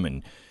gym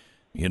and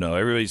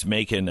everybody's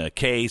making a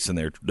case and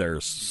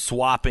they're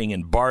swapping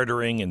and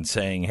bartering and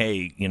saying,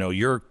 hey,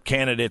 your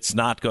candidate's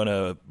not going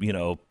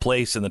to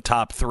place in the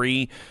top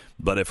 3,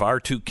 but if our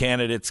 2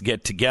 candidates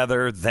get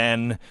together,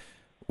 then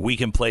we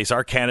can place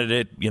our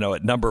candidate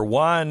at number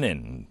 1,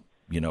 and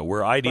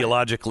we're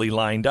ideologically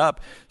lined up.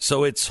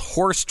 So it's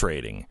horse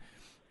trading.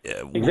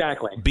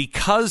 Exactly.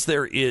 Because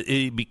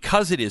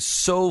it is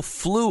so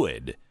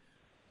fluid,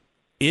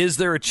 is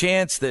there a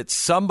chance that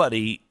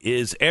somebody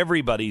is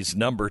everybody's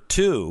number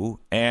 2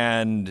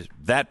 and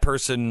that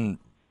person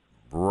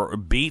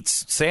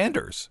beats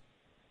Sanders?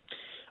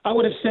 I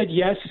would have said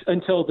yes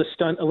until the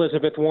stunt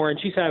Elizabeth Warren.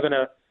 She's having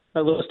a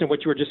listen to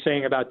what you were just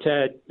saying about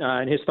Ted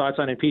and his thoughts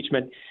on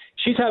impeachment.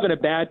 She's having a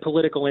bad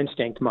political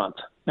instinct month.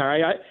 All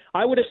right.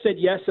 I would have said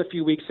yes a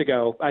few weeks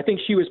ago. I think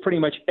she was pretty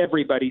much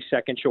everybody's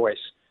second choice,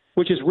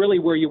 which is really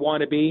where you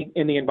want to be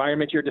in the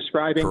environment you're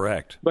describing.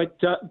 Correct. But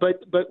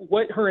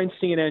what her and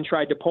CNN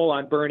tried to pull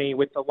on Bernie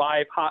with the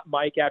live hot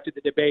mic after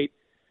the debate,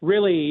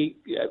 really,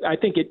 I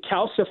think it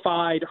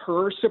calcified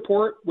her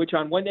support, which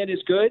on one end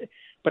is good,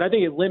 but I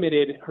think it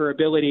limited her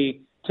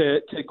ability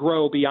to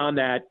grow beyond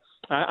that.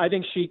 I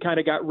think she kind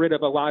of got rid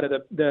of a lot of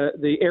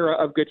the era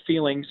of good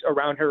feelings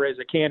around her as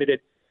a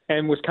candidate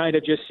and was kind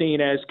of just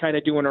seen as kind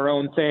of doing her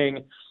own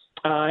thing.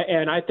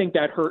 And I think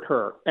that hurt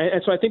her.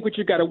 And so I think what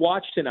you've got to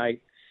watch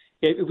tonight,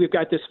 we've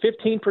got this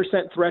 15%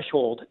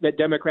 threshold that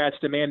Democrats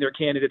demand their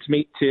candidates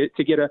meet to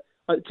get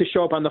to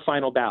show up on the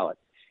final ballot.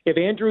 If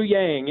Andrew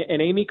Yang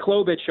and Amy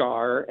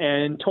Klobuchar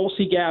and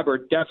Tulsi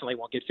Gabbard definitely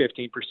won't get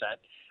 15%.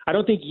 I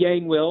don't think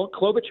Yang will.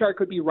 Klobuchar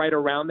could be right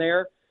around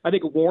there. I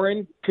think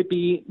Warren could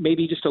be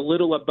maybe just a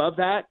little above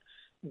that.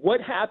 What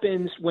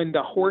happens when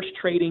the horse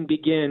trading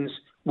begins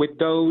with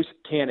those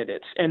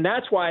candidates? And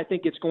that's why I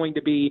think it's going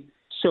to be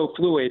so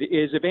fluid,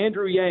 is if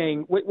Andrew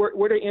Yang,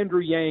 where do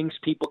Andrew Yang's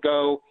people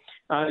go?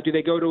 Do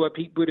they go to a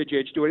Pete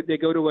Buttigieg? Do they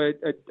go to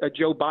a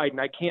Joe Biden?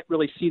 I can't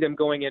really see them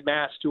going en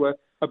masse to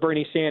a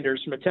Bernie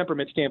Sanders. From a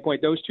temperament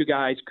standpoint, those two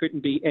guys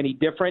couldn't be any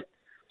different.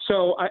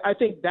 So I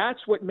think that's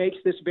what makes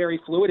this very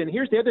fluid. And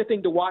here's the other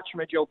thing to watch from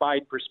a Joe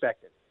Biden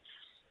perspective.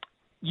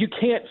 You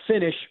can't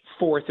finish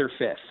 4th or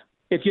 5th.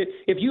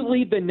 If you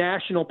lead the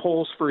national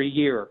polls for a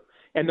year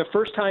and the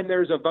first time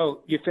there's a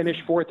vote, you finish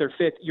fourth or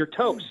fifth, you're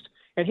toast.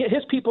 And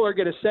his people are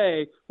going to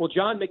say, well,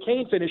 John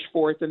McCain finished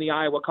fourth in the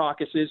Iowa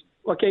caucuses.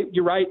 Okay,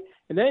 you're right.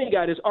 And then he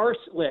got his arse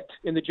licked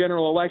in the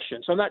general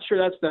election. So I'm not sure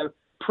that's the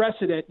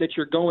precedent that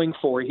you're going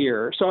for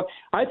here. So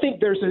I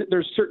think there's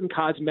certain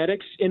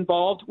cosmetics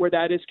involved where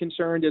that is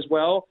concerned as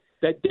well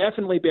that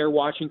definitely bear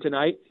watching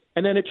tonight.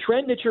 And then a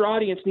trend that your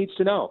audience needs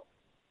to know.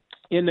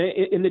 In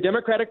the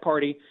Democratic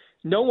Party,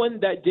 no one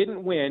that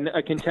didn't win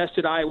a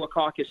contested Iowa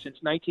caucus since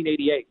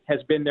 1988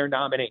 has been their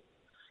nominee.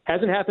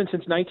 Hasn't happened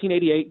since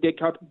 1988.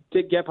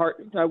 Dick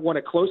Gephardt won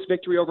a close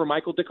victory over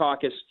Michael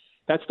Dukakis.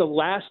 That's the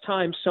last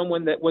time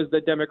someone that was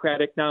the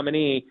Democratic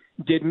nominee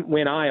didn't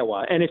win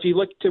Iowa. And if you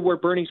look to where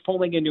Bernie's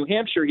polling in New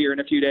Hampshire here in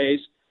a few days,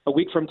 a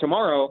week from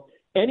tomorrow,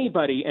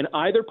 anybody in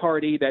either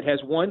party that has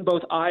won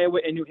both Iowa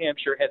and New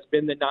Hampshire has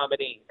been the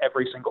nominee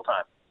every single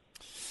time.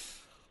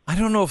 I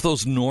don't know if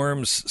those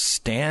norms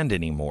stand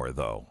anymore,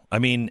 though. I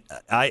mean,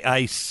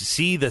 I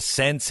see the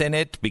sense in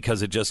it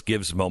because it just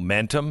gives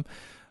momentum.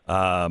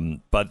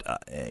 But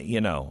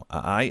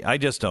I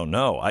just don't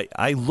know.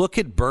 I look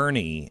at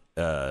Bernie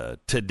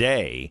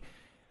today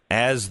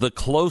as the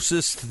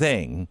closest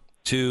thing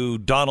to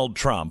Donald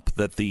Trump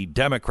that the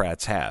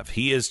Democrats have.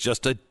 He is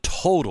just a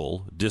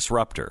total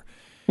disruptor.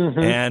 Mm-hmm.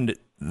 And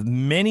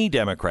many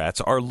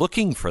Democrats are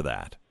looking for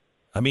that.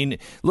 I mean,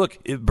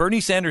 look,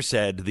 Bernie Sanders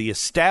said the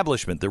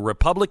establishment, the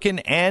Republican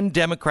and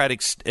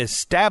Democratic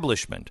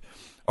establishment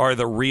are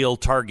the real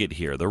target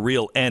here, the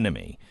real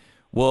enemy.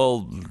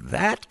 Well,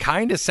 that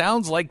kind of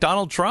sounds like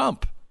Donald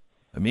Trump.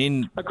 I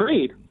mean,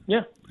 agreed.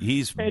 Yeah,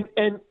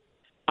 and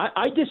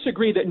I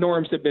disagree that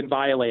norms have been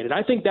violated.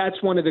 I think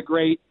that's one of the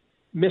great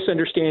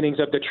misunderstandings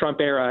of the Trump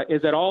era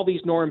is that all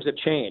these norms have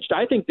changed.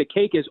 I think the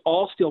cake is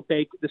all still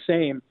baked the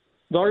same.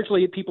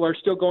 Largely, people are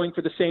still going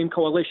for the same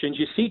coalitions.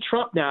 You see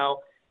Trump now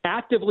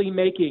actively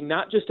making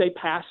not just a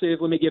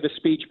passive, let me give a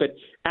speech, but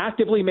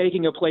actively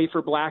making a play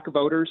for black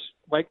voters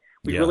like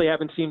we really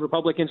haven't seen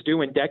Republicans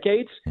do in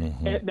decades.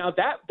 Mm-hmm. And now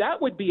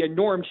that would be a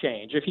norm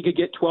change if he could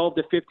get 12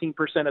 to 15%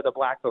 of the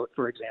black vote,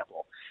 for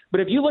example.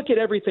 But if you look at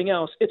everything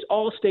else, it's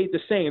all stayed the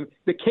same.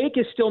 The cake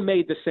is still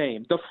made the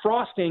same. The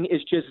frosting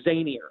is just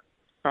zanier.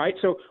 All right.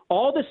 So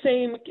all the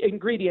same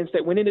ingredients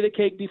that went into the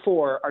cake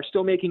before are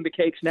still making the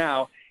cakes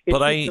now. It's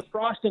the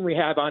frosting we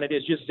have on it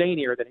is just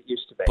zanier than it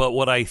used to be. But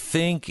what I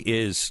think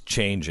is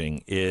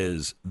changing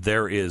is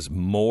there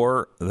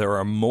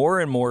are more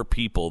and more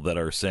people that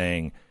are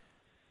saying,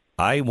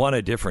 I want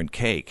a different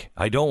cake.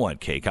 I don't want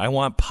cake. I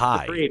want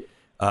pie.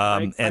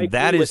 And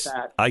that is,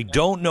 I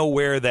don't know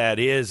where that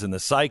is in the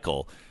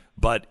cycle,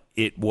 but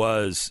it's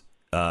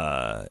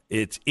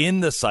in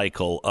the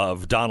cycle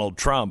of Donald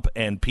Trump,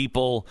 and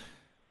people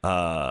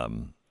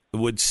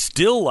would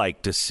still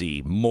like to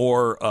see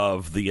more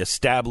of the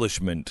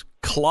establishment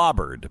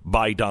clobbered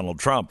by Donald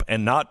Trump,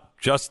 and not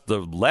just the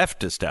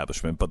left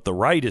establishment, but the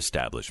right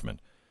establishment.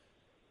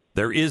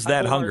 There is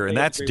that hunger, and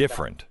that's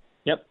different.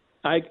 Yep,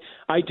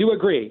 I do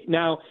agree.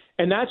 Now,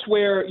 and that's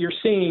where you're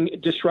seeing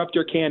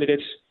disruptor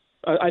candidates.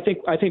 I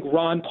think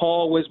Ron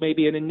Paul was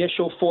maybe an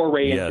initial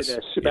foray into this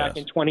back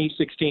in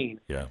 2016.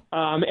 Yeah.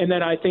 And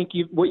then I think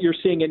what you're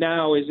seeing it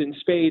now is in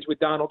spades with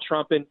Donald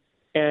Trump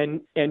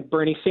and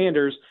Bernie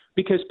Sanders,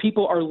 because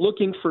people are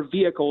looking for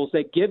vehicles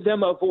that give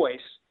them a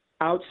voice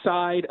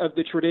outside of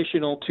the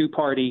traditional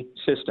two-party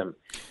system.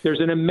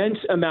 There's an immense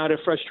amount of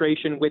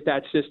frustration with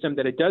that system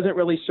that it doesn't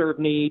really serve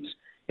needs.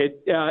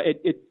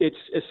 It's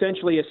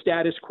essentially a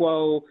status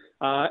quo,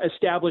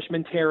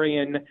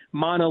 establishmentarian,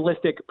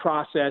 monolithic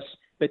process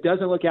that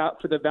doesn't look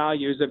out for the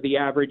values of the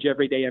average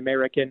everyday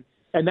American.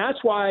 And that's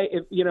why,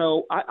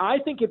 I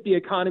think if the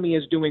economy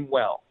is doing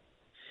well,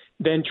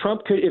 then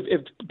Trump could,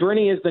 if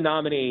Bernie is the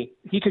nominee,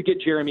 he could get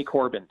Jeremy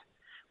Corbyn.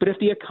 But if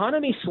the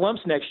economy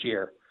slumps next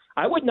year,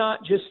 I would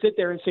not just sit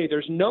there and say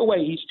there's no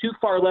way, he's too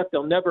far left,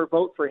 they'll never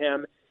vote for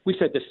him. We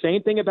said the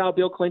same thing about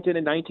Bill Clinton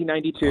in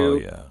 1992. Oh,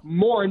 yeah.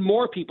 More and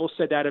more people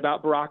said that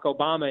about Barack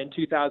Obama in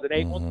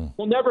 2008. Mm-hmm.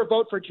 We'll never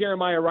vote for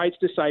Jeremiah Wright's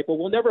disciple.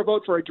 We'll never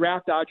vote for a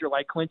draft dodger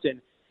like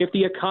Clinton. If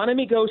the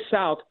economy goes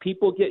south,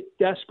 people get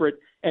desperate.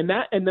 And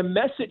the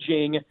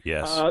messaging,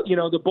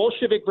 the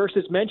Bolshevik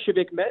versus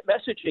Menshevik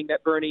messaging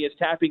that Bernie is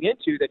tapping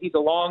into, that he's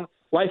a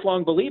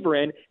lifelong believer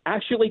in,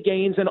 actually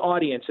gains an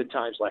audience at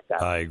times like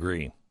that. I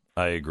agree.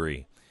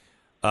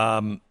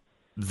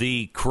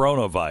 The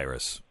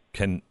coronavirus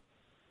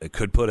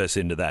could put us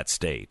into that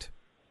state.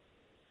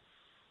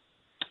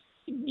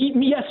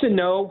 Yes and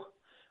no.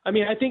 I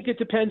mean, I think it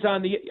depends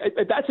on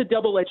that's a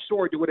double-edged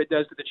sword to what it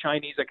does to the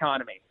Chinese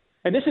economy.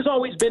 And this has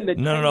always been the...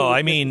 No.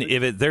 I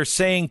mean, they're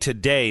saying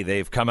today,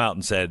 they've come out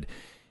and said,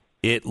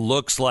 it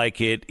looks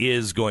like it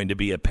is going to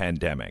be a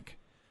pandemic.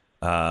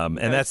 And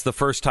that's the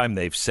first time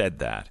they've said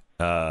that.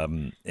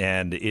 And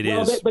it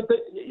is...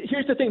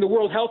 Here's the thing. The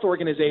World Health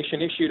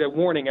Organization issued a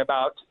warning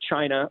about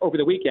China over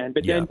the weekend,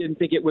 but then didn't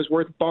think it was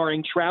worth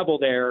barring travel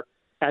there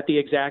at the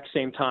exact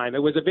same time.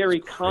 It was a very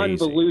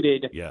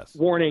convoluted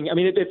warning. I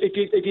mean,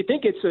 if you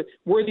think it's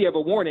worthy of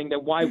a warning, then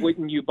why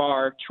wouldn't you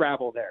bar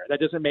travel there? That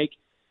doesn't make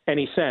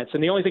any sense.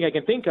 And the only thing I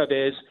can think of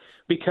is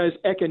because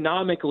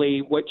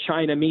economically what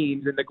China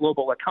means in the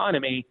global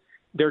economy,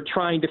 they're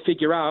trying to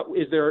figure out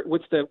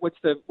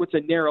what's a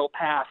narrow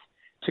path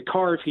to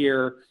carve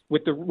here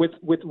with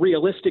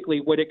realistically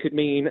what it could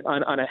mean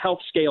on a health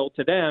scale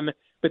to them,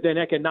 but then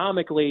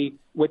economically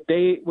what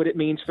it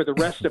means for the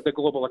rest of the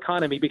global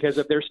economy because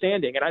of their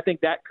standing. And I think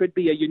that could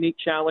be a unique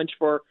challenge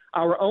for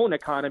our own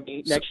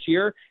economy next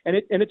year. And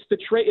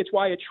it's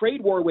why a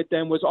trade war with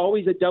them was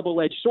always a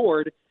double-edged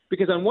sword,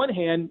 because on one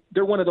hand,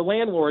 they're one of the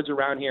landlords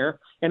around here,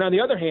 and on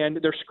the other hand,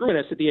 they're screwing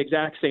us at the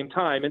exact same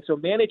time. And so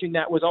managing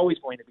that was always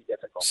going to be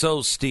difficult.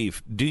 So,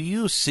 Steve, do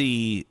you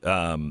see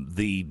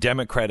the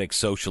democratic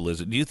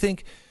socialism? Do you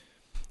think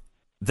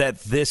that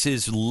this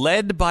is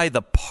led by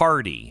the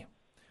party,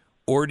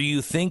 or do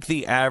you think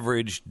the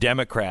average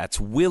Democrat's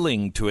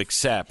willing to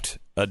accept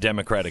a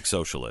democratic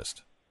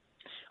socialist?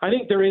 I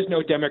think there is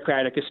no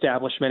democratic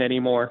establishment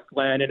anymore,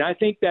 Glenn. And I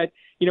think that,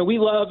 we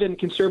love in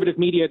conservative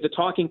media the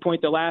talking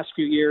point the last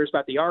few years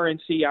about the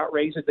RNC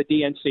outraising the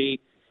DNC,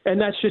 and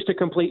that's just a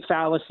complete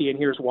fallacy, and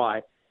here's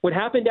why. What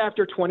happened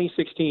after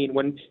 2016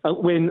 when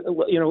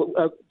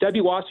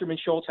Debbie Wasserman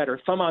Schultz had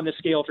her thumb on the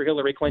scale for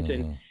Hillary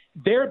Clinton,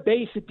 their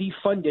base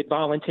defunded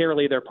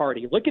voluntarily their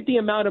party. Look at the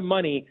amount of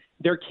money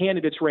their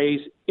candidates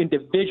raise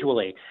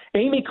individually.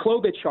 Amy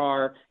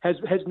Klobuchar has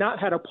not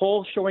had a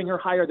poll showing her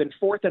higher than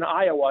fourth in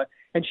Iowa,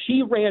 and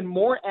she ran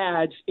more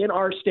ads in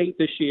our state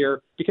this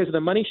year because of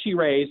the money she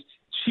raised.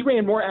 She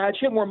ran more ads.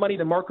 She had more money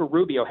than Marco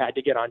Rubio had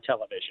to get on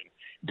television.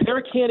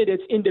 Their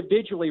candidates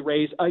individually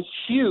raised a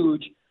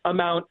huge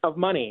amount of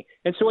money.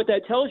 And so what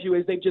that tells you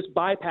is they've just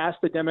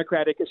bypassed the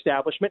Democratic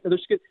establishment. And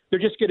they're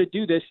just going to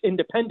do this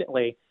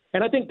independently.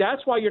 And I think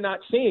that's why you're not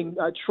seeing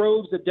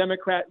troves of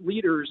Democrat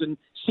leaders and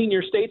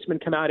senior statesmen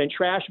come out and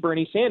trash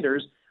Bernie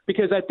Sanders,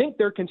 because I think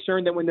they're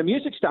concerned that when the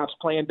music stops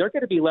playing, they're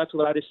going to be left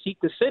without a seat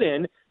to sit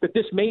in, that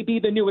this may be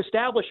the new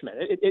establishment.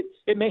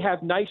 It may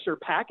have nicer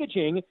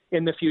packaging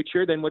in the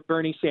future than what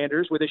Bernie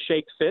Sanders with a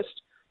shaked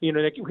fist,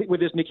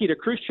 with his Nikita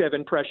Khrushchev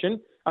impression.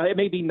 It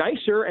may be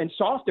nicer and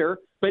softer,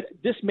 but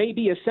this may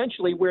be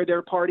essentially where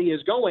their party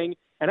is going.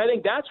 And I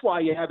think that's why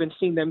you haven't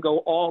seen them go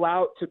all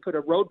out to put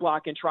a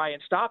roadblock and try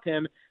and stop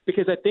him,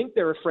 because I think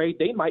they're afraid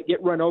they might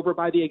get run over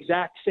by the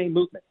exact same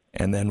movement.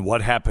 And then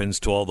what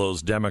happens to all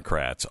those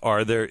Democrats?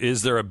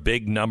 Is there a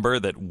big number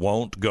that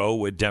won't go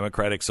with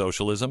democratic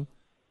socialism?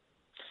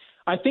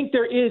 I think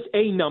there is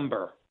a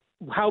number.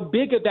 How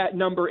big of that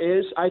number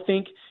is, I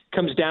think,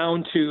 comes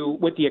down to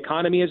what the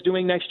economy is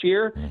doing next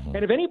year. Mm-hmm.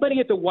 And if anybody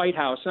at the White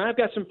House, and I've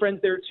got some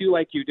friends there too,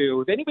 like you do,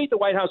 if anybody at the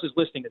White House is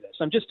listening to this,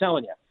 I'm just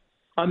telling you,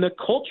 on the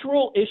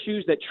cultural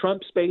issues that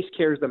Trump's base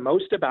cares the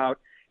most about,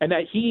 and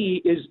that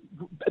he is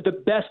the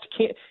best,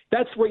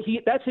 that's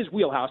his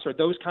wheelhouse, are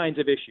those kinds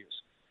of issues.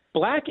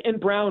 Black and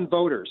brown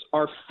voters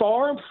are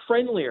far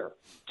friendlier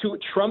to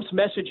Trump's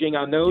messaging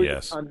on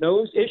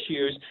those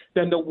issues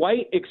than the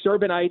white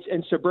exurbanites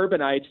and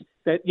suburbanites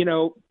that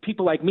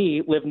people like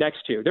me live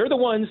next to. They're the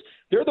ones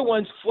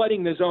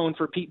flooding the zone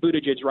for Pete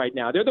Buttigieg right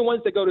now. They're the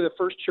ones that go to the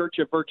First Church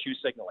of Virtue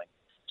Signaling.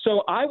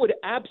 So I would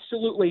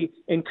absolutely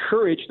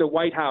encourage the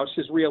White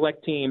House's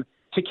reelect team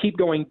to keep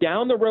going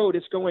down the road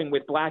it's going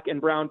with black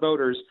and brown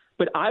voters,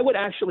 but I would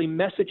actually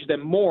message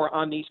them more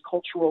on these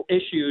cultural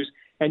issues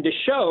and to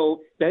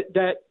show that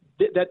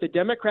the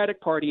Democratic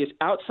Party is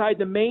outside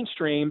the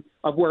mainstream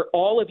of where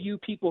all of you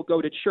people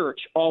go to church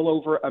all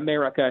over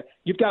America.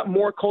 You've got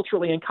more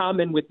culturally in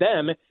common with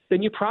them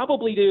than you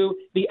probably do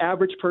the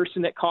average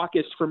person that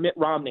caucused for Mitt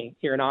Romney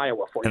here in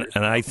Iowa.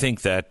 And I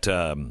think that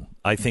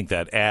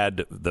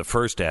ad, the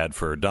first ad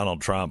for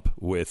Donald Trump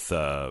with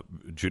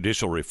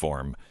judicial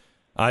reform,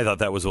 I thought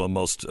that was one of the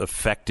most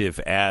effective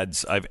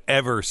ads I've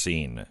ever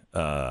seen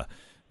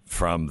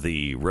from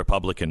the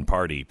Republican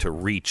Party to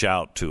reach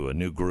out to a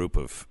new group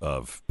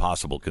of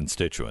possible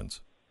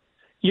constituents.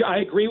 Yeah, I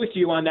agree with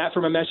you on that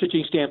from a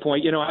messaging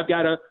standpoint. I've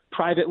got a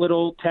private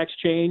little text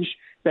change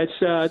that's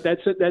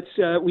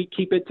we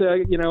keep it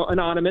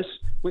anonymous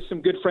with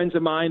some good friends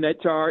of mine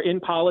that are in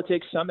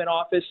politics, some in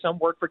office, some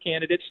work for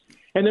candidates,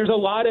 and there's a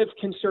lot of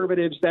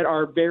conservatives that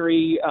are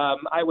very,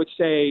 I would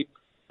say,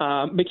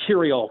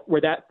 mercurial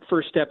where that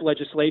first step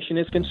legislation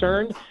is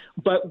concerned.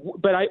 But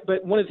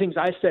one of the things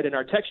I said in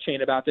our text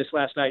chain about this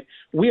last night,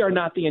 we are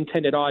not the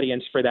intended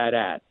audience for that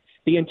ad.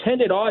 The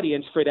intended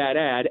audience for that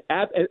ad,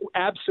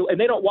 absolutely, and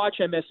they don't watch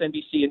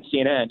MSNBC and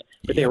CNN,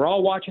 but they were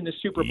all watching the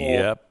Super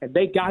Bowl, and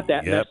they got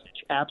that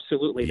message.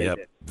 Absolutely, they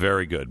did.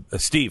 Very good.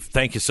 Steve,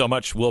 thank you so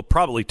much. We'll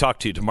probably talk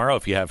to you tomorrow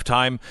if you have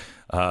time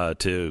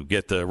to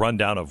get the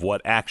rundown of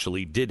what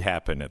actually did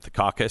happen at the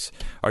caucus.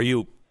 Are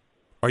you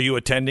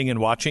attending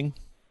and watching?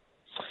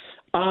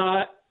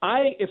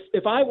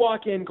 If I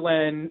walk in,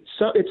 Glenn,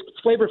 so it's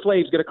Flavor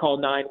Flav's going to call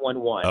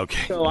 911.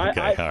 Okay. So I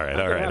have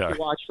to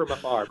watch from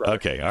afar, brother.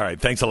 Okay. All right.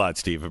 Thanks a lot,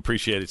 Steve.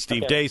 Appreciate it.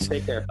 Steve Deace.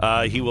 Take care.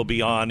 He will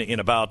be on in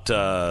about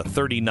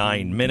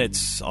 39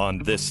 minutes on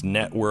this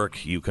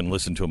network. You can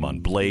listen to him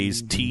on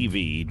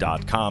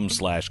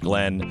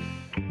BlazeTV.com/Glenn.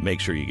 Make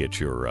sure you get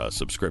your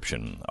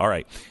subscription. All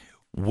right.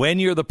 When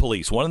you're the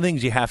police, one of the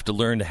things you have to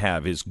learn to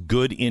have is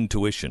good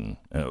intuition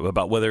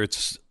about whether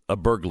it's a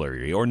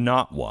burglary or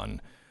not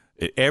one,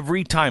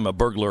 every time a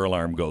burglar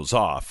alarm goes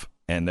off,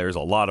 and there's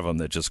a lot of them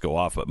that just go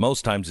off, but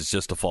most times it's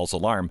just a false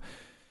alarm,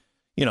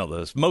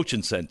 the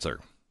motion sensor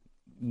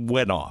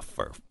went off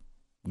for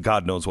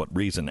God knows what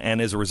reason.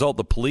 And as a result,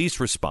 the police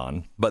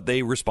respond, but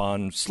they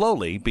respond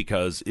slowly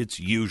because it's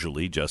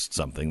usually just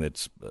something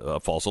that's a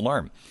false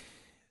alarm.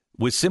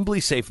 With Simply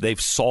Safe, they've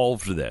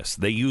solved this.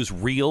 They use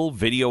real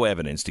video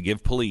evidence to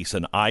give police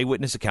an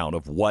eyewitness account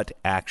of what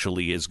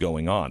actually is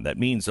going on. That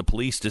means the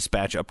police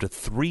dispatch up to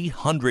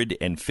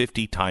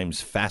 350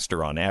 times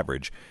faster on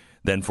average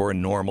than for a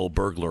normal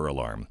burglar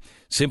alarm.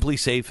 Simply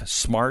Safe,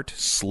 smart,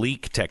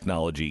 sleek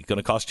technology, going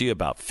to cost you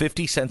about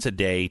 50 cents a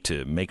day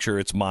to make sure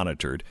it's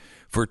monitored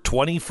for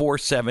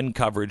 24/7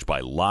 coverage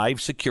by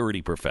live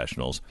security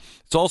professionals.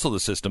 It's also the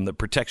system that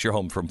protects your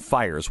home from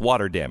fires,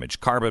 water damage,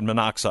 carbon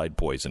monoxide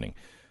poisoning.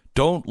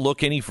 Don't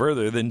look any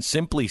further than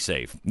Simply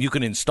Safe. You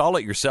can install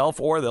it yourself,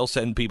 or they'll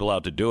send people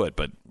out to do it,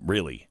 but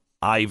really,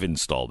 I've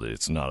installed it.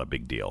 It's not a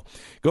big deal.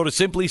 Go to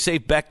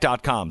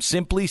simplysafebeck.com.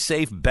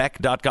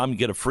 Simplysafebeck.com. You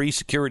get a free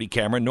security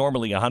camera,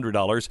 normally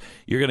 $100.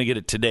 You're going to get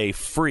it today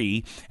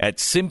free at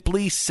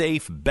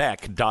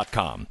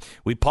simplysafebeck.com.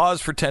 We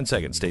pause for 10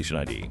 seconds. Station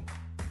ID.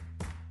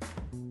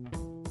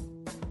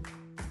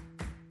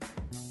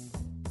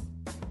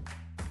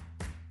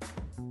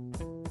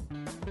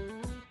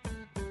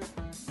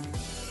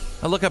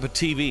 I look up at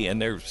TV, and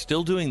they're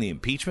still doing the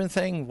impeachment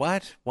thing?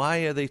 What? Why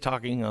are they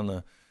talking on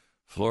the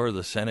floor of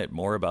the Senate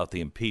more about the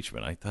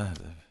impeachment? I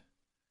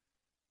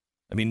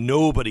mean,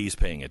 nobody's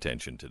paying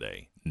attention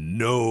today.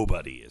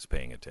 Nobody is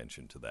paying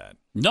attention to that.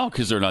 No,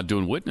 because they're not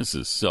doing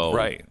witnesses. So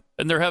right.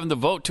 And they're having the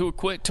vote to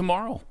acquit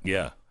tomorrow.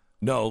 Yeah.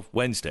 No,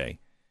 Wednesday.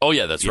 Oh,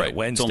 yeah, that's right.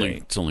 Wednesday.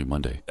 It's only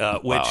Monday.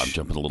 Which, wow, I'm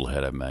jumping a little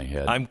ahead of my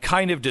head. I'm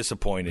kind of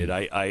disappointed.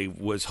 I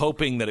was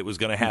hoping that it was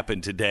going to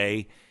happen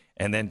today,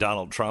 and then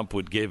Donald Trump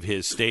would give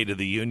his State of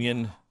the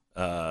Union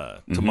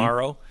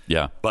tomorrow.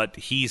 Yeah. But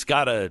he's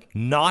got to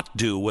not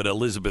do what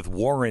Elizabeth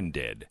Warren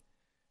did.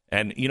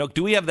 And,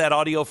 do we have that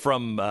audio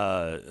from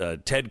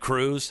Ted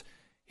Cruz?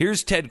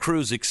 Here's Ted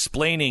Cruz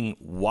explaining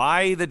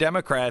why the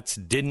Democrats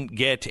didn't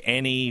get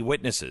any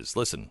witnesses.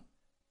 Listen.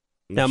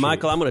 Now,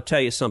 Michael, I'm going to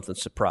tell you something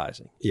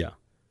surprising. Yeah.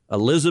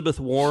 Elizabeth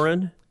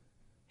Warren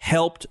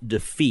helped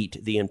defeat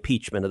the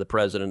impeachment of the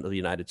President of the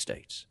United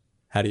States.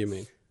 How do you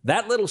mean?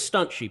 That little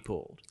stunt she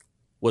pulled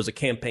was a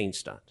campaign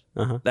stunt.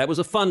 Uh-huh. That was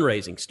a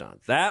fundraising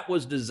stunt. That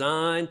was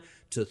designed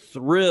to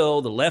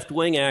thrill the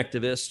left-wing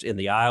activists in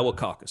the Iowa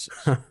caucuses.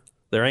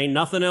 There ain't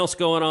nothing else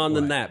going on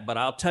than that. But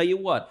I'll tell you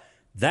what,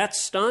 that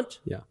stunt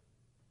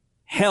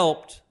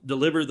helped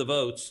deliver the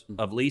votes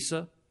of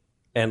Lisa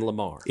and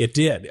Lamar. It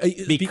did.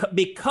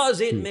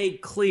 Because it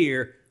made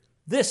clear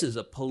this is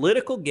a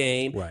political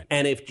game. Right.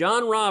 And if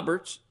John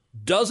Roberts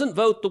doesn't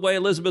vote the way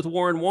Elizabeth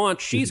Warren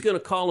wants, she's going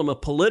to call him a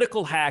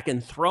political hack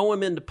and throw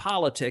him into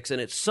politics. And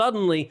it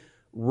suddenly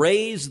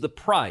raised the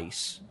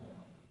price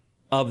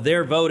of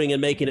their voting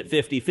and making it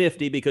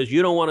 50-50 because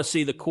you don't want to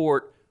see the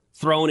court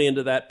thrown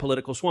into that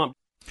political swamp.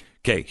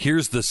 Okay,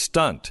 here's the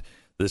stunt.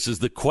 This is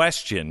the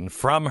question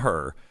from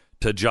her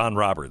to John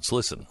Roberts.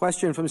 Listen.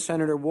 Question from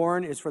Senator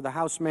Warren is for the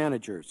House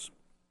managers.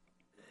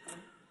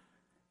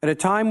 At a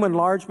time when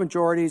large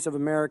majorities of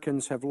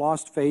Americans have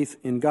lost faith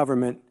in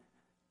government,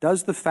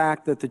 does the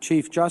fact that the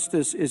Chief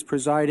Justice is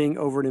presiding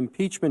over an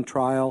impeachment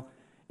trial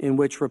in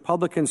which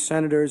Republican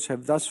senators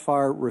have thus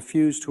far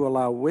refused to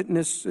allow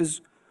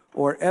witnesses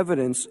or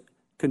evidence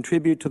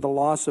contribute to the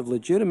loss of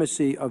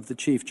legitimacy of the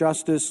Chief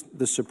Justice,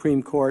 the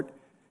Supreme Court,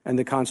 and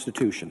the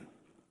Constitution?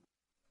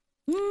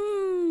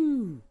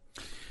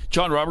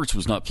 John Roberts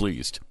was not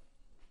pleased.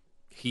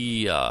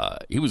 He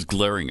was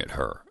glaring at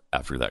her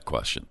after that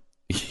question.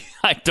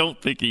 I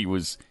don't think he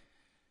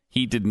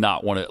did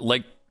not want to,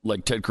 like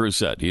Ted Cruz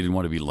said, he didn't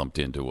want to be lumped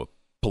into a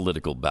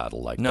political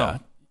battle like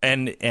that.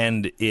 And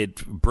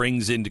it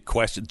brings into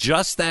question,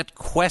 just that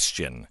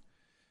question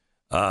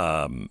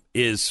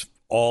is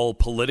all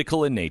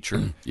political in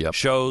nature. Yep.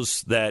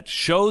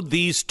 Showed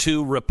these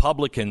two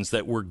Republicans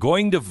that were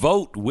going to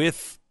vote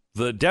with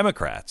the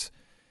Democrats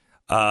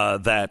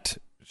that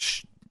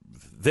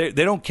they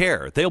don't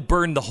care. They'll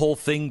burn the whole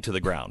thing to the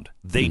ground.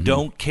 They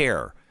don't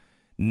care.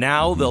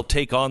 Now they'll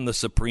take on the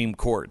Supreme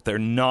Court. They're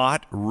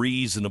not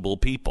reasonable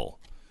people.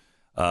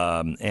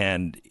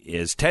 And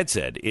as Ted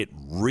said, it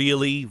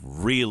really,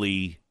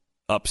 really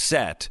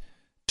upset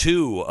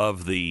two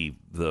of the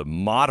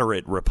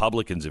moderate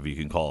Republicans, if you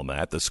can call them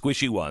that, the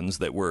squishy ones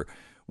that were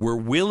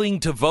willing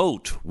to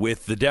vote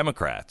with the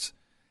Democrats.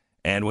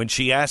 And when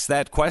she asked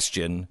that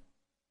question,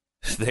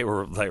 they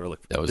were like,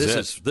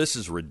 this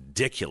is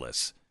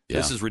ridiculous. Yeah.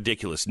 This is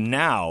ridiculous.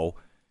 Now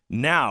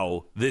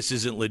this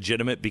isn't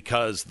legitimate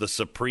because the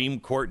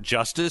Supreme Court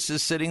justice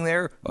is sitting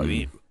there. I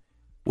mean,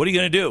 what are you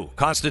going to do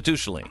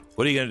constitutionally?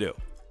 What are you going to do?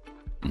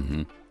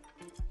 Mm-hmm.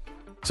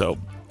 So,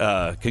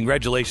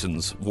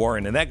 congratulations,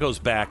 Warren. And that goes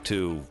back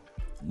to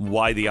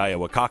why the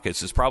Iowa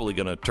caucus is probably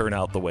going to turn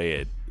out the way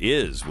it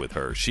is with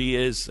her. She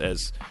is,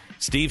 as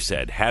Steve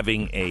said,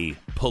 having a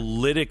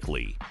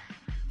politically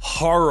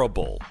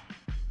horrible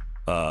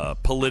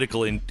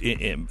political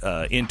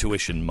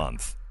intuition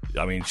month.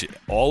 I mean,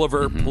 all of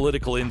her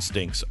political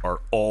instincts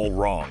are all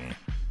wrong.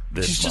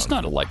 She's just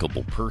not a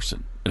likable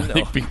person. I No.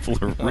 think people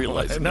are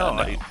realizing No,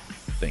 that now.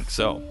 I think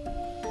so.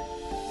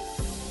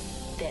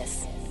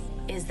 This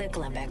is the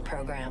Glenn Beck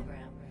Program.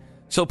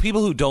 So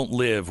people who don't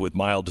live with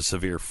mild to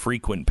severe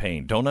frequent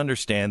pain don't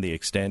understand the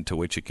extent to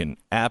which it can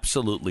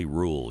absolutely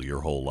rule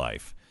your whole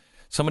life.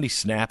 Somebody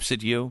snaps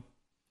at you,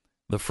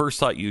 the first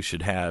thought you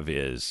should have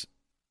is,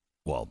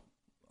 well,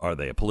 are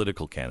they a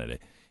political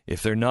candidate?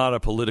 If they're not a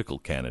political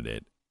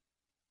candidate,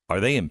 are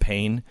they in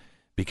pain?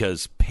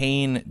 Because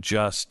pain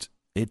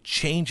it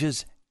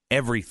changes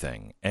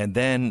everything. And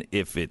then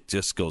if it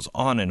just goes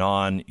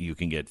on, you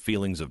can get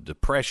feelings of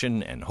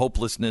depression and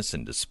hopelessness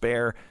and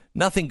despair.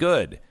 Nothing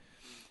good.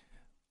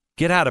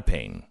 Get out of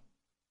pain.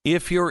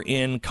 If you're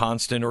in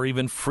constant or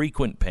even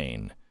frequent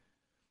pain,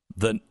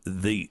 the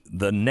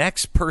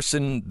next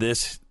person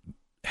this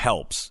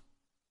helps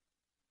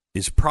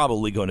is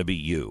probably going to be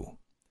you.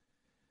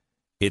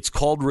 It's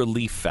called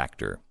Relief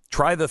Factor.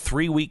 Try the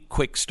 3-week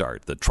quick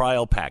start, the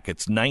trial pack.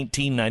 It's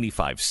 $19.95.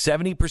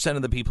 70%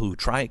 of the people who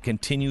try it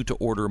continue to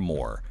order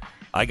more.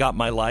 I got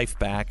my life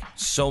back.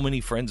 So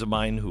many friends of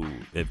mine who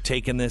have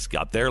taken this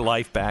got their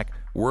life back.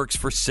 Works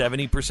for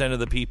 70% of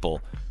the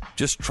people.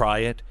 Just try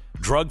it.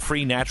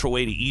 Drug-free, natural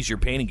way to ease your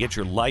pain and get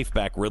your life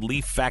back.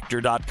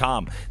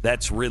 ReliefFactor.com.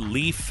 That's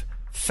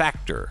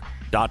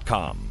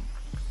ReliefFactor.com.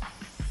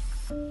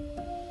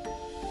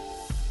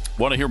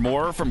 Want to hear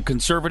more from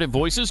conservative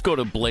voices? Go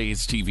to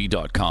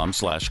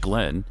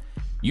blazetv.com/Glenn.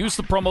 Use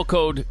the promo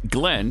code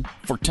Glenn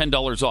for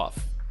 $10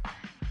 off.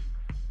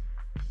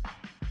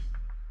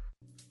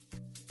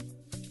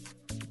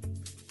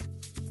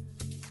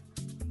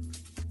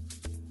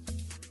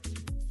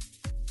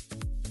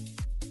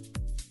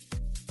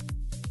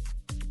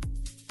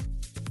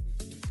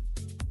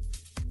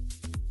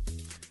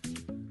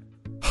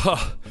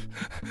 Oh,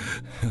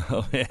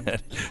 man.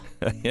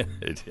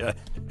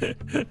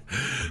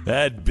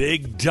 That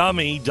big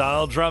dummy,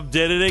 Donald Trump,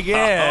 did it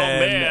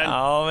again.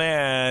 Oh,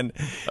 man.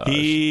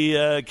 He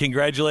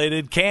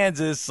congratulated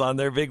Kansas on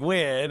their big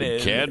win.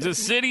 Kansas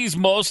City's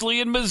mostly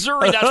in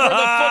Missouri. That's where the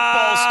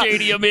football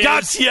stadium is.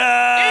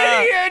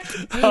 Gotcha!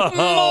 Idiot!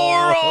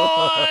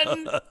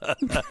 Moron!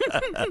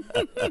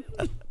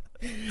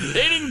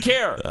 They didn't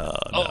care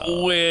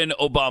when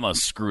Obama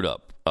screwed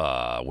up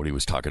when he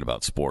was talking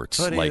about sports.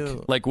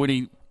 Like when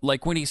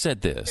he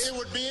said this. It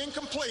would be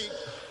incomplete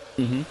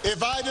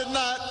if I did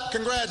not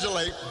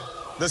congratulate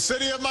the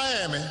city of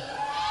Miami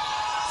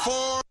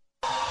for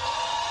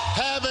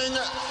having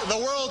the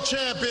world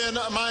champion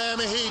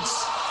Miami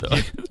Heats.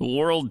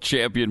 World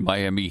champion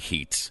Miami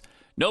Heats.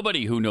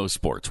 Nobody who knows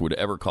sports would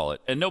ever call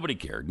it, and nobody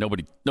cared.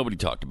 Nobody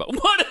talked about it.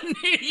 What an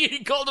idiot!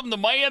 He called them the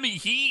Miami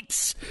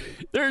Heats.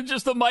 They're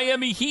just the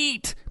Miami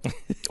Heat.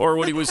 Or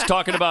when he was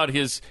talking about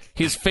his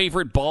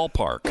favorite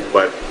ballpark.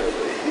 But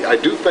I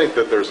do think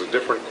that there's a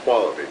different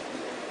quality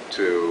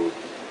to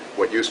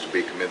what used to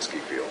be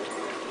Kaminsky Field.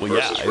 Well,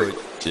 yeah,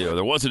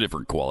 there was a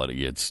different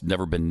quality. It's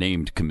never been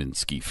named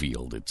Kaminsky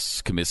Field.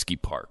 It's Comiskey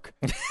Park.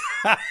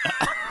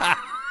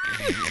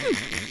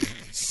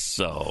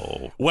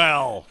 So,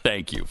 well,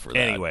 thank you for that.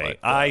 Anyway,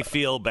 but, I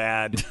feel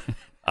bad.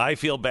 I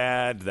feel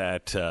bad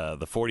that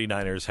the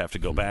 49ers have to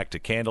go back to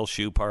Candle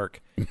Shoe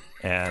Park.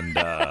 And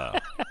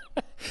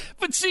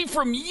but see,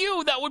 from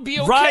you, that would be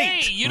okay.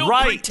 Right, you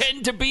don't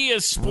pretend to be a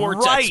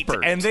sports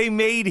expert. And they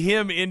made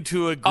him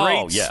into a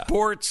great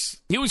sports.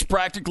 He was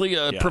practically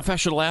a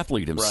professional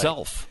athlete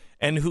himself.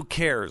 Right. And who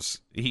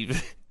cares?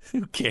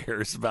 Who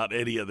cares about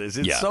any of this?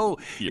 It's so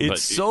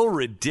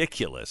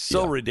ridiculous.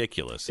 So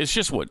ridiculous. It's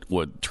just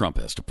what Trump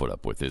has to put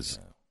up with is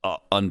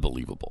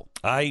unbelievable.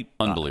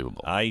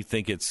 Unbelievable. I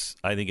think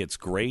it's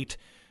great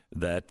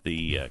that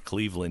the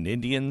Cleveland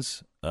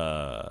Indians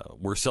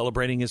were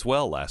celebrating as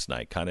well last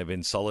night, kind of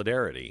in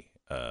solidarity.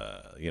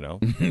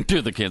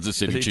 To the Kansas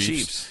City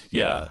Chiefs.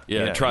 Yeah.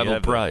 Tribal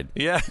pride.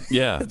 Yeah,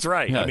 that's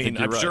right. Yeah, I mean,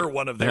 I'm sure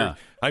one of their, Yeah.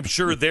 I'm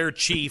sure their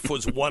chief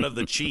was one of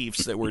the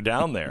Chiefs that were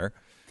down there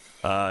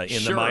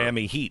in the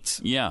Miami Heats.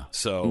 Yeah.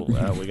 So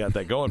we got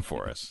that going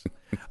for us.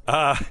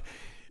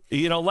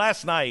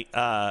 Last night,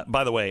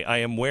 by the way, I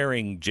am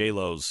wearing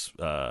J-Lo's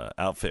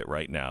outfit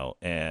right now,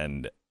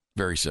 and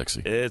very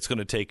sexy. It's going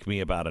to take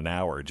me about an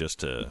hour just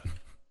to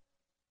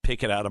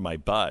pick it out of my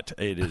butt.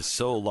 It is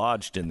so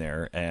lodged in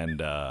there,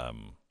 and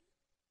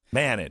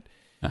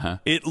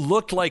it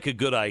looked like a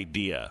good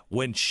idea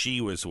when she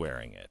was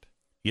wearing it.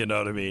 You know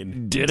what I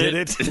mean? Did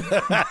it?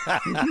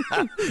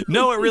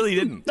 No, it really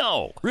didn't.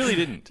 No. Really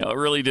didn't. No, it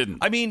really didn't.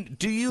 I mean,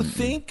 do you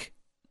think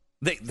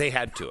they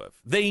had to have?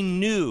 They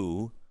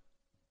knew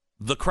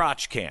the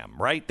crotch cam,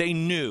 right? They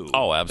knew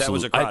absolutely. that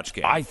was a crotch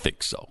cam. I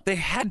think so. They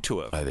had to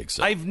have. I think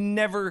so. I've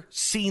never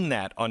seen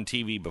that on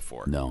TV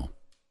before. No.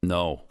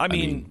 I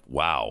mean,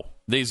 wow.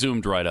 They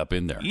zoomed right up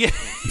in there. Yeah,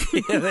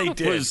 they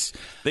did.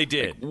 They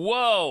did.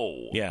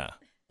 Whoa. Yeah.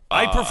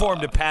 I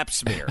performed a pap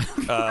smear.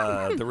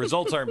 The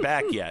results aren't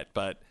back yet,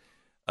 but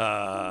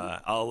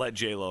I'll let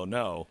J-Lo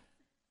know.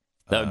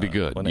 That would be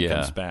good. When it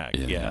comes back.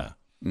 Yeah.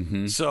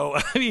 Mm-hmm. So,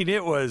 I mean,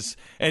 it was,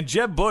 and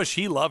Jeb Bush,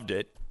 he loved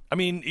it. I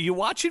mean, you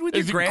watch it with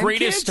your grandkids? The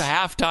greatest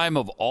halftime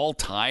of all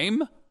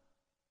time?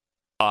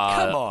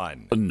 Come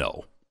on.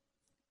 No.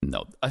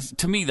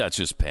 To me, that's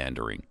just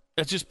pandering.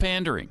 That's just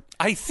pandering.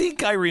 I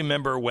think I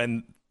remember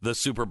when the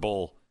Super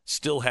Bowl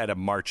still had a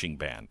marching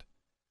band.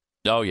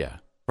 Oh, yeah.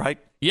 Right?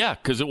 Yeah,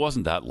 because it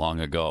wasn't that long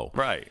ago.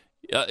 Right.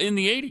 In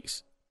the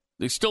 80s.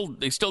 They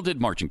still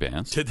did marching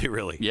bands. Did they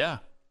really? Yeah.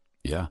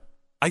 Yeah.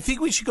 I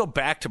think we should go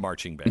back to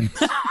marching bands.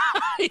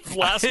 If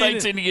last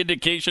night's any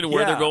indication of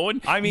where they're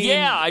going, I mean,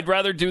 I'd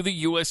rather do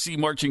the USC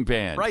marching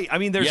band. Right. I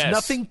mean, there's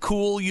nothing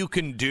cool you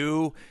can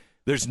do.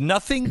 There's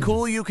nothing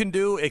cool you can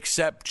do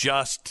except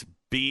just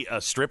be a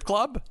strip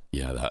club.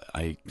 Yeah,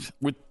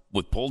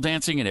 with pole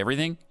dancing and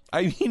everything.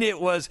 I mean,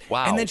 it was.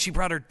 Wow. And then she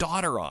brought her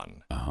daughter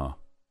on,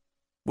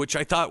 which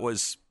I thought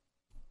was.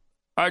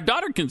 Our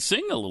daughter can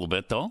sing a little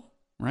bit, though,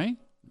 right?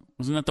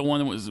 Wasn't that the one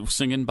that was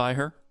singing by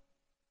her?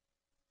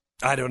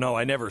 I don't know.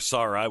 I never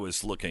saw her. I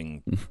was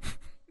looking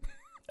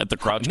at the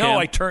crotch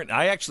No, cam?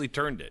 I actually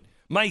turned it.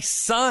 My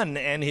son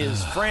and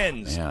his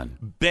friends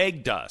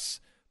begged us,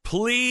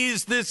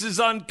 please, this is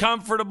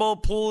uncomfortable.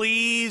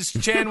 Please,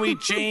 can we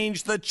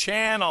change the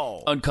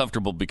channel?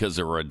 Uncomfortable because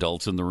there were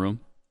adults in the room?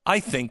 I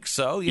think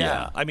so,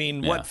 yeah. I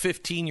mean, what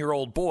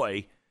 15-year-old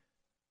boy?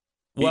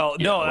 Well,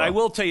 I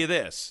will tell you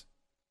this.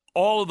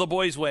 All of the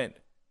boys went,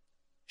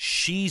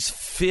 she's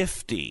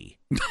 50.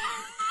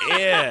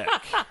 Ick.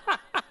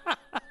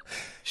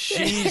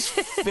 She's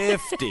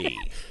 50.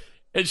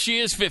 And she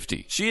is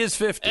 50. She is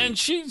 50. And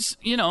she's,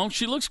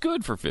 she looks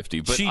good for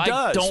 50. But she I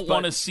does, don't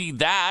want to see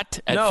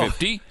that at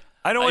 50.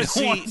 I don't want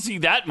to see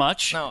that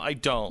much. No, I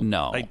don't.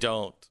 No. I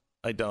don't.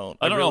 I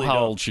don't know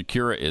how old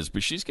Shakira is,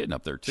 but she's getting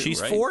up there, too, She's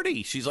right?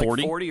 40. She's like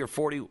 40? 40 or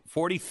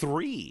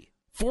 43.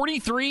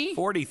 43?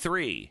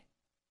 43.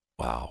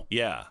 Wow.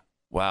 Yeah.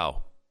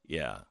 Wow.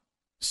 Yeah.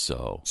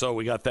 So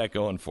we got that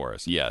going for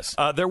us. Yes.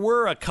 There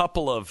were a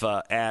couple of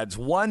ads.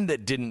 One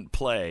that didn't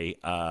play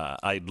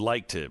I'd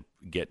like to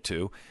get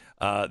to.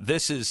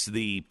 This is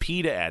the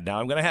PETA ad.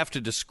 Now, I'm going to have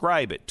to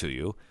describe it to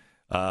you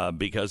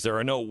because there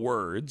are no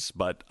words,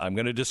 but I'm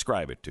going to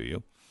describe it to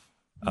you.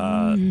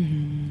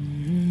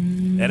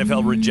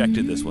 NFL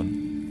rejected this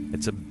one.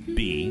 It's a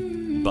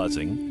bee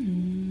buzzing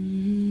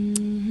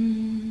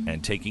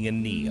and taking a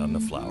knee on the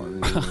flower.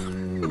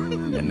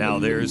 And now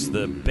there's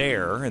the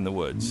bear in the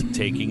woods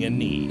taking a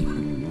knee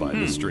by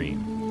the stream.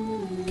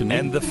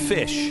 And the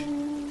fish.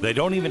 They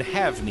don't even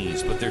have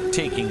knees, but they're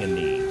taking a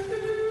knee.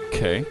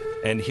 Okay.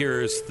 And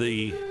here's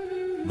the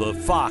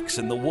fox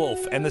and the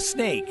wolf and the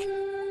snake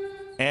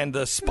and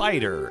the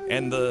spider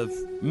and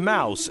the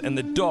mouse and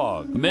the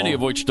dog. Many of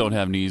which don't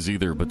have knees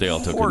either, but they all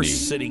took a knee. Horse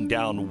sitting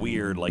down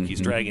weird like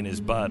he's dragging his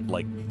butt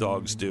like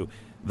dogs do.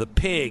 The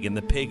pig in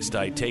the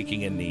pigsty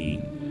taking a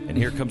knee. And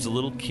here comes a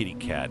little kitty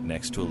cat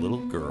next to a little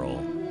girl.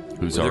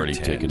 Who's already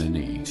taken a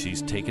knee.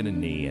 She's taken a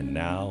knee, and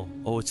now...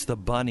 Oh, it's the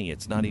bunny.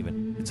 It's not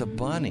even... It's a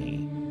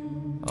bunny.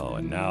 Oh,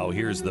 and now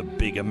here's the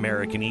big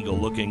American eagle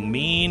looking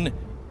mean.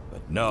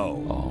 But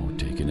no. Oh,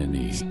 taking a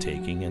knee. He's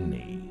taking a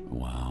knee.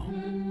 Wow.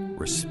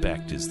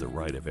 Respect is the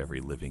right of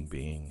every living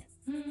being.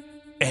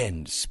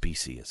 End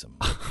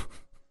speciesism.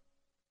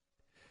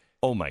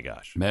 Oh, my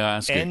gosh. May I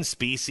ask End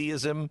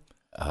speciesism?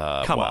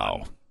 Come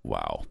on.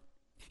 Wow.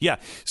 Yeah.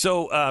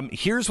 So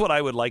here's what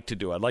I would like to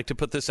do. I'd like to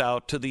put this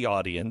out to the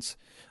audience.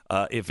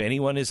 If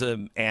anyone is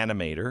an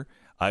animator,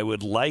 I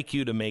would like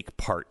you to make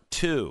part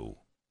 2.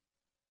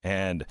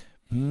 And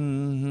the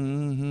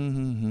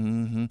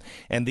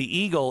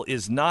eagle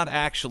is not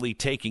actually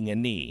taking a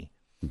knee.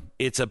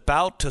 It's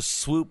about to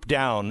swoop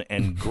down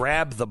and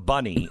grab the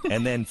bunny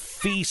and then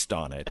feast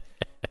on it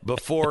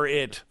before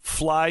it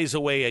flies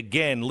away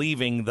again,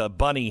 leaving the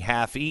bunny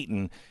half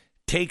eaten.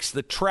 Takes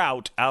the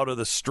trout out of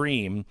the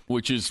stream.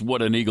 Which is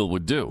what an eagle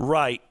would do.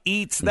 Right.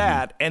 Eats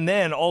that, and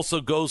then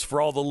also goes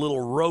for all the little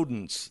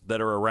rodents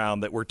that are around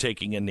that were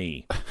taking a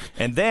knee.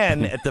 And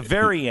then, at the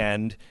very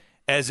end,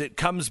 as it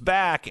comes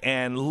back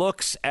and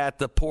looks at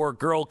the poor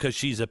girl because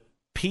she's a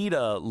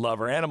PETA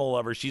lover, animal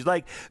lover, she's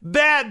like,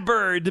 bad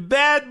bird,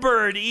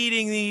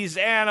 eating these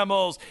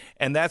animals.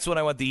 And that's when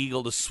I want the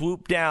eagle to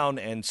swoop down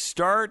and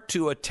start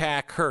to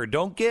attack her.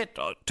 Don't get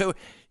to...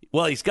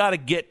 Well, he's got to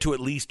get to at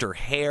least her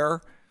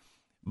hair.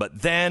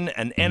 But then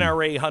an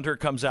NRA hunter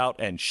comes out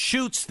and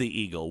shoots the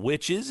eagle,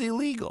 which is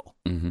illegal.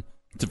 Mm-hmm.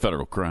 It's a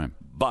federal crime.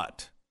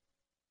 But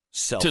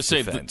self-defense.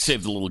 To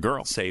save the little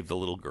girl. Save the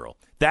little girl.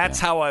 That's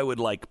how I would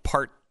like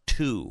part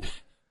 2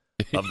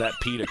 of that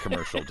PETA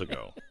commercial to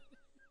go.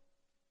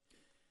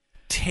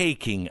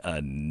 Taking a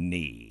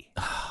knee.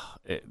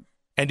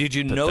 And did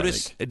you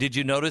notice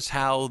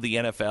how the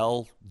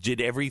NFL did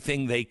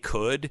everything they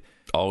could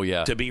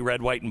to be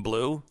red, white, and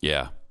blue?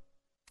 Yeah.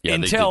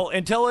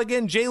 Until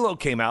again, J-Lo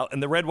came out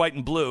and the red, white,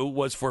 and blue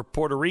was for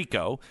Puerto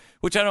Rico,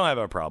 which I don't have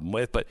a problem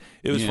with, but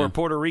it was for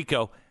Puerto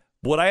Rico.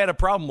 What I had a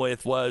problem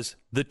with was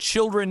the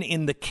children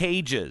in the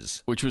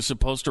cages. Which was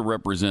supposed to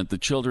represent the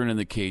children in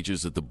the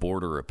cages at the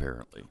border,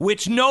 apparently.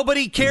 Which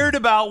nobody cared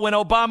about when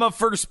Obama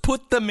first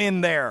put them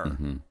in there.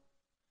 Mm-hmm.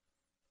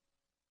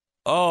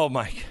 Oh,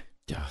 my.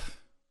 Yeah.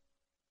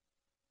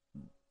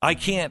 I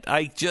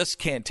just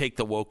can't take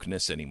the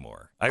wokeness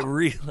anymore. I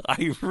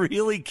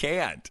really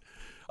can't.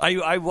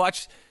 I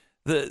watched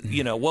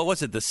what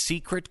was it? The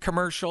Secret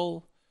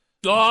commercial?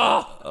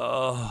 I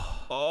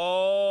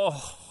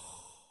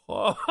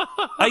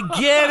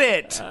get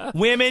it.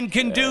 Women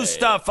can do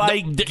stuff. I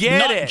get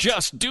not it.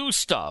 Just do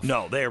stuff.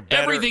 No, they're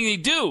better. Everything they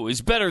do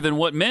is better than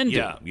what men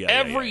do.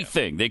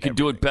 Everything. They can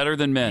do it better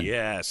than men.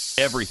 Yes.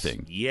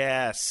 Everything.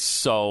 Yes.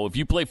 So if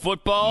you play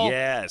football,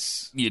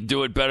 yes, you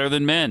do it better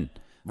than men.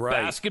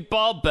 Right.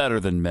 Basketball, better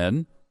than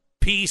men.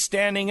 Pee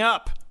standing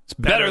up. It's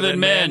better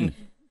than men.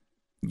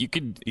 You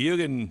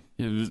can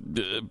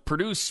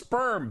produce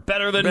sperm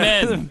better than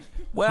men.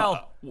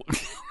 Well,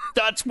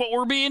 that's what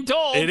we're being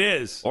told. It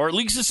is. Or at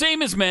least the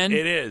same as men.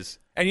 It is.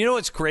 And you know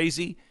what's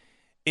crazy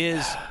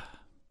is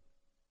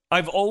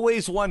I've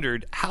always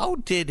wondered, how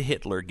did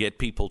Hitler get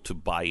people to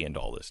buy into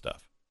all this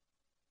stuff?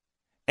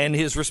 And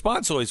his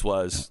response always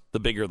was, the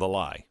bigger the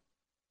lie.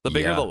 The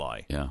bigger the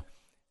lie. Yeah.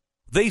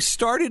 They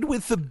started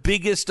with the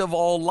biggest of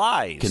all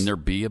lies. Can there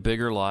be a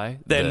bigger lie?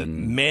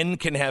 Then men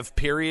can have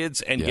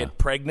periods and get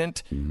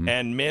pregnant,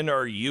 and men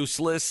are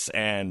useless,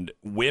 and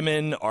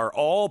women are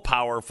all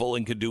powerful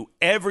and can do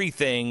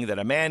everything that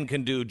a man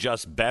can do,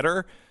 just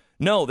better.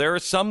 No, there are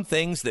some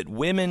things that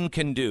women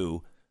can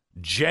do,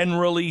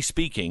 generally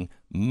speaking,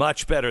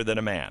 much better than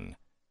a man.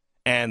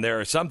 And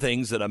there are some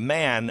things that a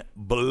man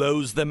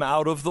blows them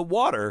out of the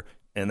water,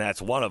 and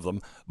that's one of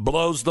them,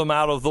 blows them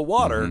out of the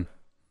water.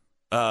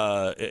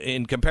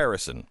 In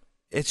comparison.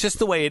 It's just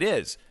the way it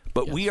is.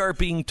 But we are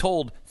being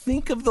told,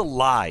 think of the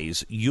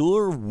lies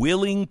you're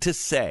willing to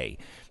say.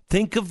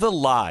 Think of the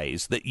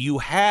lies that you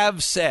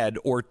have said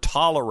or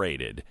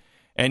tolerated.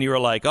 And you're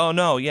like, oh,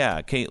 no,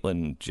 yeah,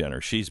 Caitlyn Jenner,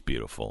 she's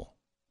beautiful.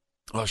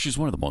 Oh, she's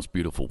one of the most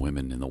beautiful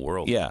women in the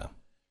world. Yeah.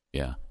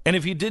 Yeah. And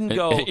if you didn't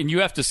go... And you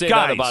have to say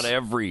guys, that about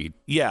every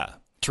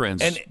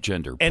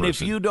transgender and person.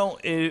 if you don't...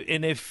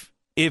 And if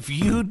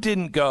you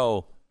didn't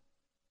go,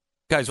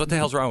 guys, what the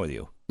hell's wrong with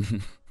you?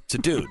 It's a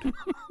dude,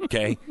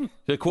 okay?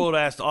 The quote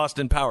asked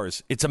Austin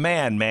Powers, it's a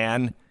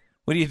man.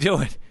 What are you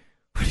doing?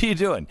 What are you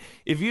doing?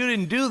 If you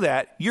didn't do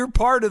that, you're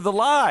part of the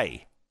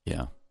lie.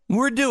 Yeah.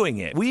 We're doing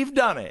it. We've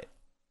done it.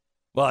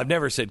 Well, I've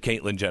never said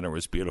Caitlyn Jenner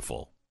was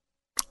beautiful.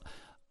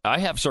 I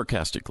have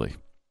sarcastically.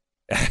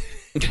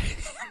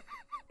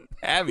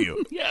 Have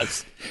you?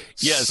 Yes.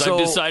 Yes, So-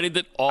 I've decided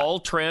that all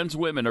trans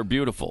women are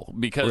beautiful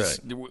because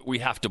we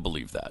have to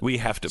believe that. We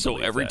have to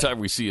believe So every that. time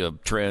we see a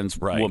trans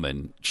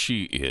woman,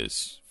 she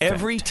is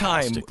Every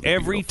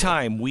fantastically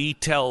time we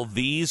tell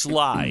these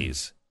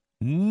lies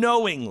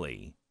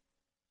knowingly,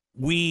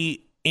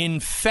 we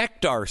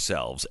infect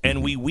ourselves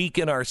and we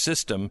weaken our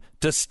system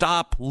to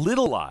stop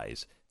little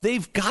lies.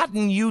 They've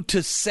gotten you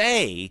to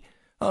say,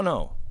 oh,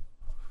 no,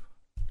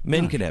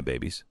 men can have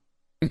babies.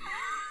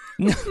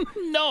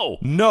 No.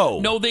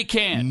 No, they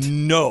can't.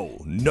 No,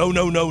 they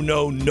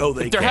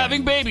If they're can't.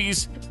 having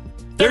babies,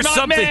 they're not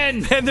something,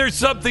 men. And there's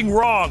something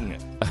wrong.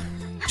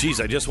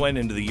 Jeez, I just went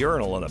into the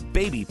urinal and a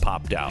baby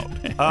popped out.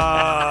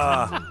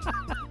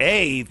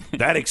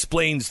 That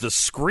explains the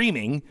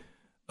screaming,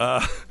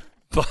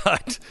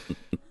 but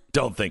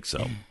don't think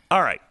so.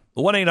 All right,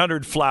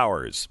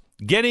 1-800-FLOWERS.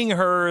 Getting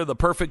her the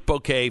perfect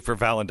bouquet for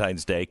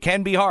Valentine's Day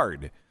can be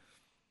hard,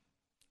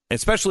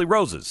 especially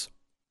roses.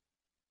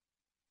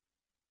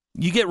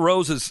 You get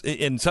roses,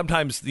 and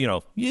sometimes,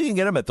 you can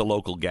get them at the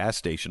local gas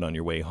station on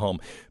your way home,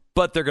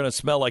 but they're going to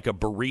smell like a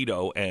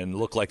burrito and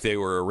look like they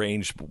were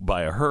arranged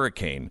by a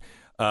hurricane.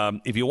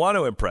 If you want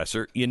to impress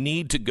her, you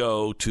need to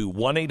go to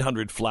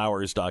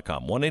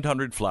 1-800-FLOWERS.com.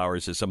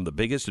 1-800-FLOWERS is some of the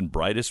biggest and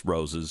brightest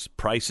roses,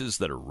 prices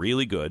that are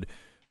really good,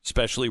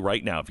 especially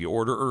right now. If you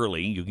order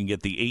early, you can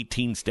get the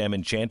 18-stem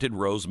Enchanted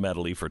Rose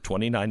Medley for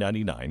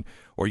 $29.99,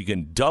 or you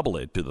can double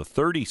it to the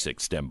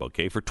 36-stem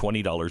bouquet for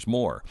 $20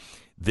 more.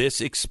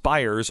 This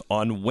expires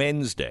on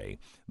Wednesday.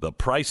 The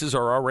prices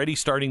are already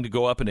starting to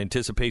go up in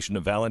anticipation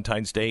of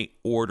Valentine's Day.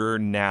 Order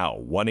now.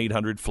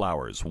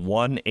 1-800-FLOWERS.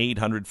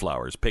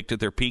 1-800-FLOWERS. Picked at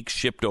their peak,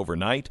 shipped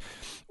overnight.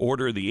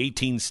 Order the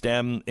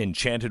 18-stem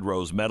Enchanted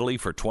Rose Medley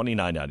for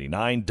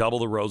 $29.99. Double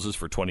the roses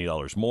for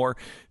 $20 more.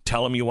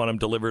 Tell them you want them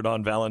delivered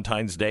on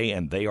Valentine's Day,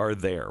 and they are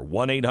there.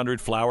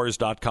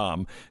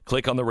 1-800-FLOWERS.com.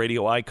 Click on the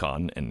radio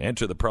icon and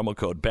enter the promo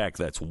code BECK.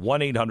 That's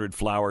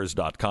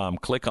 1-800-FLOWERS.com.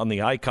 Click on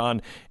the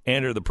icon,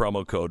 enter the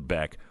promo code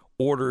BECK.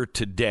 Order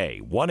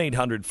today.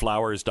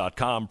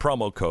 1-800-FLOWERS.com.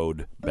 Promo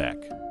code BECK.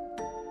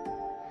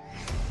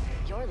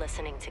 You're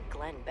listening to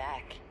Glenn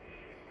Beck.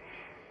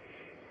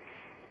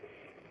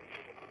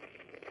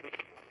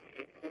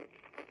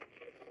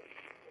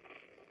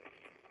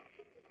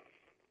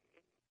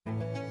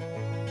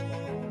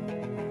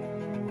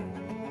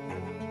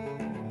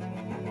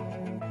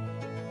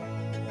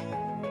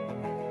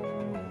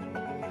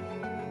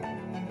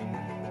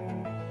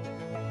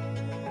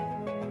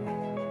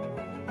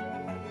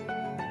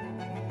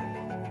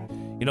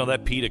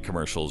 That PETA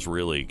commercial is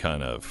really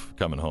kind of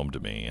coming home to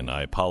me, and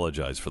I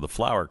apologize for the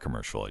flower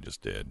commercial I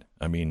just did.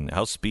 I mean,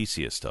 how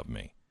speciest of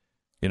me.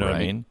 You know what I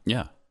mean?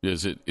 Yeah.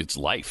 Is it? It's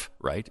life,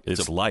 right?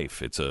 It's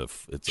life. It's a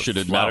Should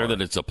it flower. matter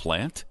that it's a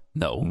plant?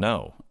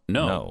 No.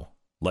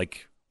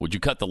 Like, would you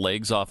cut the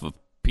legs off of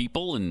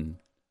people and?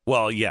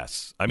 Well,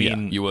 yes. I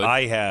mean, you would?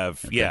 I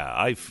have. Okay. Yeah,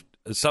 I've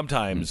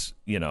sometimes.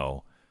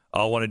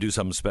 I'll want to do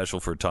something special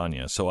for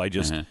Tanya, so I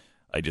just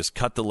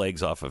cut the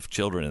legs off of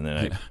children and then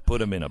I put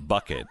them in a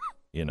bucket.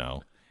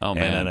 Oh, and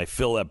man. then I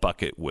fill that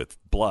bucket with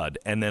blood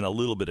and then a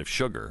little bit of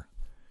sugar.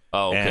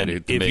 Oh, okay. And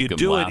to if make you them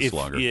do last it,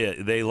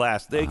 longer. they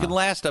last. They can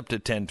last up to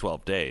 10,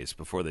 12 days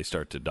before they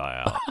start to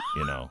die out.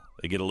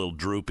 They get a little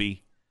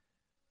droopy.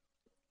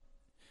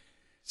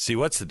 See,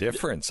 what's the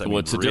difference?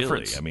 What's the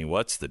difference? I mean,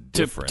 what's the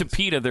difference? To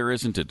PETA, there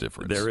isn't a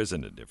difference. There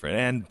isn't a difference.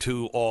 And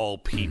to all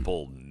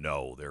people,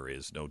 no, there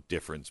is no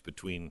difference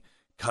between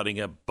cutting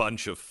a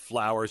bunch of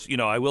flowers.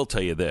 I will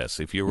tell you this.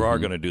 If you are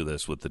going to do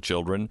this with the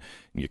children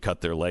and you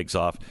cut their legs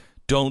off,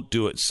 don't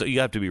do it. So you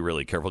have to be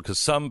really careful because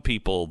some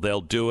people,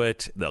 they'll do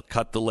it, they'll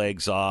cut the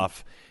legs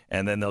off,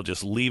 and then they'll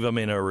just leave them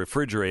in a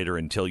refrigerator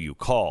until you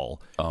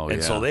call. Oh,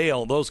 and yeah.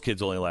 so those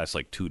kids only last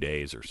like 2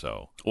 days or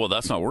so. Well,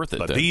 that's not worth it.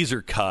 But then. these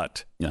are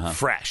cut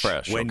fresh.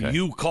 When okay.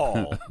 you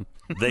call,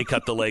 they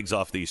cut the legs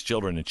off these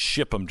children and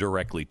ship them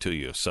directly to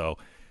you. So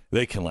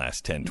they can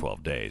last 10,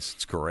 12 days.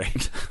 It's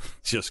great.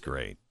 It's just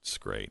great. It's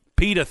great.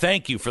 PETA,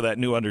 thank you for that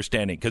new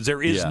understanding because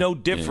there is no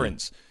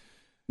difference.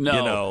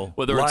 No,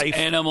 whether life, it's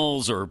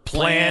animals or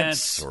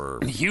plants or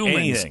humans,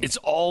 anything. it's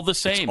all the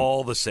same. It's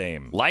all the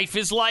same. Life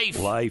is life.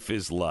 Life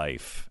is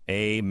life.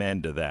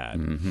 Amen to that.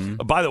 Mm-hmm.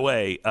 By the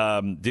way,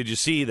 did you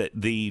see that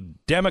the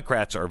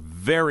Democrats are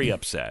very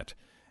upset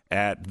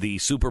at the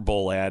Super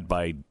Bowl ad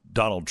by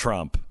Donald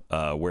Trump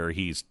where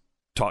he's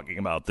talking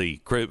about the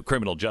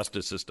criminal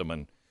justice system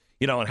and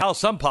how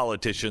some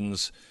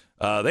politicians,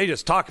 they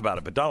just talk about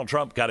it, but Donald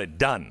Trump got it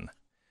done.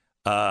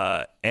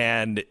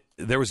 And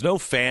there was no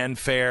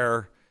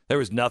fanfare. There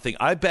was nothing.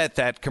 I bet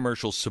that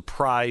commercial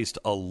surprised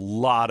a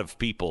lot of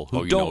people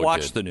who don't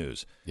watch the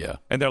news. Yeah.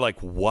 And they're like,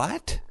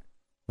 what?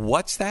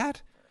 What's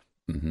that?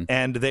 Mm-hmm.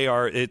 And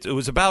it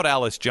was about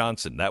Alice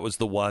Johnson. That was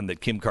the one that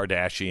Kim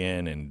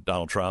Kardashian and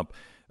Donald Trump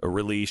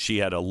released. She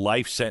had a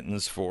life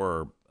sentence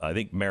for, I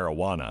think,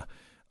 marijuana.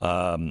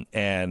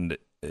 It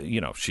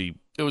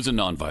was a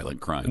nonviolent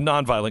crime.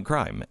 Nonviolent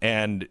crime.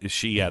 And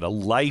she had a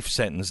life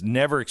sentence,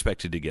 never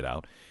expected to get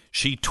out.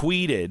 She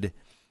tweeted,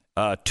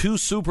 2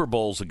 Super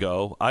Bowls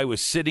ago, I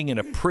was sitting in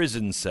a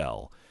prison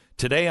cell.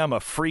 Today I'm a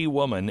free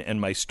woman,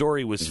 and my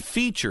story was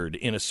featured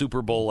in a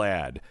Super Bowl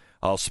ad.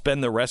 I'll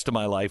spend the rest of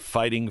my life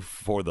fighting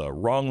for the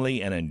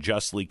wrongly and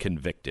unjustly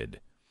convicted.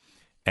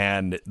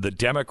 And the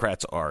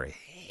Democrats are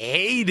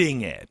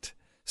hating it,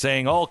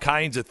 saying all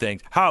kinds of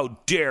things. How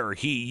dare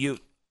he?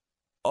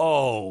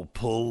 Oh,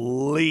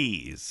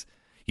 please.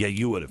 Yeah,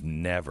 you would have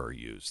never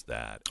used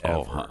that, ever.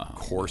 Of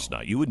course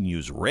not. You wouldn't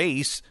use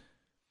race.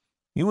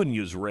 You wouldn't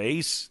use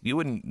race. You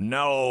wouldn't.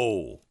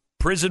 No.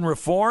 Prison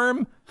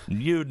reform?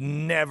 You'd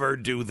never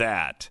do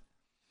that.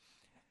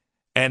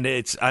 And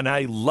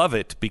I love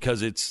it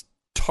because it's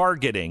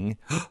targeting.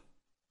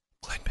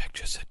 Glenn Beck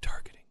just said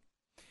targeting.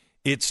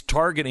 It's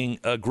targeting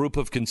a group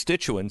of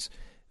constituents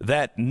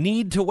that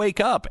need to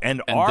wake up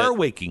and are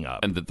waking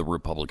up. And that the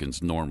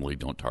Republicans normally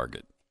don't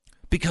target.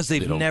 Because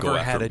they've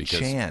never had a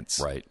chance.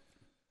 Right.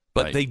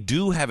 But they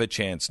do have a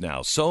chance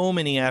now. So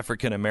many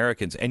African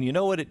Americans. And you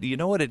know what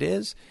it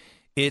is?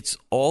 It's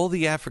all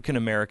the African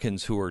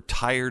Americans who are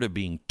tired of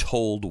being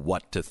told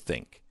what to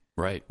think.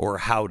 Right. Or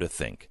how to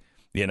think.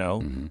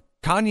 Mm-hmm.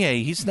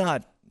 Kanye, he's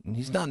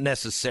not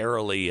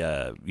necessarily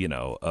a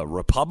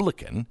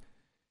Republican.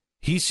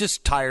 He's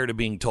just tired of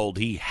being told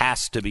he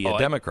has to be a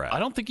Democrat. I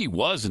don't think he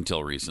was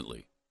until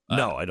recently.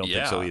 No, I don't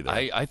think so either.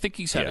 I think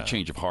he's had a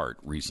change of heart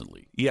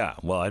recently. Yeah,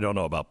 well, I don't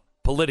know about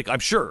political. I'm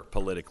sure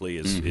politically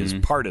is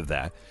part of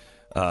that.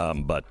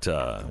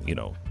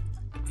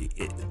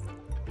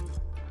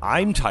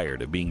 I'm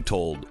tired of being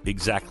told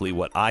exactly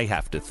what I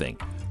have to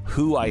think,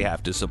 who I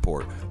have to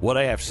support, what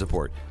I have to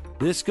support.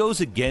 This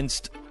goes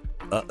against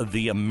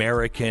the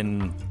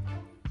American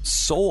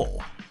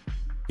soul,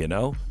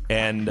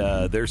 and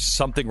there's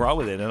something wrong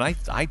with it. And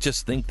I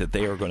just think that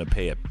they are going to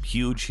pay a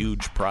huge,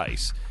 huge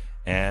price.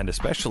 And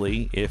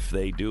especially if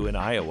they do in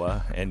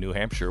Iowa and New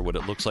Hampshire what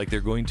it looks like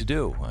they're going to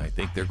do. I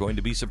think they're going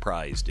to be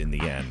surprised in the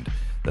end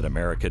that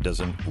America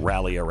doesn't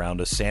rally around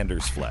a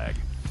Sanders flag.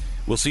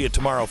 We'll see you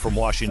tomorrow from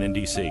Washington,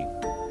 D.C.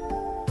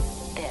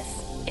 This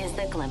is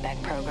the Glenn Beck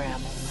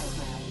Program.